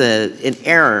was an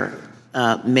error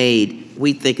made,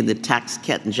 we think, in the Tax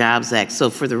Cut and Jobs Act. So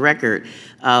for the record,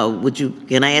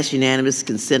 can I ask unanimous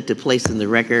consent to place in the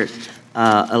record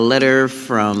a letter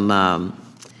from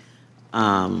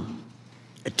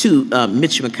to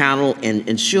Mitch McConnell and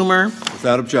Schumer.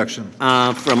 Without objection.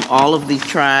 From all of these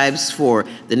tribes for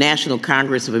the National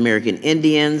Congress of American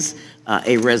Indians,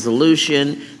 a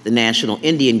resolution, the National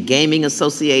Indian Gaming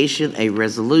Association, a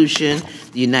resolution,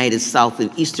 the United South and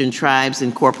Eastern Tribes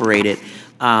Incorporated,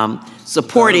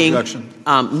 supporting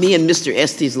me and Mr.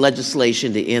 Estes'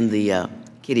 legislation to end the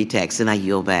kiddie tax, and I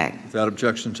yield back. Without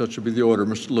objection, such will be the order.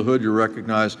 Mr. LaHood, you're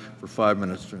recognized for 5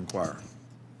 minutes to inquire.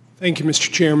 Thank you,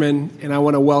 Mr. Chairman, and I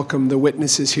want to welcome the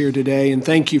witnesses here today, and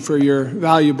thank you for your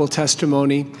valuable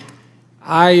testimony.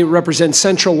 I represent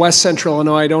Central, West Central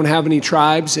Illinois. I don't have any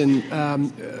tribes, and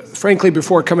frankly,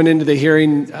 before coming into the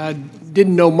hearing,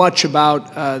 didn't know much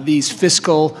about these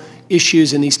fiscal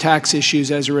issues and these tax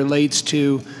issues as it relates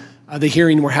to the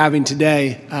hearing we're having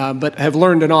today, but have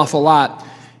learned an awful lot.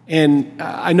 And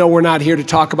I know we're not here to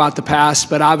talk about the past,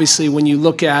 but obviously when you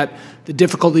look at the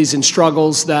difficulties and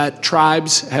struggles that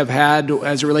tribes have had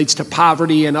as it relates to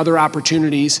poverty and other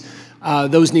opportunities,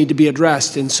 those need to be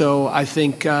addressed. And so I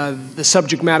think the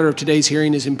subject matter of today's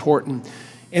hearing is important.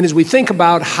 And as we think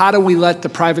about how do we let the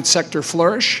private sector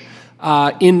flourish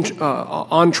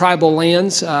on tribal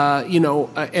lands,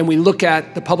 and we look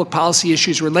at the public policy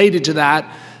issues related to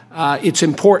that, it's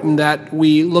important that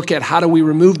we look at how do we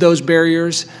remove those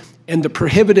barriers and the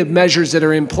prohibitive measures that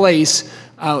are in place,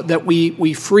 that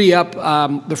we free up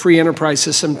the free enterprise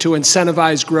system to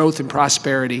incentivize growth and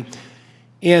prosperity.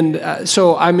 And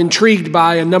so I'm intrigued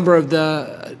by a number of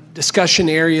the discussion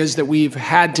areas that we've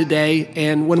had today.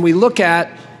 And when we look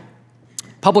at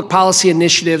public policy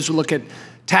initiatives, we look at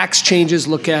tax changes,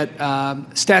 look at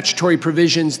statutory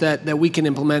provisions that we can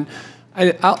implement.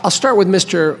 I'll start with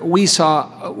Mr.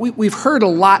 Wiesaw. We've heard a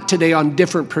lot today on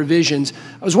different provisions.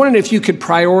 I was wondering if you could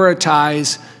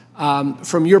prioritize,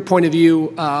 from your point of view,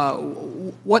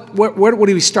 what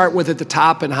do we start with at the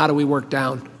top and how do we work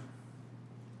down?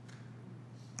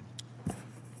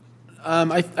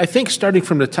 I think starting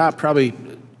from the top probably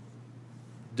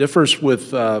differs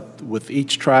with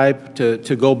each tribe.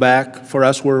 To go back, for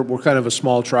us, we're kind of a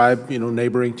small tribe,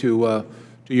 neighboring to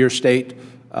your state.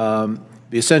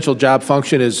 The essential job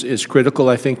function is critical,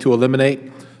 I think, to eliminate.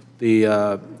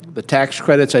 The tax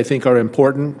credits, I think, are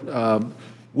important.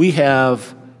 We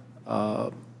have,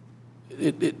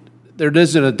 there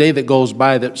isn't a day that goes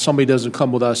by that somebody doesn't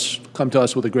come to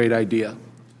us with a great idea.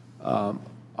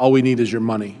 All we need is your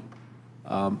money.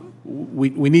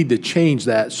 We need to change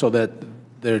that so that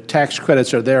their tax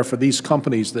credits are there for these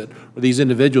companies or these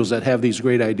individuals that have these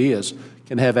great ideas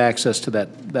can have access to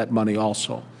that money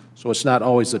also. So it's not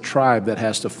always the tribe that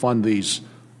has to fund these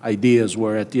ideas,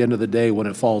 where at the end of the day, when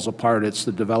it falls apart, it's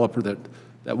the developer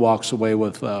that walks away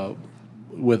with the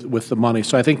money.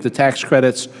 So I think the tax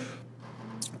credits,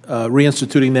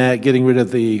 reinstituting that, getting rid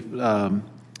of the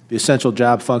essential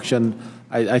job function,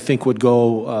 I think would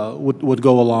go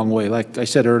a long way. Like I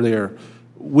said earlier,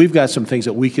 we've got some things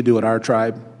that we could do at our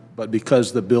tribe, but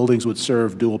because the buildings would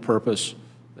serve dual purpose,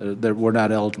 we're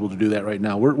not eligible to do that right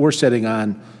now. We're sitting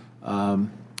on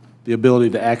the ability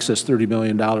to access $30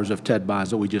 million of TED bonds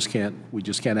that we just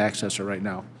can't access it right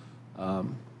now.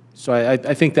 So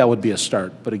I think that would be a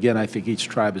start. But again, I think each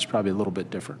tribe is probably a little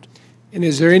bit different. And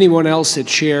is there anyone else that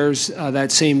shares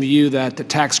that same view that the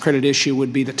tax credit issue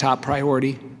would be the top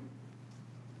priority?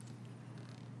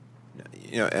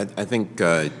 I think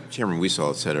Chairman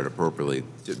Wiesaw said it appropriately.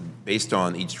 Based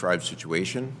on each tribe's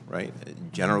situation, right?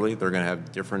 Generally, they're going to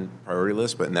have different priority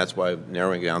lists, and that's why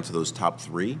narrowing it down to those top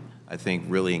three, I think,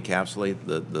 really encapsulate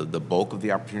the bulk of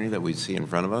the opportunity that we see in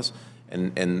front of us.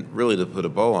 And really, to put a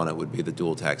bow on it, would be the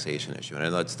dual taxation issue. And I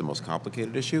know that's the most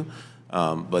complicated issue,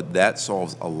 but that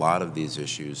solves a lot of these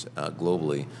issues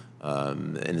globally,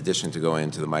 in addition to going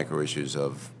into the micro issues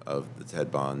of the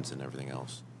TED bonds and everything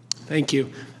else. Thank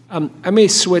you. I may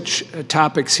switch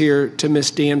topics here to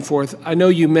Ms. Danforth. I know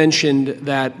you mentioned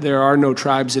that there are no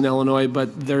tribes in Illinois,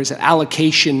 but there's an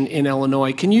allocation in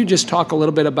Illinois. Can you just talk a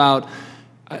little bit about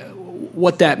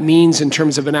what that means in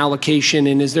terms of an allocation,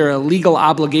 and is there a legal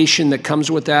obligation that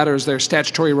comes with that, or is there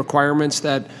statutory requirements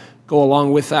that go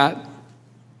along with that?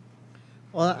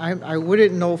 Well, I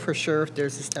wouldn't know for sure if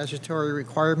there's a statutory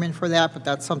requirement for that, but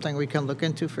that's something we can look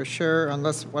into for sure,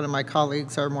 unless one of my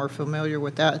colleagues are more familiar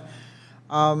with that.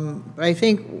 But I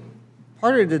think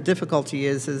part of the difficulty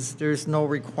is there's no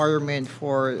requirement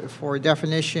for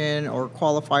definition or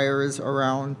qualifiers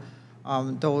around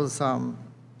those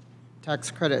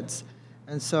tax credits.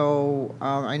 And so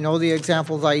I know the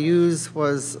examples I used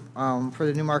was for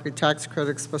the new market tax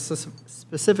credit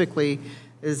specifically,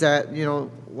 is that,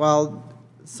 while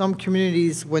some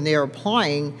communities, when they are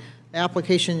applying, the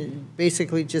application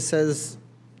basically just says,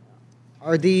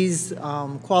 are these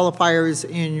qualifiers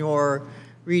in your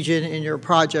region, in your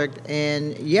project?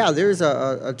 And yeah, there's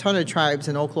a ton of tribes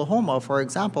in Oklahoma, for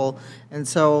example, and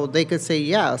so they could say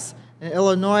yes. In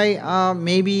Illinois,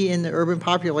 maybe in the urban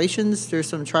populations, there's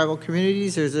some tribal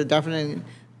communities. There's a definitely,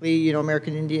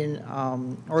 American Indian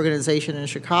organization in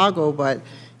Chicago, but,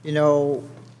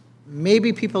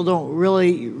 maybe people don't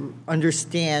really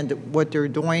understand what they're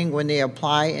doing when they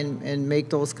apply and make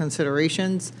those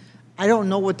considerations. I don't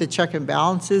know what the check and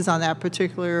balance is on that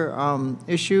particular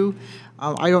issue.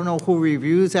 I don't know who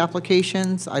reviews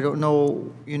applications. I don't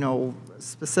know,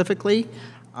 specifically.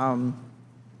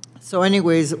 So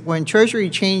anyways, when Treasury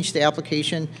changed the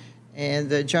application and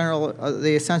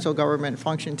the essential government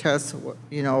function test,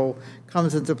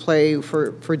 comes into play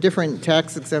for different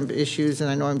tax exempt issues, and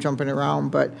I know I'm jumping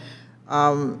around, but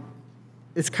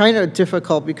it's kind of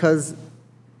difficult because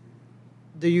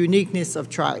the uniqueness of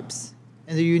tribes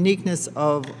and the uniqueness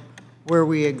of where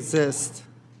we exist.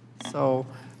 So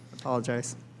I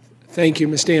apologize. Thank you,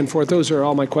 Ms. Danforth. Those are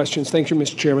all my questions. Thank you,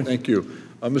 Mr. Chairman. Thank you.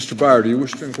 Mr. Byer, do you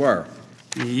wish to inquire?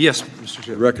 Yes, Mr.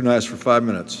 Chairman. Recognized for 5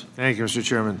 minutes. Thank you, Mr.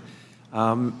 Chairman.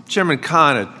 Chairman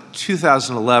Kahn, a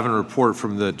 2011 report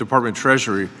from the Department of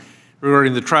Treasury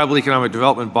regarding the Tribal Economic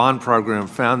Development Bond Program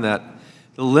found that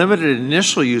the limited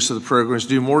initial use of the program is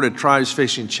due more to tribes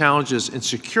facing challenges in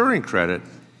securing credit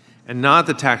and not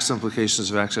the tax implications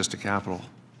of access to capital.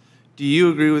 Do you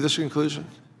agree with this conclusion?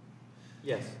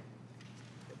 Yes.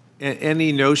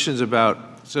 Any notions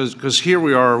about because here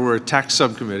we are, we're a tax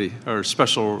subcommittee, or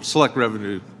special select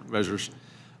revenue measures.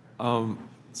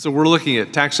 So we're looking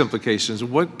at tax implications.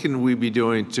 What can we be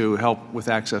doing to help with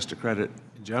access to credit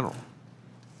in general?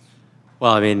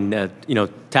 Well, I mean, you know,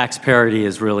 tax parity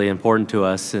is really important to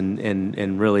us,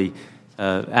 and really,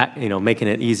 you know, making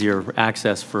it easier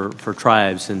access for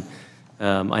tribes. And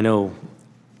I know,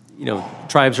 you know,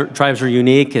 tribes are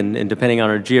unique, and depending on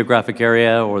our geographic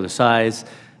area or the size,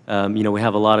 you know, we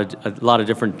have a lot of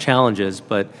different challenges.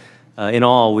 But in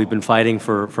all, we've been fighting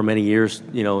for many years,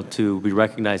 you know, to be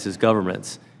recognized as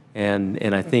governments,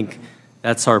 and I think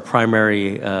that's our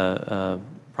primary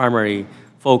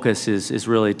focus is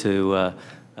really to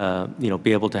you know,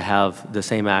 be able to have the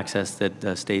same access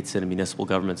that states and municipal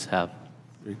governments have.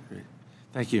 Great.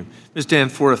 Thank you. Ms.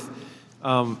 Danforth,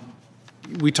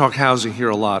 we talk housing here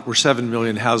a lot. We're 7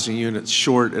 million housing units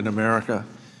short in America.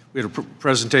 We had a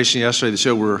presentation yesterday that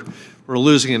showed we're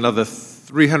losing another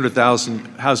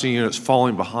 300,000 housing units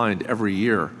falling behind every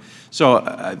year. So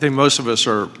I think most of us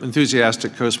are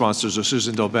enthusiastic co-sponsors of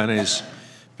Susan Delbene's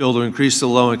bill to increase the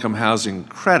low-income housing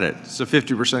credit. It's a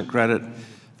 50% credit,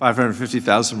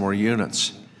 550,000 more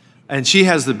units. And she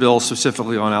has the bill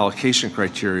specifically on allocation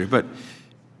criteria. But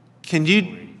can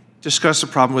you discuss the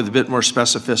problem with a bit more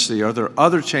specificity? Are there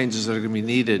other changes that are going to be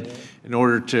needed in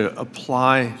order to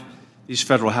apply these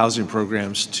federal housing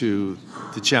programs to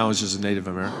the challenges of Native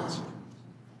Americans?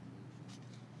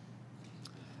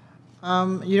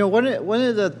 You know, one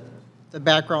of the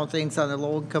background things on the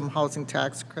low-income housing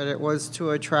tax credit was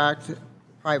to attract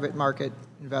private market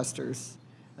investors.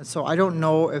 And so I don't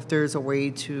know if there's a way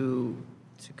to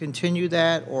continue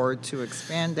that or to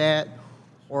expand that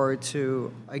or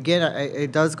to, again,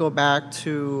 it does go back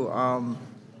to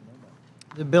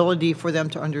the ability for them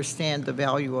to understand the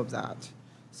value of that.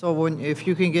 So if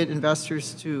you can get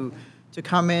investors to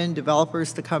come in,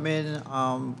 developers to come in,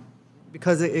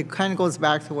 because it kind of goes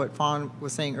back to what Fawn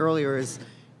was saying earlier is,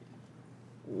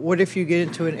 what if you get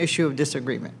into an issue of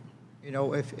disagreement? You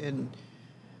know,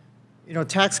 you know,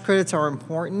 tax credits are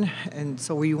important, and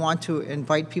so we want to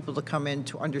invite people to come in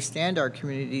to understand our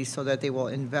communities so that they will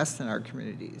invest in our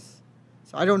communities.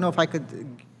 So I don't know if I could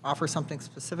offer something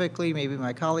specifically, maybe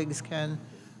my colleagues can.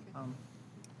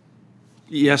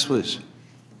 Yes, please.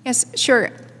 Yes,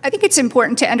 sure. I think it's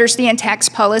important to understand tax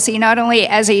policy not only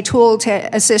as a tool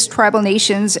to assist tribal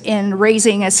nations in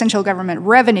raising essential government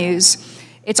revenues,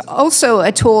 it's also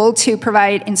a tool to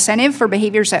provide incentive for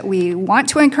behaviors that we want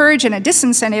to encourage and a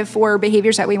disincentive for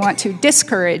behaviors that we want to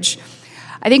discourage.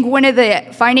 I think one of the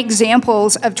fine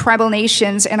examples of tribal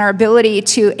nations and our ability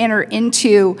to enter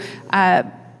into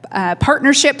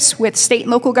partnerships with state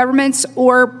and local governments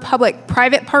or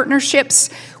public-private partnerships,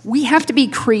 we have to be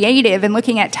creative in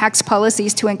looking at tax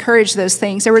policies to encourage those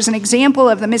things. There was an example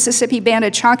of the Mississippi Band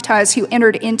of Choctaws who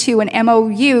entered into an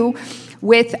MOU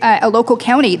with a local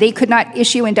county. They could not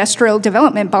issue industrial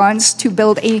development bonds to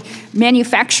build a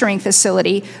manufacturing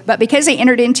facility, but because they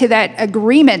entered into that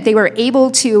agreement, they were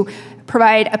able to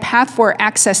provide a path for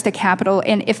access to capital.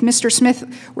 And if Mr. Smith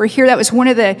were here, that was one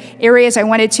of the areas I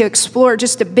wanted to explore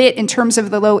just a bit in terms of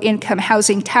the low-income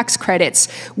housing tax credits.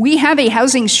 We have a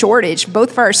housing shortage,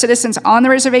 both for our citizens on the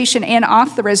reservation and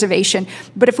off the reservation.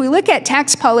 But if we look at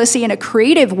tax policy in a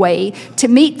creative way to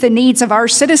meet the needs of our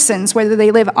citizens, whether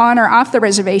they live on or off the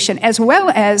reservation, as well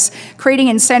as creating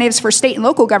incentives for state and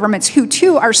local governments who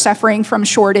too are suffering from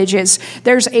shortages,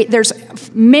 there's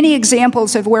many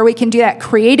examples of where we can do that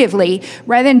creatively,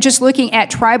 rather than just looking at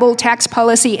tribal tax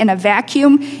policy in a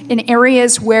vacuum in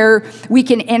areas where we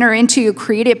can enter into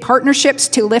creative partnerships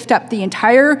to lift up the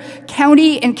entire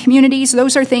county and communities.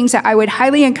 Those are things that I would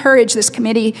highly encourage this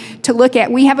committee to look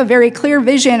at. We have a very clear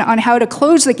vision on how to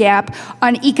close the gap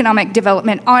on economic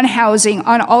development, on housing,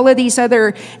 on all of these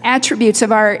other attributes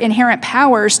of our inherent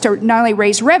powers to not only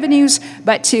raise revenues,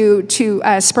 but to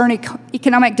spur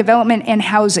economic development and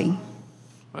housing.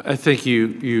 I think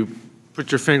you put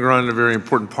your finger on a very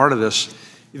important part of this.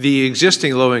 The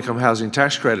existing low-income housing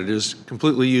tax credit is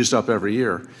completely used up every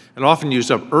year, and often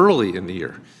used up early in the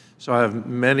year. So I have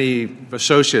many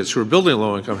associates who are building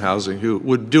low-income housing who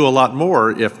would do a lot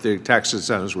more if the tax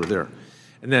incentives were there.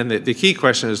 And then the key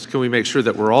question is, can we make sure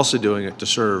that we're also doing it to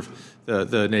serve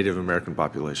the Native American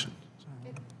population?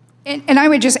 And I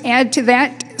would just add to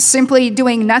that, simply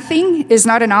doing nothing is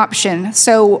not an option.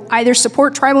 So either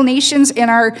support tribal nations in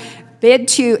our bid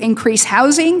to increase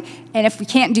housing, and if we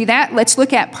can't do that, let's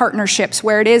look at partnerships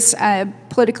where it is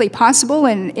politically possible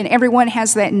and everyone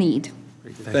has that need.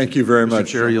 Thank you very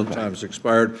much. Your time has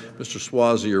expired. Mr.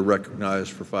 Swazi, you're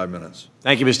recognized for 5 minutes.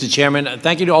 Thank you, Mr. Chairman.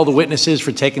 Thank you to all the witnesses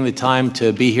for taking the time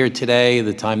to be here today,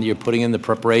 the time that you're putting in, the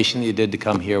preparation that you did to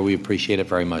come here. We appreciate it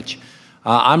very much.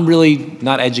 I'm really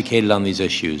not educated on these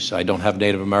issues. I don't have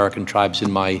Native American tribes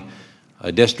in my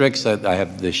districts. I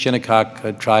have the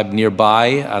Shinnecock tribe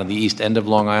nearby out of the east end of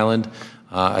Long Island.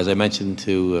 As I mentioned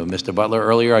to Mr. Butler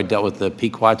earlier, I dealt with the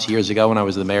Pequots years ago when I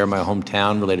was the mayor of my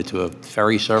hometown related to a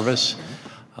ferry service.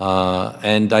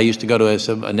 And I used to go to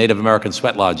a Native American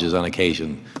sweat lodges on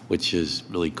occasion, which is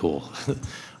really cool.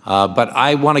 But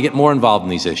I want to get more involved in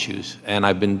these issues. And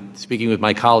I've been speaking with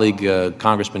my colleague,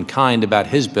 Congressman Kind, about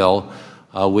his bill,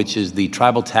 which is the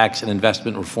Tribal Tax and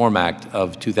Investment Reform Act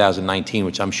of 2019,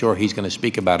 which I'm sure he's going to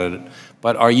speak about it.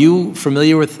 But are you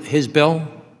familiar with his bill?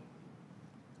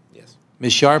 Yes.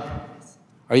 Ms. Sharp,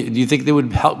 do you think they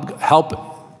would help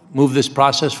move this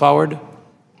process forward?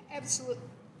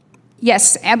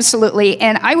 Yes, absolutely.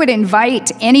 And I would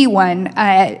invite anyone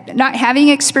not having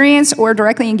experience or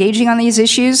directly engaging on these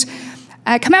issues,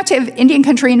 come out to Indian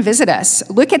country and visit us.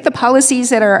 Look at the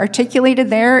policies that are articulated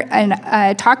there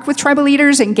and talk with tribal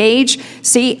leaders, engage,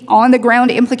 see on-the-ground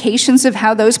implications of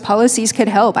how those policies could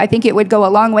help. I think it would go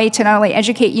a long way to not only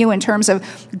educate you in terms of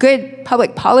good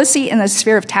public policy in the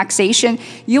sphere of taxation,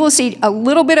 you will see a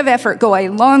little bit of effort go a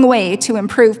long way to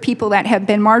improve people that have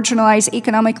been marginalized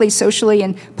economically, socially,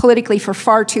 and politically for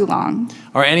far too long.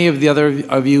 Are any of the other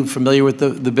of you familiar with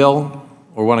the bill?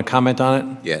 Or want to comment on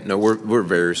it? Yeah, no, we're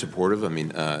very supportive. I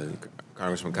mean,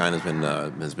 Congressman Kind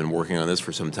has been working on this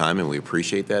for some time, and we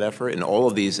appreciate that effort. And all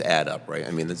of these add up, right?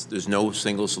 I mean, there's no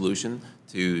single solution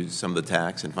to some of the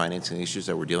tax and financing issues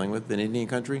that we're dealing with in Indian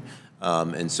country.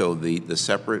 And so the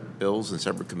separate bills and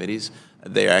separate committees,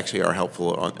 they actually are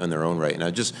helpful on their own right. And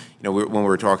I just, when we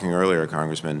were talking earlier,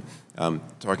 Congressman,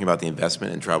 talking about the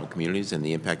investment in tribal communities and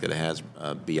the impact that it has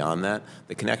beyond that,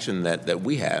 the connection that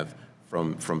we have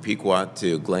from Pequot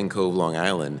to Glen Cove, Long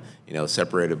Island,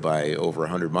 separated by over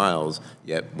 100 miles,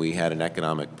 yet we had an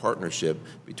economic partnership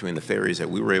between the ferries that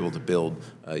we were able to build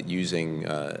using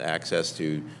access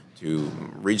to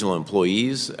regional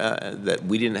employees that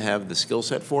we didn't have the skill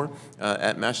set for.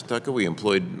 At Mashantucket, we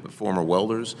employed former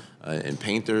welders and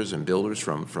painters and builders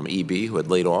from EB who had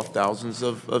laid off thousands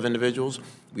of individuals.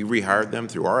 We rehired them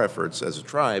through our efforts as a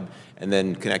tribe and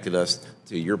then connected us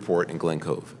to your port in Glen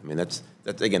Cove. I mean, that's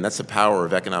the power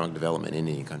of economic development in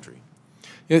Indian country.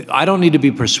 I don't need to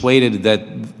be persuaded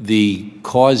that the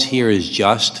cause here is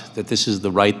just, that this is the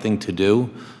right thing to do.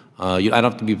 I don't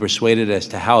have to be persuaded as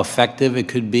to how effective it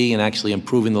could be in actually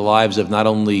improving the lives of not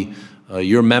only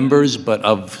your members, but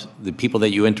of the people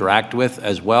that you interact with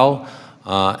as well.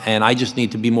 And I just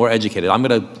need to be more educated. I'm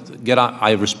going to get on,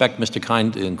 I respect Mr.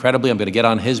 Kind incredibly. I'm going to get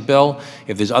on his bill.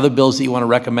 If there's other bills that you want to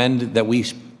recommend that we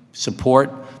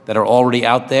support that are already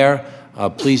out there,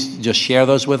 please just share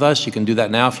those with us. You can do that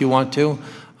now if you want to.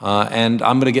 And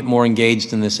I'm going to get more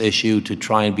engaged in this issue to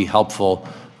try and be helpful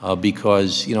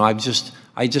because,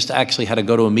 I just actually had to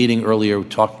go to a meeting earlier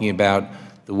talking about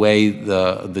the way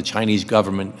the Chinese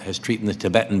government has treated the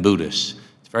Tibetan Buddhists.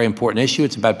 It's a very important issue.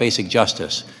 It's about basic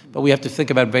justice. But we have to think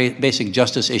about basic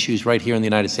justice issues right here in the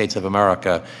United States of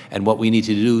America and what we need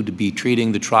to do to be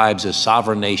treating the tribes as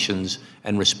sovereign nations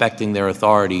and respecting their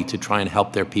authority to try and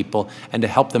help their people and to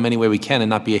help them any way we can and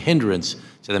not be a hindrance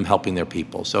to them helping their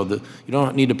people. So you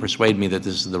don't need to persuade me that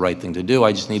this is the right thing to do.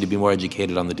 I just need to be more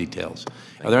educated on the details.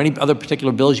 Are there any other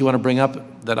particular bills you want to bring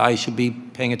up that I should be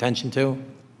paying attention to?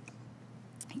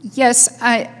 Yes,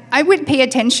 I would pay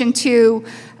attention to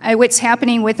what's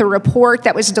happening with a report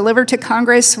that was delivered to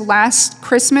Congress last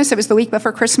Christmas. It was the week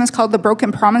before Christmas, called the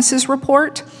Broken Promises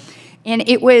Report. And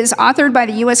it was authored by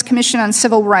the U.S. Commission on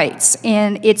Civil Rights.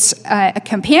 And it's a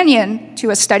companion to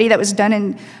a study that was done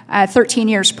in 13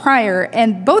 years prior.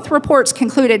 And both reports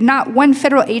concluded not one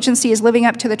federal agency is living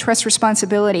up to the trust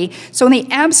responsibility. So in the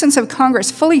absence of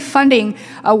Congress fully funding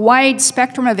a wide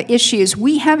spectrum of issues,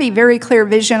 we have a very clear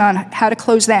vision on how to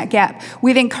close that gap.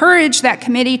 We've encouraged that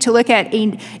committee to look at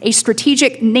a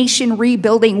strategic nation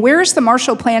rebuilding. Where's the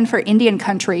Marshall Plan for Indian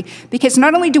country? Because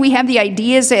not only do we have the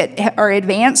ideas that are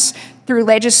advanced through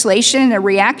legislation and a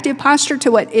reactive posture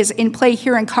to what is in play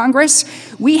here in Congress,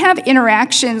 we have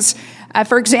interactions,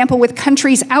 for example, with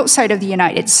countries outside of the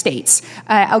United States.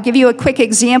 I'll give you a quick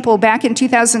example. Back in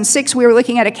 2006, we were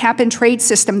looking at a cap-and-trade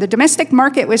system. The domestic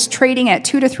market was trading at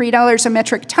 $2 to $3 a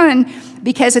metric ton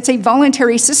because it's a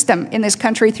voluntary system in this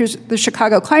country through the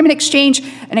Chicago Climate Exchange,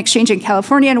 an exchange in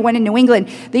California, and one in New England.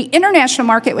 The international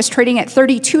market was trading at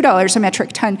 $32 a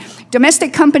metric ton.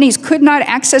 Domestic companies could not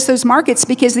access those markets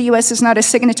because the U.S. is not a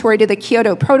signatory to the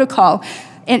Kyoto Protocol.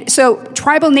 And so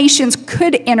tribal nations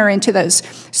could enter into those.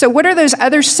 So what are those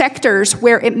other sectors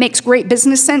where it makes great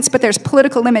business sense, but there's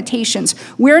political limitations?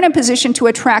 We're in a position to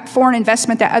attract foreign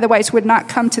investment that otherwise would not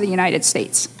come to the United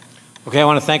States. Okay, I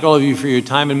want to thank all of you for your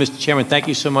time. And Mr. Chairman, thank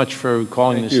you so much for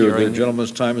calling this hearing. The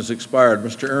gentleman's time has expired.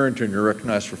 Mr. Arrington, you're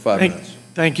recognized for 5 minutes.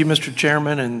 Thank you, Mr.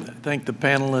 Chairman, and thank the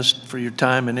panelists for your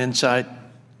time and insight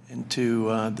into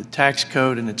the tax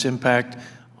code and its impact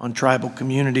on tribal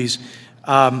communities.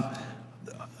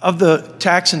 Of the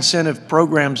tax incentive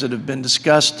programs that have been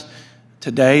discussed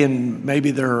today, and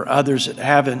maybe there are others that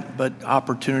haven't, but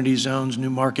opportunity zones, new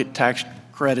market tax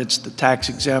credits, the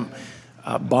tax-exempt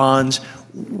bonds,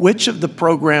 which of the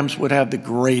programs would have the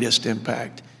greatest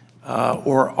impact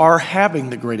or are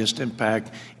having the greatest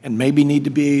impact and maybe need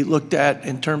to be looked at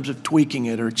in terms of tweaking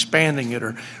it or expanding it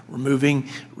or removing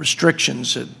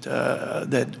restrictions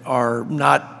that are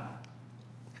not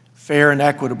fair and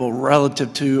equitable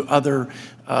relative to other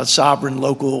sovereign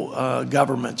local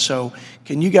governments? So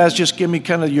can you guys just give me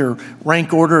kind of your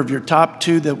rank order of your top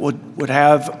two that would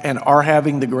have and are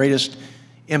having the greatest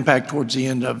impact towards the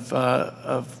end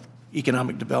of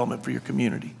economic development for your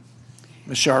community?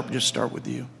 Ms. Sharp, just start with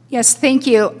you. Yes, thank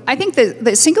you. I think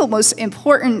the single most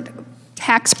important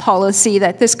tax policy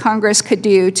that this Congress could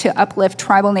do to uplift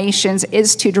tribal nations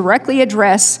is to directly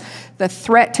address the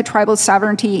threat to tribal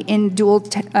sovereignty in dual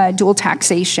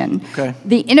taxation. Okay.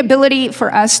 The inability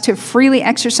for us to freely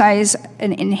exercise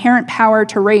an inherent power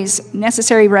to raise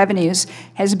necessary revenues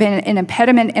has been an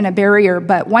impediment and a barrier,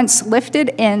 but once lifted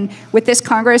and with this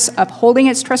Congress upholding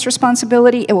its trust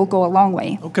responsibility, it will go a long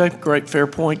way. Okay, great, fair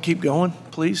point. Keep going,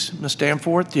 please. Ms.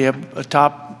 Danforth, do you have a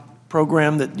top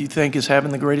program that you think is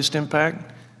having the greatest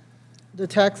impact? The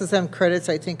tax-exempt credits,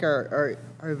 I think, are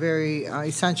very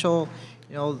essential.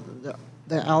 You know,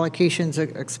 the allocations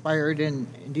expired in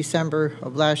December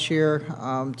of last year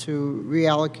to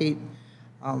reallocate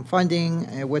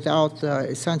funding without the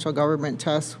essential government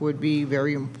tests would be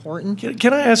very important.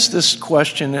 Can I ask this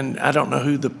question, and I don't know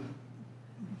who the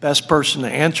best person to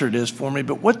answer it is for me,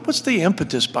 but what's the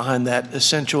impetus behind that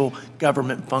essential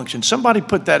government function? Somebody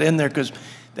put that in there because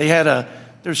they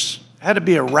there's had to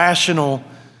be a rational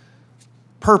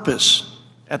purpose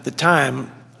at the time.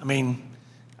 I mean,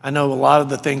 I know a lot of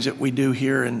the things that we do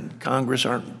here in Congress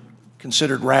aren't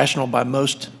considered rational by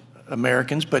most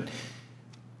Americans, but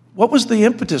what was the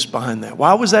impetus behind that?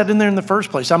 Why was that in there in the first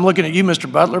place? I'm looking at you, Mr.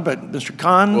 Butler, but Mr.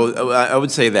 Khan? Well, I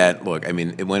would say that, look, I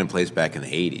mean, it went in place back in the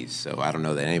 80s, so I don't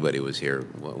know that anybody was here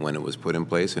when it was put in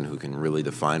place and who can really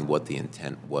define what the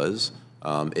intent was.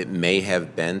 It may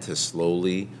have been to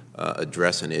slowly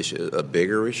address an issue, a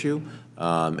bigger issue,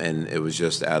 and it was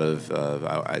just out of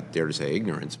I dare to say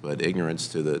ignorance, but ignorance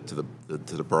to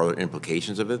the broader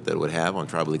implications of it that it would have on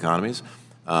tribal economies.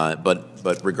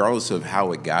 But regardless of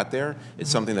how it got there, it's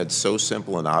something that's so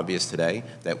simple and obvious today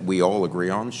that we all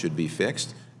agree on should be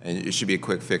fixed, and it should be a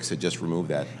quick fix to just remove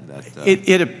that.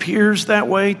 It appears that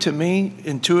way to me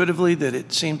intuitively, that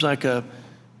it seems like a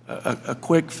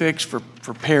quick fix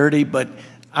for parity, but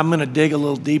I'm going to dig a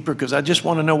little deeper because I just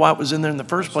want to know why it was in there in the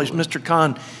first place. Mr.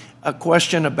 Khan, a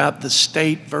question about the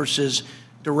state versus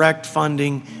direct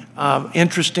funding.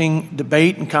 Interesting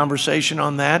debate and conversation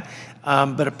on that,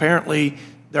 but apparently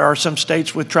there are some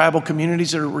states with tribal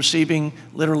communities that are receiving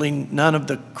literally none of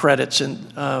the credits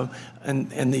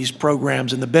and these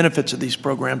programs and the benefits of these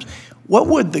programs. What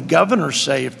would the governor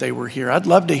say if they were here? I'd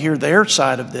love to hear their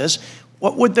side of this.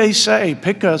 What would they say?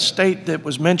 Pick a state that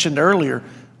was mentioned earlier.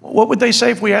 What would they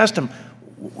say if we asked them,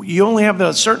 you only have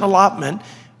a certain allotment,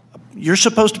 you're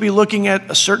supposed to be looking at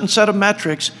a certain set of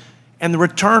metrics, and the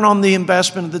return on the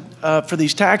investment for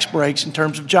these tax breaks in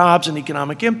terms of jobs and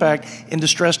economic impact in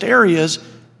distressed areas,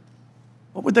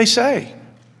 what would they say?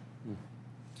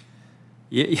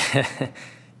 Yeah,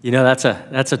 you know, that's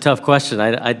a tough question.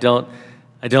 I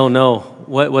don't know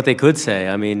what they could say.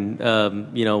 I mean,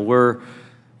 you know, we're,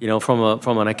 you know,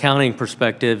 from an accounting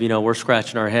perspective, you know, we're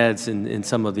scratching our heads in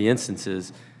some of the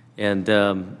instances. And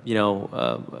you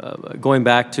know, going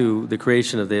back to the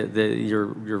creation of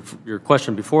your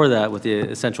question before that with the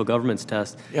essential governments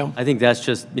test, yeah. I think that's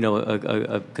just, you know,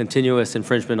 a continuous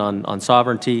infringement on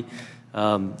sovereignty.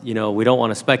 You know, we don't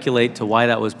want to speculate to why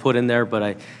that was put in there, but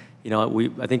I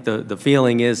think the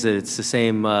feeling is that it's the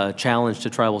same challenge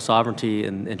to tribal sovereignty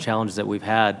and challenges that we've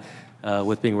had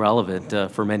with being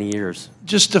relevant for many years.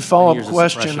 Just a follow-up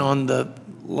question on the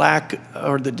lack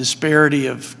or the disparity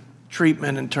of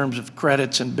treatment in terms of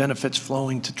credits and benefits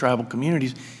flowing to tribal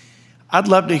communities. I'd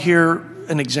love to hear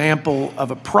an example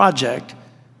of a project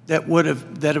that would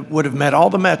have met all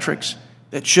the metrics,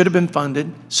 that should have been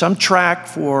funded, some track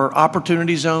for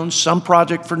opportunity zones, some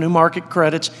project for new market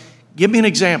credits. Give me an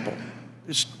example.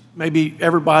 Just maybe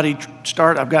everybody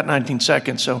start. I've got 19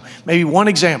 seconds, so maybe one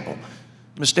example.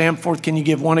 Ms. Danforth, can you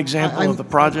give one example of the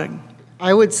project?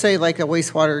 I would say like a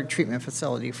wastewater treatment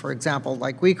facility, for example.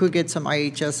 Like we could get some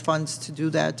IHS funds to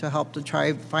do that, to help the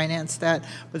tribe finance that.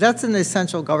 But that's an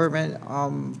essential government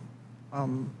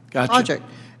project.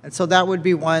 And so that would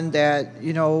be one that,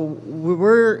 you know,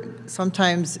 we're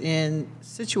sometimes in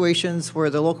situations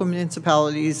where the local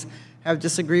municipalities have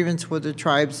disagreements with the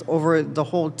tribes over the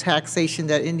whole taxation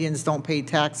that Indians don't pay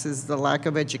taxes, the lack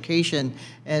of education.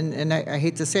 And I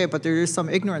hate to say it, but there is some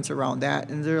ignorance around that.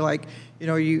 And they're like, you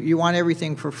know, you want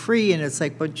everything for free, and it's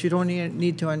like, but you don't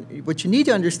need to, what you need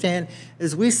to understand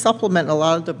is we supplement a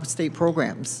lot of the state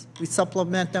programs. We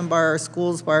supplement them by our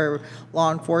schools, by our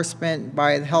law enforcement,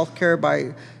 by the healthcare,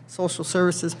 by social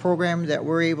services program that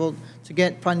we're able to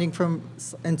get funding from,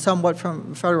 and somewhat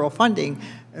from federal funding.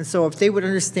 And so if they would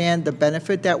understand the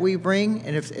benefit that we bring,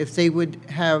 and if they would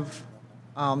have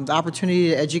the opportunity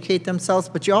to educate themselves,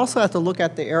 but you also have to look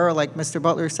at the era, like Mr.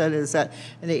 Butler said, is that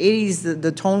in the 80s,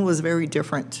 the tone was very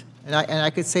different. And I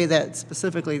could say that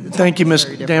specifically. Thank you, Ms.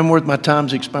 Danforth. My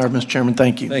time's expired, Mr. Chairman.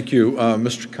 Thank you. Thank you.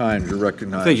 Mr. Kine, you're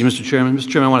recognized. Thank you, Mr. Chairman. Mr.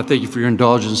 Chairman, I want to thank you for your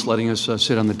indulgence letting us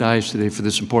sit on the dais today for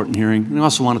this important hearing. And I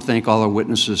also want to thank all our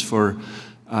witnesses for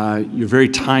your very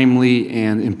timely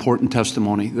and important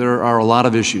testimony. There are a lot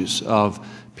of issues of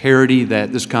parity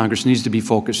that this Congress needs to be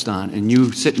focused on, and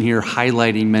you sitting here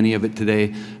highlighting many of it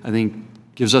today, I think,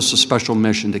 gives us a special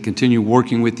mission to continue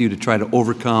working with you to try to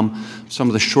overcome some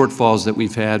of the shortfalls that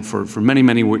we've had for many,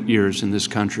 many years in this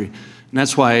country. And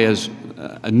that's why, as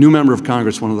a new member of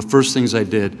Congress, one of the first things I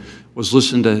did was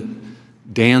listen to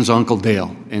Dan's Uncle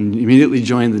Dale, and immediately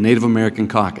joined the Native American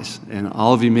Caucus. And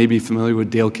all of you may be familiar with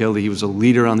Dale Kelly. He was a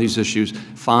leader on these issues,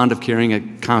 fond of carrying a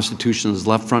Constitution in his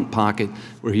left front pocket,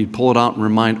 where he'd pull it out and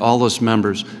remind all us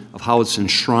members of how it's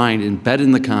enshrined, embedded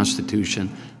in the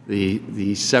Constitution,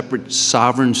 the separate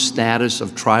sovereign status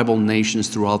of tribal nations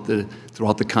throughout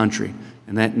the country.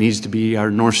 And that needs to be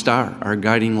our North Star, our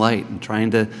guiding light, and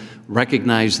trying to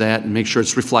recognize that and make sure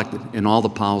it's reflected in all the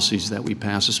policies that we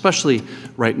pass, especially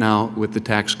right now with the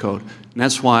tax code. And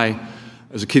that's why,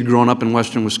 as a kid growing up in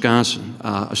western Wisconsin,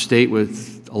 a state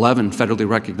with 11 federally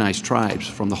recognized tribes,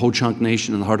 from the Ho-Chunk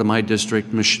Nation in the heart of my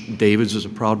district, Ms. Davids is a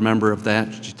proud member of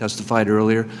that, she testified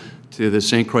earlier, to the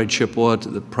St. Croix Chippewa, to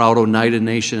the proud Oneida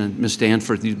Nation, and Ms.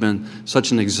 Danforth, you've been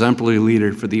such an exemplary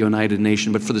leader for the Oneida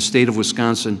Nation, but for the state of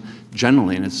Wisconsin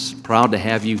generally, and it's proud to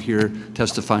have you here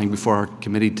testifying before our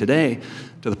committee today,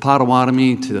 to the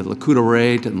Potawatomi, to the Lakota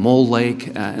Ray, to the Mole Lake,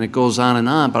 and it goes on and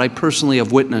on. But I personally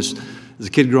have witnessed, as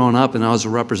a kid growing up and I was a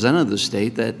representative of the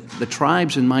state, that the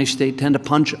tribes in my state tend to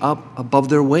punch up above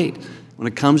their weight. When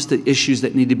it comes to issues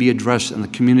that need to be addressed on the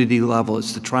community level,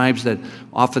 it's the tribes that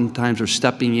oftentimes are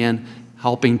stepping in,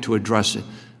 helping to address it.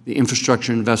 The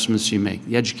infrastructure investments you make,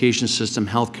 the education system,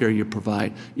 healthcare you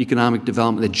provide, economic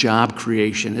development, the job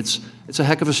creation. It's a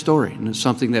heck of a story, and it's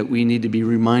something that we need to be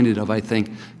reminded of, I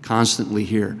think, constantly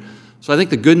here. So I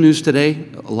think the good news today,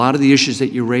 a lot of the issues that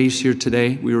you raised here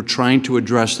today, we were trying to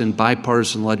address in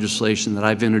bipartisan legislation that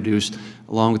I've introduced,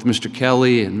 along with Mr.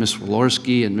 Kelly and Ms.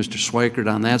 Walorski and Mr. Schweikert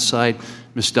on that side,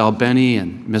 Ms. Dalbeny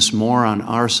and Ms. Moore on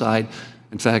our side.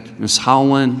 In fact, Ms.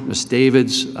 Howland, Ms.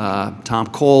 Davids, Tom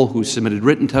Cole, who submitted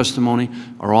written testimony,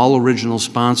 are all original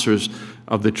sponsors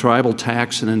of the Tribal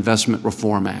Tax and Investment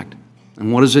Reform Act.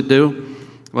 And what does it do?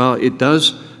 Well, it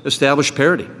does establish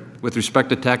parity with respect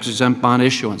to tax-exempt bond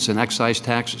issuance and excise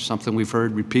taxes, something we've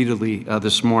heard repeatedly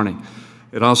this morning.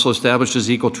 It also establishes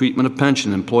equal treatment of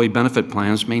pension and employee benefit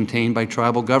plans maintained by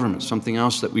tribal governments, something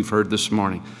else that we've heard this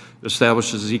morning. It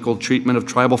establishes equal treatment of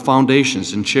tribal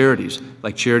foundations and charities,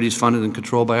 like charities funded and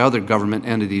controlled by other government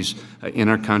entities in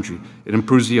our country. It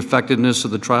improves the effectiveness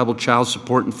of the tribal child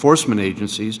support enforcement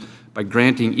agencies by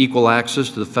granting equal access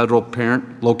to the federal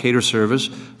parent locator service,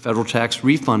 federal tax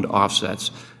refund offsets.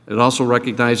 It also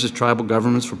recognizes tribal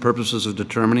governments for purposes of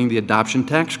determining the adoption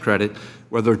tax credit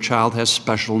where their child has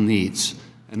special needs.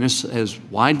 And this has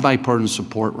wide bipartisan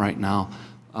support right now.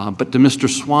 But to Mr.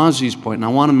 Swazi's point, and I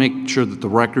want to make sure that the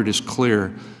record is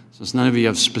clear, since none of you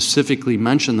have specifically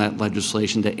mentioned that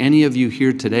legislation, do any of you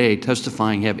here today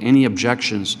testifying have any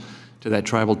objections to that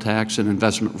tribal tax and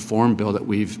investment reform bill that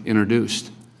we've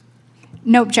introduced?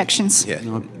 No objections.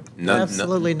 Yeah. None,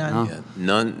 absolutely none.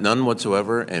 Yeah, none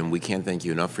whatsoever, and we can't thank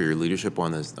you enough for your leadership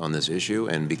on this issue,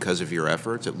 and because of your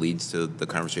efforts, it leads to the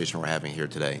conversation we're having here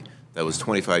today. That was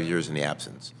 25 years in the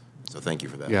absence, so thank you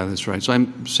for that. Yeah, that's right. So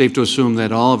I'm safe to assume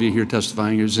that all of you here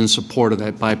testifying is in support of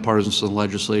that bipartisan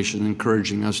legislation,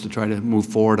 encouraging us to try to move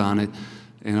forward on it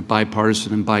in a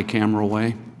bipartisan and bicameral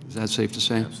way. Is that safe to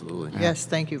say? Absolutely. Yeah. Yes,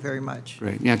 thank you very much.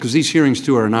 Great. Yeah, because these hearings,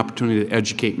 too, are an opportunity to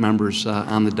educate members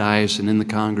on the dais and in the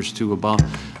Congress, too, about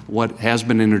what has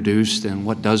been introduced and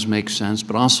what does make sense,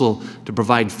 but also to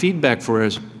provide feedback for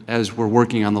us as we're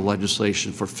working on the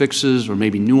legislation for fixes or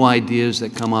maybe new ideas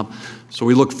that come up. So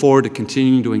we look forward to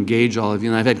continuing to engage all of you.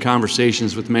 And I've had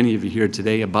conversations with many of you here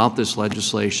today about this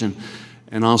legislation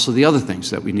and also the other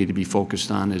things that we need to be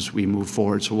focused on as we move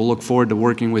forward. So we'll look forward to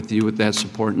working with you with that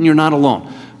support. And you're not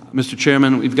alone. Mr.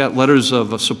 Chairman, we've got letters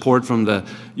of support from the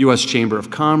U.S. Chamber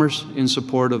of Commerce in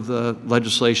support of the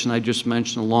legislation I just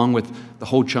mentioned, along with the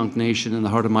Ho-Chunk Nation in the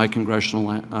heart of my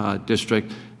congressional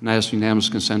district. And I ask unanimous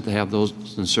consent to have those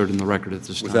inserted in the record at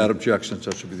this time. Without objection,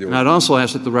 such would be the order. And I'd also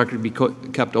ask that the record be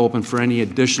kept open for any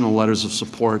additional letters of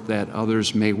support that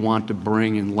others may want to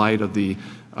bring in light of the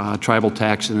Tribal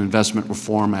Tax and Investment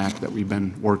Reform Act that we've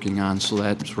been working on, so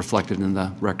that's reflected in the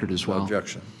record as well. Without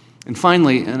objection. And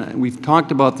finally, and we've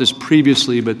talked about this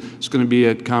previously, but it's going to be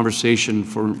a conversation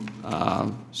for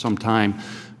some time,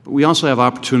 but we also have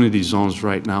opportunity zones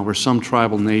right now where some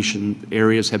tribal nation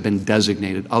areas have been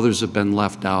designated, others have been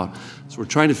left out. So we're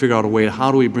trying to figure out a way,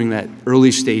 how do we bring that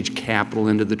early stage capital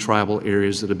into the tribal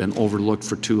areas that have been overlooked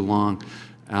for too long?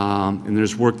 And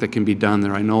there's work that can be done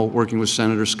there. I know, working with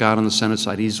Senator Scott on the Senate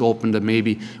side, he's open to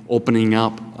maybe opening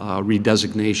up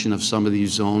redesignation of some of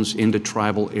these zones into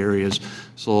tribal areas.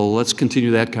 So let's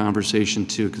continue that conversation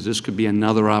too, because this could be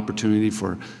another opportunity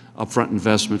for upfront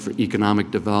investment for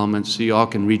economic development, so you all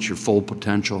can reach your full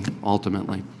potential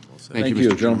ultimately. Thank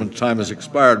you, gentlemen. Time has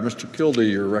expired. Mr.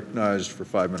 Kildee, you're recognized for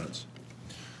 5 minutes.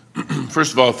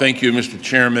 First of all, thank you, Mr.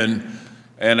 Chairman.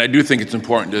 And I do think it's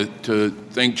important to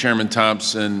thank Chairman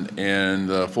Thompson and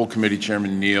the full committee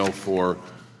Chairman Neal for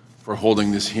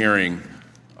holding this hearing.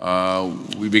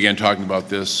 We began talking about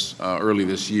this early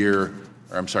last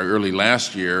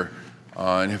year,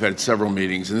 and have had several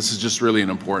meetings. And this is just really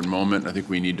an important moment. I think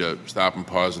we need to stop and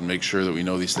pause and make sure that we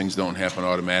know these things don't happen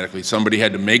automatically. Somebody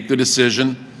had to make the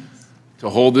decision to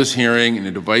hold this hearing and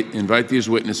invite these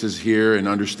witnesses here and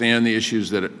understand the issues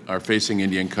that are facing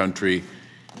Indian country.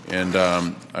 And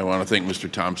I want to thank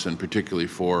Mr. Thompson particularly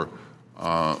for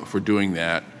doing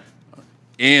that.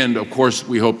 And of course,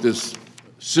 we hope this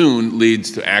soon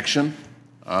leads to action.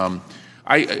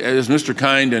 As Mr.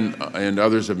 Kind and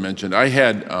others have mentioned, I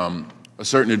had a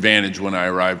certain advantage when I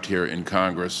arrived here in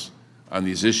Congress on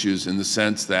these issues, in the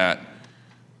sense that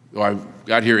though I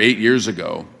got here 8 years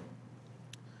ago,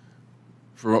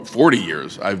 for 40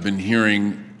 years I've been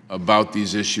hearing about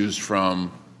these issues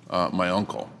from my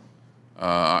uncle.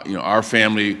 Our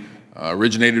family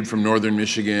originated from northern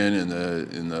Michigan in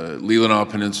the Leelanau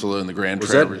Peninsula in the Grand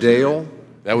Traverse. Was that Dale?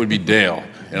 That would be Dale,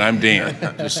 and I'm Dan,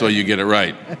 just so you get it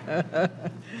right,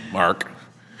 Mark.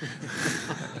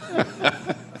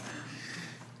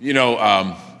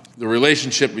 The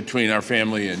relationship between our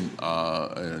family and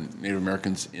Native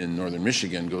Americans in northern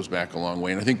Michigan goes back a long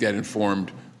way, and I think that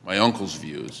informed my uncle's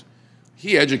views.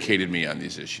 He educated me on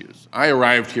these issues. I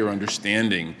arrived here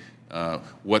understanding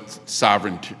what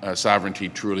sovereignty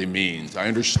truly means. I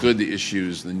understood the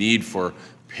issues, the need for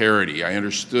parity. I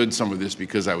understood some of this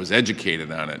because I was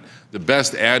educated on it. The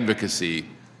best advocacy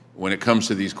when it comes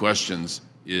to these questions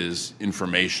is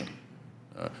information.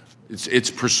 It's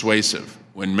persuasive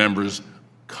when members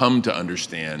come to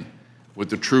understand what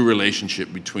the true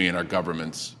relationship between our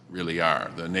governments really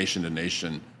are, the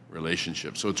nation-to-nation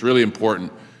relationship. So it's really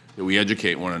important that we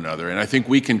educate one another. And I think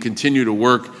we can continue to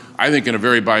work, I think, in a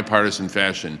very bipartisan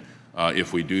fashion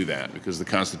if we do that, because the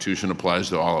Constitution applies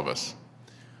to all of us.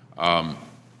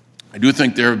 I do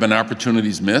think there have been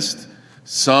opportunities missed.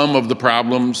 Some of the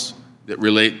problems that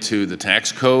relate to the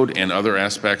tax code and other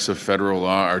aspects of federal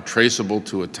law are traceable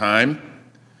to a time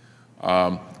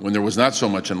when there was not so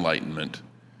much enlightenment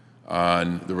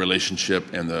on the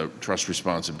relationship and the trust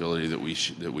responsibility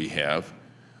that we have.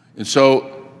 And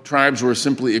so tribes were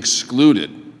simply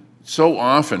excluded. So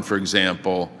often, for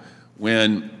example,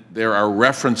 when there are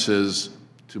references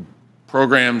to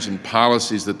programs and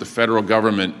policies that the federal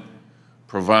government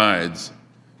provides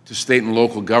to state and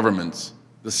local governments,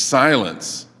 the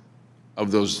silence of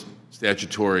those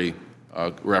statutory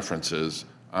references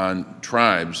on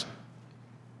tribes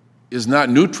is not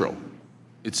neutral,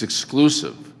 it's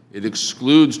exclusive. It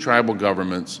excludes tribal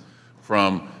governments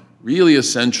from really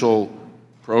essential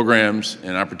programs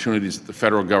and opportunities that the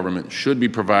federal government should be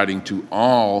providing to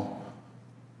all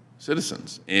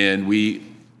citizens. And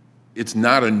it's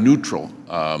not a neutral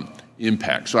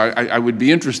impact. So I would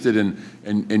be interested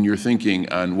in your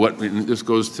thinking on what, and this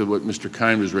goes to what Mr.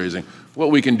 Kind was raising,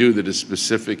 what we can do that is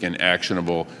specific and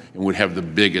actionable and would have the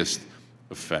biggest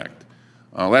effect.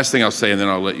 Last thing I'll say, and then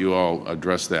I'll let you all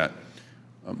address that.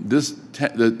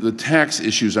 the tax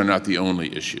issues are not the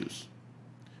only issues.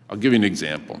 I'll give you an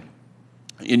example.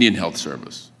 Indian Health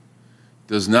Service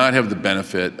does not have the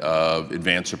benefit of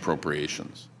advance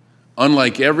appropriations.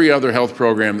 Unlike every other health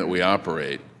program that we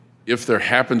operate, if there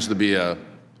happens to be a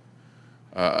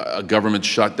government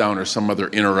shutdown or some other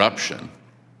interruption,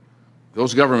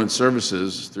 those government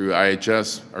services through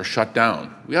IHS are shut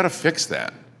down. We ought to fix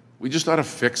that. We just ought to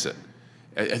fix it.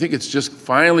 I think it's just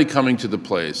finally coming to the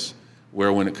place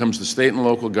where when it comes to state and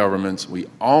local governments, we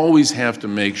always have to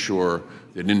make sure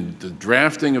that in the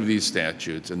drafting of these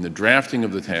statutes and the drafting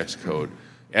of the tax code,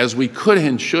 as we could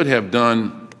and should have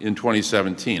done in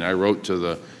 2017, I wrote to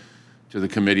the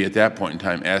committee at that point in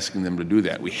time asking them to do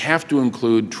that. We have to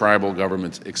include tribal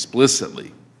governments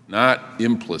explicitly, not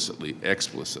implicitly,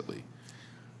 explicitly.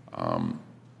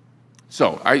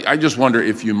 So I just wonder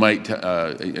if you might,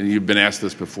 and you've been asked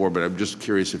this before, but I'm just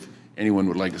curious if anyone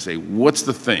would like to say, what's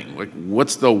the thing? Like,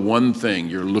 what's the one thing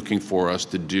you're looking for us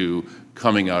to do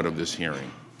coming out of this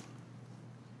hearing?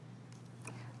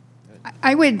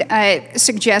 I would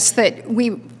suggest that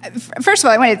first of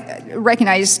all, I want to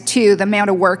recognize, too, the amount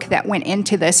of work that went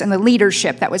into this and the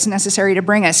leadership that was necessary to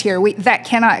bring us here. That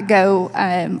cannot go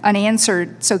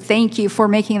unanswered, so thank you for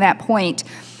making that point.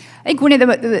 I think one of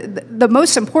the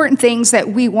most important things that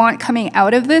we want coming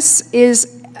out of this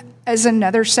is as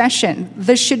another session.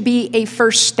 This should be a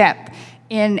first step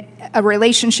in a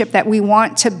relationship that we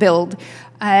want to build.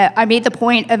 I made the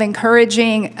point of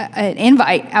encouraging an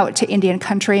invite out to Indian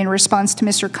country in response to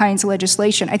Mr. Kine's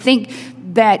legislation. I think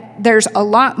that there's a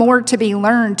lot more to be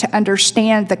learned to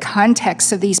understand the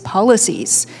context of these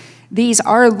policies. These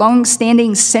are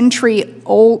long-standing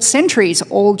centuries-old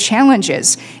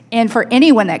challenges. And for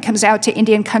anyone that comes out to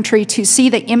Indian country to see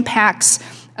the impacts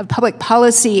of public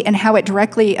policy and how it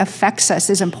directly affects us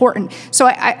is important. So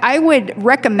I would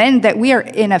recommend that we are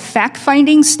in a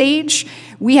fact-finding stage.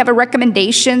 We have a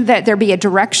recommendation that there be a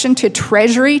direction to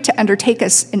Treasury to undertake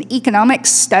an economic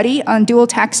study on dual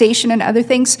taxation and other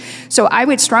things. So I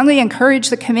would strongly encourage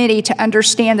the committee to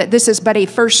understand that this is but a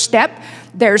first step.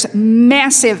 There's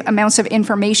massive amounts of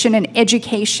information and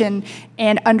education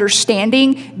and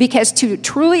understanding, because to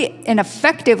truly and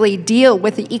effectively deal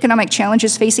with the economic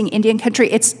challenges facing Indian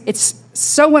country, it's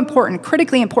so important,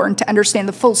 critically important, to understand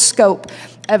the full scope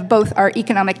of both our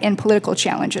economic and political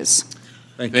challenges.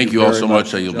 Thank you all so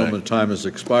much. Gentlemen, time has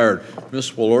expired.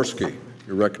 Ms. Walorski,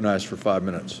 you're recognized for 5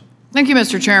 minutes. Thank you,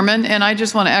 Mr. Chairman. And I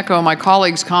just want to echo my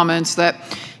colleagues' comments that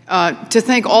to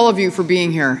thank all of you for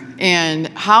being here and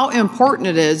how important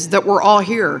it is that we're all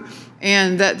here,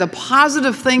 and that the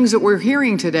positive things that we're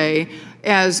hearing today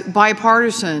as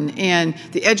bipartisan and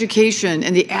the education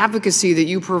and the advocacy that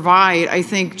you provide, I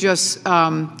think just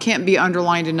can't be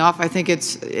underlined enough. I think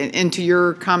it's, and to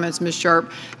your comments, Ms.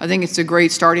 Sharp, I think it's a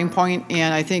great starting point,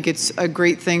 and I think it's a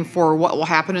great thing for what will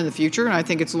happen in the future, and I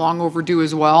think it's long overdue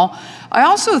as well. I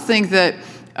also think that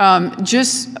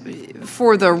just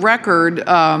for the record,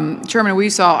 Chairman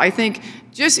Weesaw, I think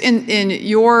just in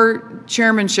your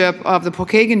chairmanship of the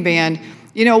Pokagon Band,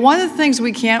 you know, one of the things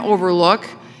we can't overlook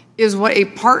is what a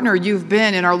partner you've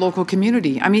been in our local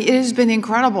community. I mean, it has been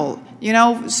incredible, you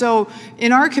know? So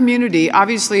in our community,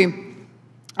 obviously,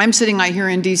 I'm sitting out here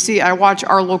in D.C. I watch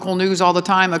our local news all the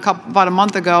time. About a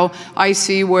month ago, I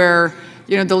see where,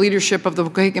 you know, the leadership of the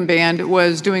Pokagon Band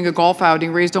was doing a golf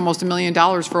outing, raised almost $1 million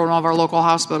for one of our local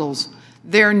hospitals.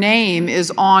 Their name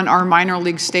is on our minor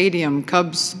league stadium,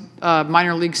 Cubs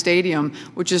minor league stadium,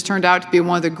 which has turned out to be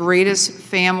one of the greatest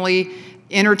family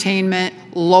entertainment,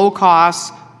 low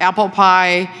cost, apple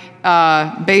pie,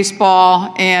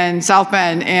 baseball, and South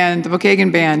Bend and the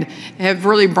Pokagon Band have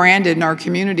really branded in our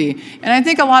community. And I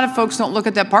think a lot of folks don't look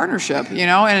at that partnership, you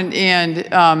know, and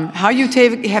how you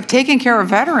have taken care of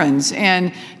veterans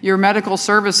and your medical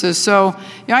services. So,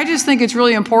 you know, I just think it's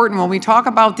really important when we talk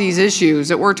about these issues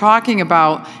that we're talking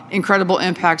about incredible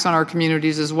impacts on our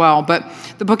communities as well. But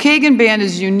the Pokagon Band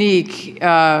is unique,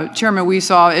 Chairman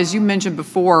Weesaw, as you mentioned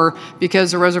before,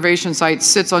 because the reservation site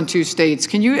sits on 2 states.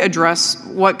 Can you address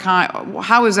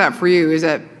how is that for you?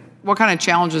 What kind of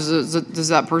challenges does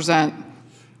that present?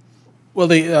 Well,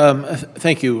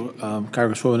 thank you,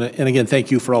 Congresswoman, and again, thank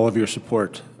you for all of your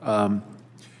support.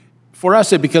 For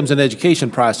us, it becomes an education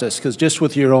process, because just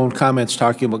with your own comments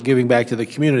talking about giving back to the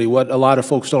community, what a lot of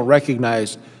folks don't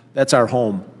recognize, that's our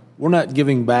home. We're not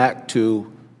giving back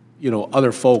to, you know,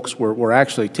 other folks. We're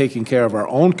actually taking care of our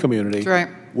own community, right,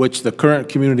 which the current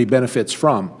community benefits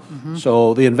from. Mm-hmm.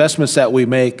 So the investments that we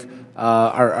make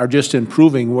are just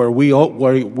improving where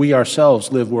we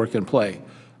ourselves live, work, and play.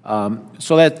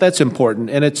 So that's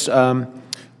important, and it's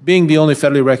being the only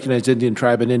federally recognized Indian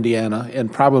tribe in Indiana,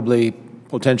 and probably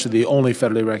potentially the only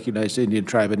federally recognized Indian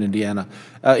tribe in Indiana.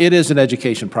 It is an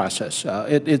education process.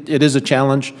 It is a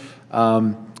challenge.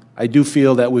 I do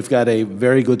feel that we've got a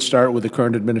very good start with the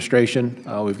current administration.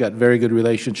 We've got very good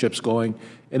relationships going,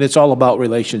 and it's all about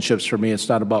relationships for me. It's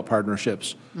not about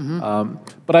partnerships.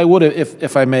 But I would,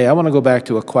 if I may, I want to go back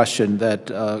to a question that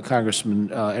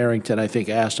Congressman Arrington, I think,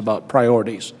 asked about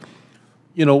priorities.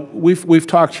 You know, we've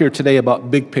talked here today about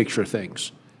big picture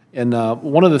things, and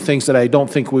one of the things that I don't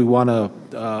think we want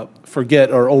to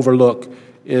forget or overlook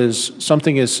is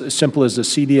something as simple as the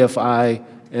CDFI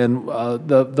and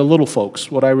the little folks,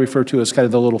 what I refer to as kind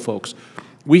of the little folks.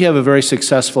 We have a very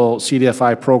successful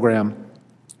CDFI program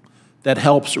that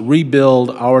helps rebuild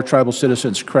our tribal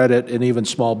citizens' credit and even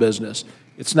small business.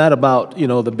 It's not about, you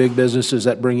know, the big businesses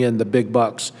that bring in the big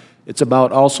bucks. It's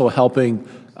about also helping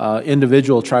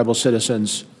individual tribal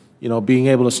citizens, you know, being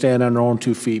able to stand on their own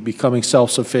 2 feet, becoming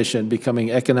self-sufficient,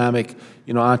 becoming economic,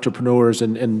 you know, entrepreneurs,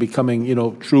 and becoming, you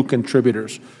know, true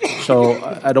contributors. So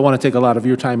I don't want to take a lot of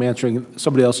your time answering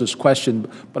somebody else's question,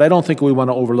 but I don't think we want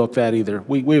to overlook that either.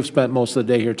 We've spent most of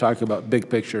the day here talking about big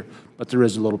picture, but there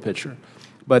is a little picture.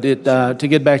 But to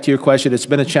get back to your question, it's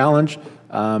been a challenge,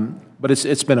 but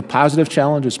it's been a positive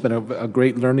challenge. It's been a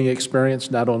great learning experience,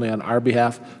 not only on our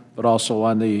behalf, but also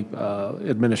on the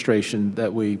administration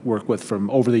that we work with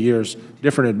from over the years,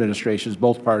 different administrations,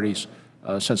 both parties,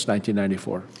 since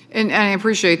 1994. And I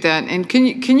appreciate that. And can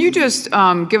you just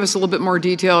give us a little bit more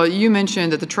detail? You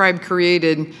mentioned that the tribe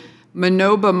created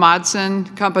Manoba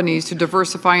Modson companies to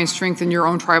diversify and strengthen your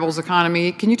own tribal's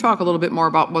economy. Can you talk a little bit more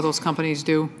about what those companies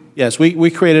do? Yes,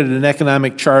 we created an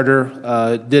economic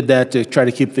charter, did that to try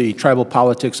to keep the tribal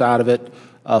politics out of it,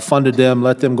 funded them,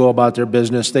 let them go about their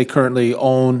business. They currently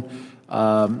own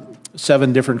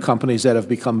 7 different companies that have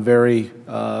become very,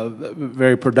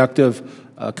 very productive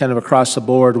kind of across the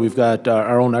board. We've got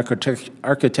our own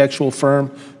architectural firm,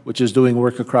 which is doing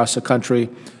work across the country.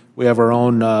 We have our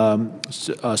own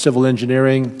civil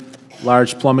engineering,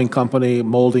 large plumbing company,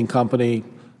 molding company,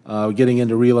 getting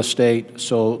into real estate.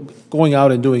 So going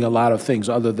out and doing a lot of things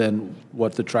other than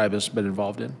what the tribe has been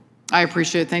involved in. I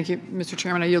appreciate it. Thank you. Mr.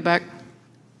 Chairman, I yield back.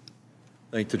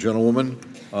 Thank the gentlewoman.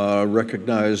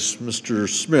 Recognize Mr.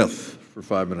 Smith for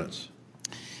 5 minutes.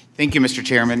 Thank you, Mr.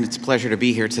 Chairman. It's a pleasure to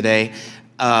be here today.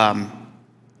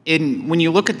 When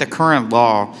you look at the current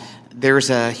law, there's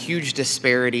a huge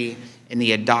disparity in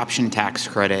the adoption tax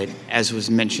credit, as was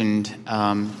mentioned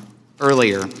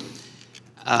earlier,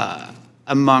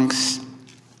 amongst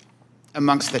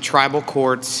the tribal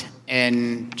courts,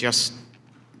 and just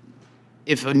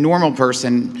if a normal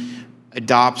person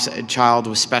adopts a child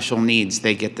with special needs,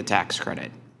 they get the tax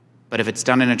credit. But if it's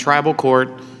done in a tribal court,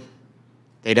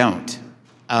 they don't.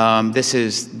 This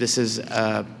is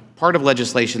part of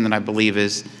legislation that I believe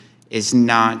is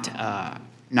not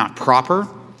proper,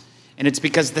 and it's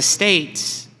because the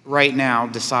states right now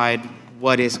decide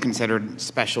what is considered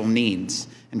special needs,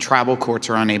 and tribal courts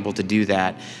are unable to do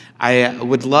that. I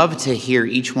would love to hear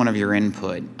each one of your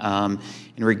input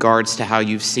in regards to how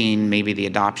you've seen maybe the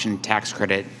adoption tax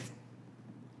credit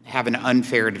have an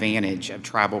unfair advantage of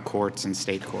tribal courts and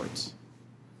state courts.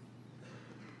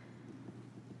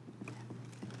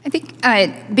 I think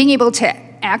being able to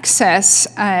access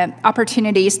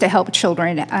opportunities to help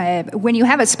children. When you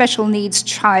have a special needs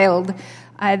child,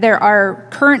 there are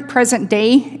current present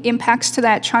day impacts to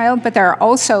that child, but there are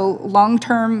also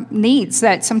long-term needs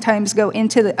that sometimes go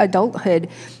into the adulthood.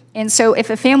 And so if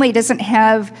a family doesn't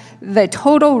have the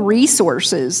total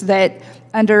resources that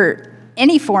under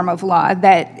any form of law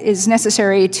that is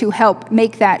necessary to help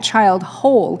make that child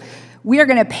whole, we are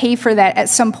going to pay for that at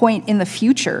some point in the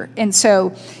future. And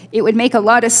so it would make a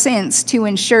lot of sense to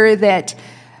ensure that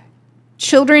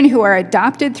children who are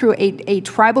adopted through a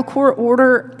tribal court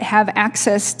order have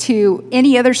access to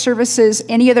any other services,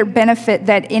 any other benefit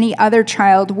that any other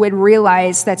child would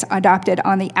realize that's adopted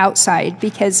on the outside,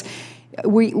 because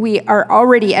we are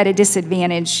already at a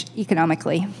disadvantage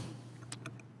economically.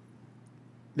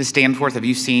 Ms. Danforth, have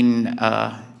you seen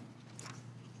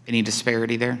any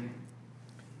disparity there?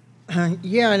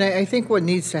 Yeah, and I think what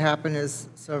needs to happen is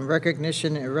some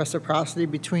recognition and reciprocity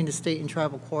between the state and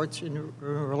tribal courts in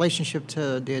relationship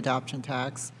to the adoption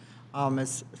tax.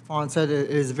 As Fawn said, it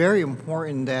is very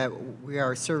important that we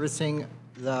are servicing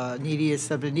the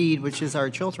neediest of the need, which is our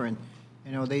children.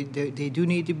 You know, they do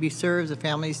need to be served. The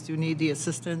families do need the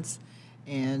assistance.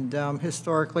 And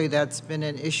historically, that's been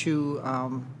an issue,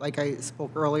 like I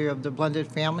spoke earlier, of the blended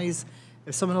families.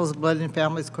 If some of those blended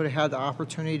families could have had the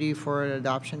opportunity for an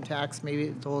adoption tax, maybe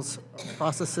those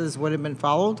processes would have been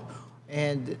followed.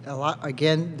 And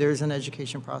again, there's an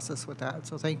education process with that.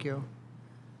 So thank you.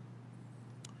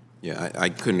 Yeah, I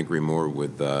couldn't agree more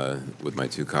with my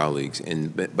two colleagues,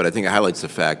 but I think it highlights the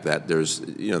fact that there's,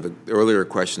 the earlier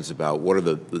questions about what are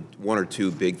the one or two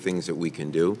big things that we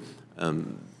can do.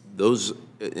 Those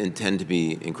tend to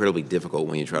be incredibly difficult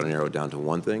when you try to narrow it down to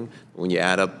one thing. When you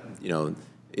add up,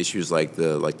 issues like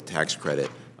the tax credit,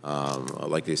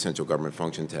 like the essential government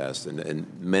function test, and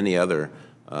many other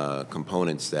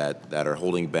components that are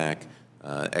holding back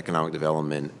economic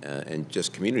development and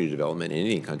just community development in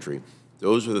any country.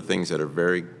 Those are the things that are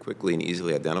very quickly and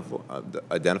easily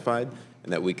identified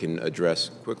and that we can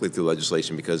address quickly through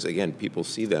legislation because, again, people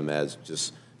see them as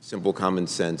just simple common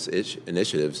sense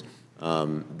initiatives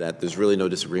that there's really no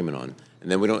disagreement on.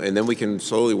 And then we can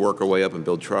slowly work our way up and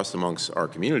build trust amongst our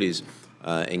communities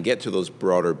and get to those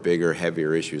broader, bigger,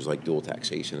 heavier issues like dual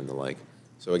taxation and the like.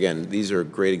 So again, these are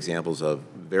great examples of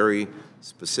very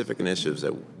specific initiatives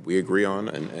that we agree on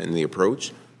and the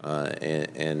approach.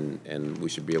 And we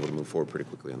should be able to move forward pretty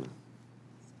quickly on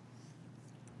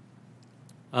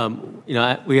them.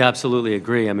 We absolutely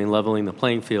agree. I mean, leveling the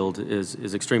playing field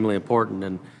is extremely important.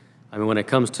 And I mean, when it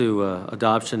comes to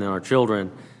adoption and our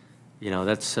children,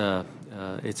 that's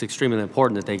it's extremely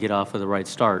important that they get off with the right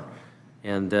start.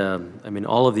 And I mean,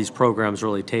 all of these programs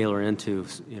really tailor into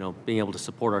being able to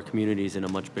support our communities in a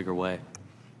much bigger way.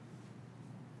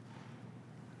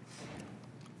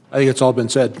 I think it's all been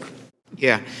said.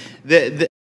 Yeah.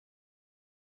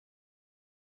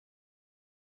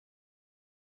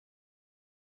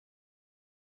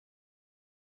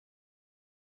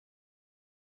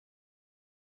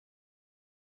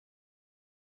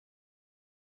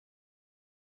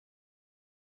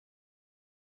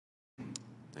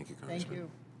 Thank you, Congressman. Thank you.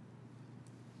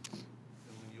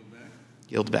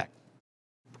 Yield back.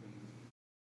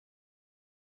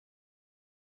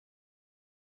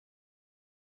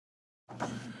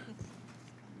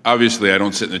 Obviously, I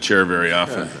don't sit in the chair very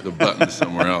often. The button's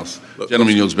somewhere else.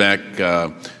 Gentleman yields back.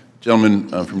 Gentleman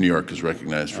from New York is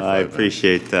recognized for 5 minutes. I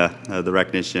appreciate the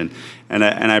recognition, and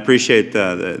I appreciate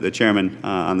the chairman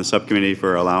on the subcommittee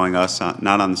for allowing us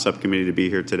not on the subcommittee to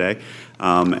be here today.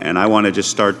 And I want to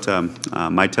just start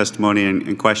my testimony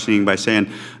and questioning by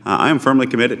saying I am firmly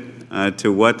committed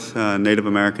to what Native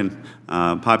American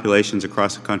populations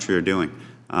across the country are doing.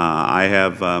 I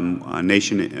have a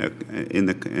nation in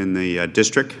the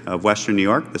district of Western New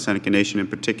York, the Seneca Nation in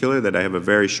particular, that I have a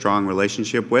very strong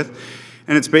relationship with.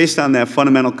 And it's based on that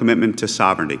fundamental commitment to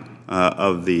sovereignty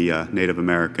of the Native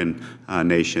American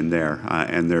nation there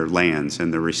and their lands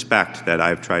and the respect that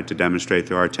I've tried to demonstrate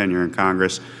through our tenure in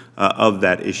Congress of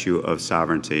that issue of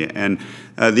sovereignty. And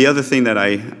the other thing that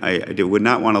I would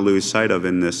not want to lose sight of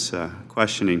in this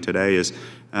questioning today is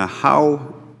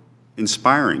how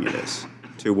inspiring it is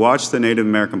to watch the Native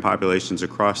American populations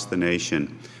across the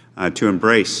nation to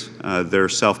embrace their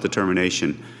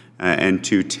self-determination and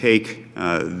to take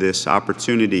this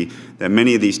opportunity that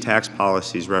many of these tax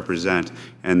policies represent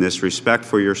and this respect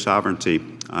for your sovereignty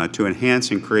to enhance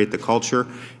and create the culture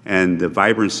and the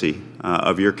vibrancy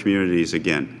of your communities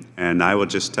again. And I will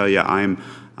just tell you, I'm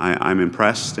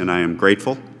impressed and I am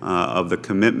grateful of the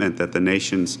commitment that the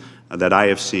nations that I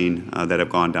have seen that have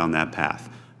gone down that path.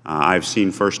 I've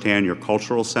seen firsthand your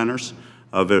cultural centers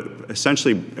of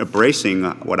essentially embracing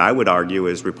what I would argue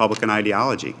is Republican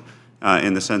ideology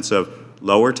in the sense of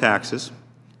lower taxes,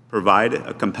 provide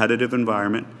a competitive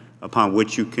environment upon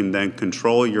which you can then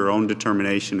control your own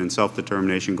determination and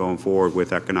self-determination going forward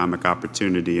with economic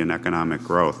opportunity and economic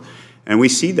growth. And we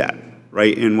see that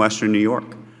right in Western New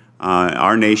York.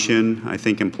 Our nation, I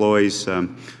think, employs a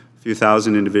few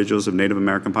thousand individuals of Native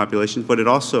American populations, but it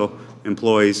also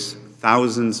employs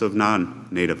thousands of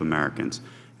non-Native Americans.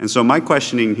 And so my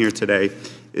questioning here today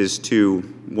is to,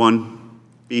 one,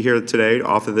 be here today to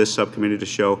offer this subcommittee to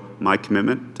show my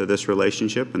commitment to this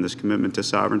relationship and this commitment to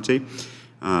sovereignty,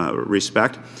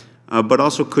 respect. But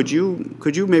also, could you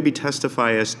maybe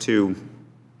testify as to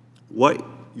what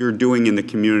you're doing in the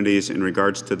communities in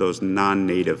regards to those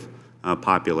non-Native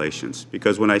populations?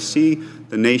 Because when I see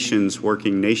the nations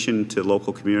working nation to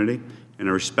local community in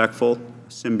a respectful,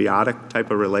 symbiotic type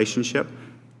of relationship,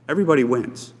 everybody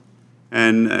wins.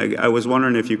 And I was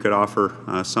wondering if you could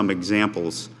offer some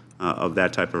examples of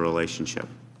that type of relationship.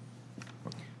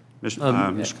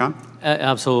 Mr. Khan?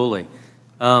 Absolutely.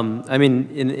 I mean,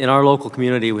 in our local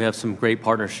community, we have some great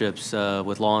partnerships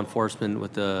with law enforcement,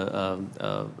 with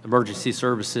the emergency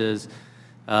services,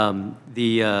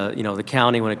 the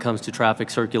county when it comes to traffic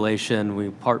circulation. We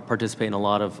participate in a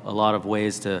lot of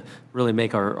ways to really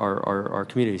make our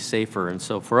communities safer. And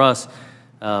so for us,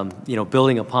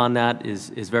 building upon that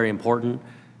is very important.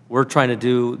 We're trying to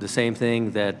do the same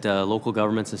thing that local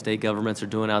governments and state governments are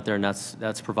doing out there, and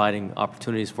that's providing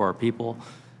opportunities for our people.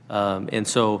 And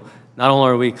so not only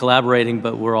are we collaborating,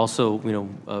 but we're also,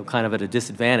 kind of at a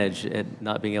disadvantage at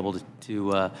not being able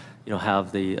to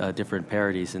have the different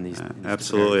parities in these.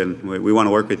 Absolutely, and we want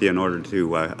to work with you in order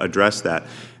to address that.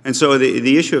 And so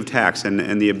the issue of tax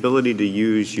and the ability to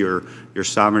use your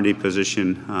sovereignty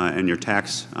position and your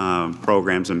tax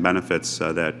programs and benefits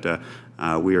that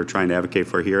we are trying to advocate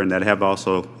for here and that have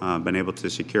also been able to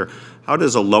secure. How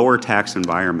does a lower tax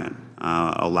environment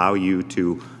allow you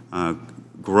to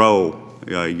grow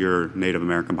your Native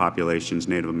American populations,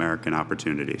 Native American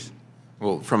opportunities?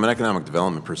 Well, from an economic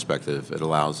development perspective, it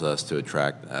allows us to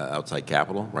attract outside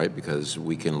capital, right? Because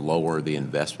we can lower the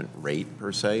investment rate,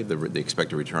 per se, the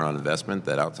expected return on investment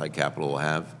that outside capital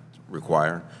will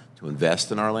require to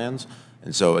invest in our lands.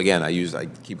 And so, again, I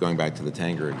keep going back to the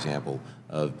Tanger example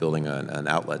of building an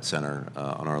outlet center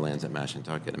on our lands at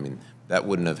Mashantucket. I mean, that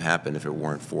wouldn't have happened if it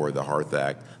weren't for the Hearth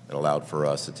Act that allowed for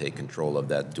us to take control of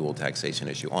that dual taxation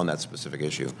issue on that specific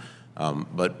issue.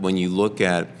 But when you look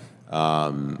at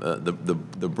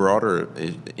the broader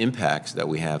impacts that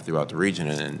we have throughout the region,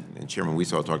 and Chairman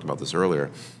Wiesaw talked about this earlier,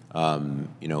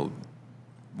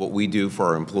 what we do for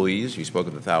our employees, you spoke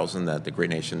of the 1,000 that the great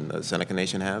nation, Seneca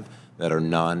Nation have, that are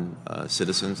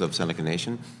non-citizens of Seneca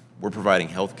Nation. We're providing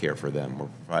health care for them. We're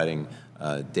providing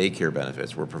daycare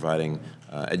benefits. We're providing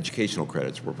educational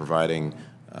credits. We're providing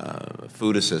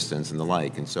food assistance and the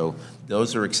like. And so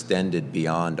those are extended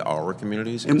beyond our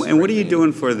communities. And what are you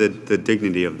doing for the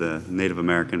dignity of the Native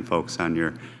American folks on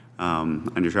your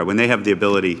tribe when they have the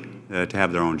ability to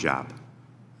have their own job?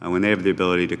 When they have the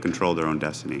ability to control their own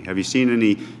destiny. Have you seen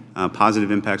any positive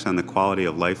impacts on the quality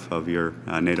of life of your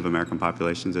Native American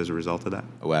populations as a result of that?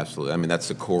 Oh, absolutely. I mean, that's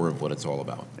the core of what it's all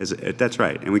about. That's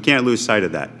right. And we can't lose sight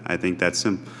of that. I think that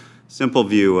simple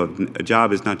view of a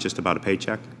job is not just about a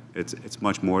paycheck. It's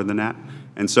much more than that.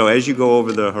 And so as you go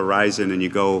over the horizon and you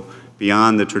go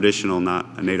beyond the traditional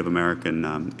Native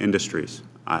American industries,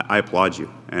 I applaud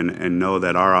you and know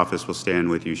that our office will stand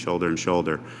with you shoulder and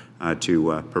shoulder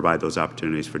to provide those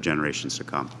opportunities for generations to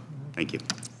come. Thank you.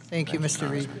 Thank you, Mr.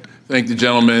 Reed. Thank the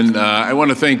gentleman. I want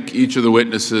to thank each of the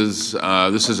witnesses.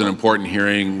 This is an important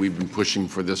hearing. We've been pushing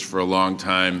for this for a long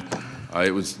time.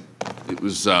 It was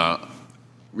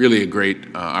really a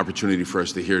great opportunity for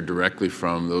us to hear directly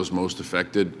from those most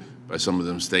affected by some of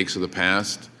the mistakes of the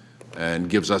past and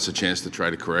gives us a chance to try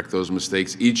to correct those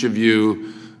mistakes. Each of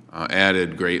you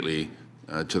added greatly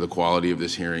to the quality of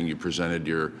this hearing. You presented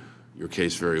your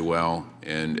case very well,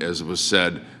 and as it was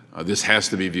said, this has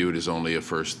to be viewed as only a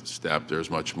first step. There's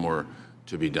much more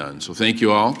to be done. So thank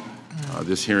you all.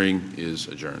 This hearing is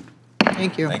adjourned.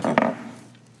 Thank you. Thank you.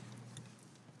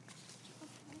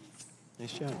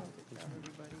 Nice job.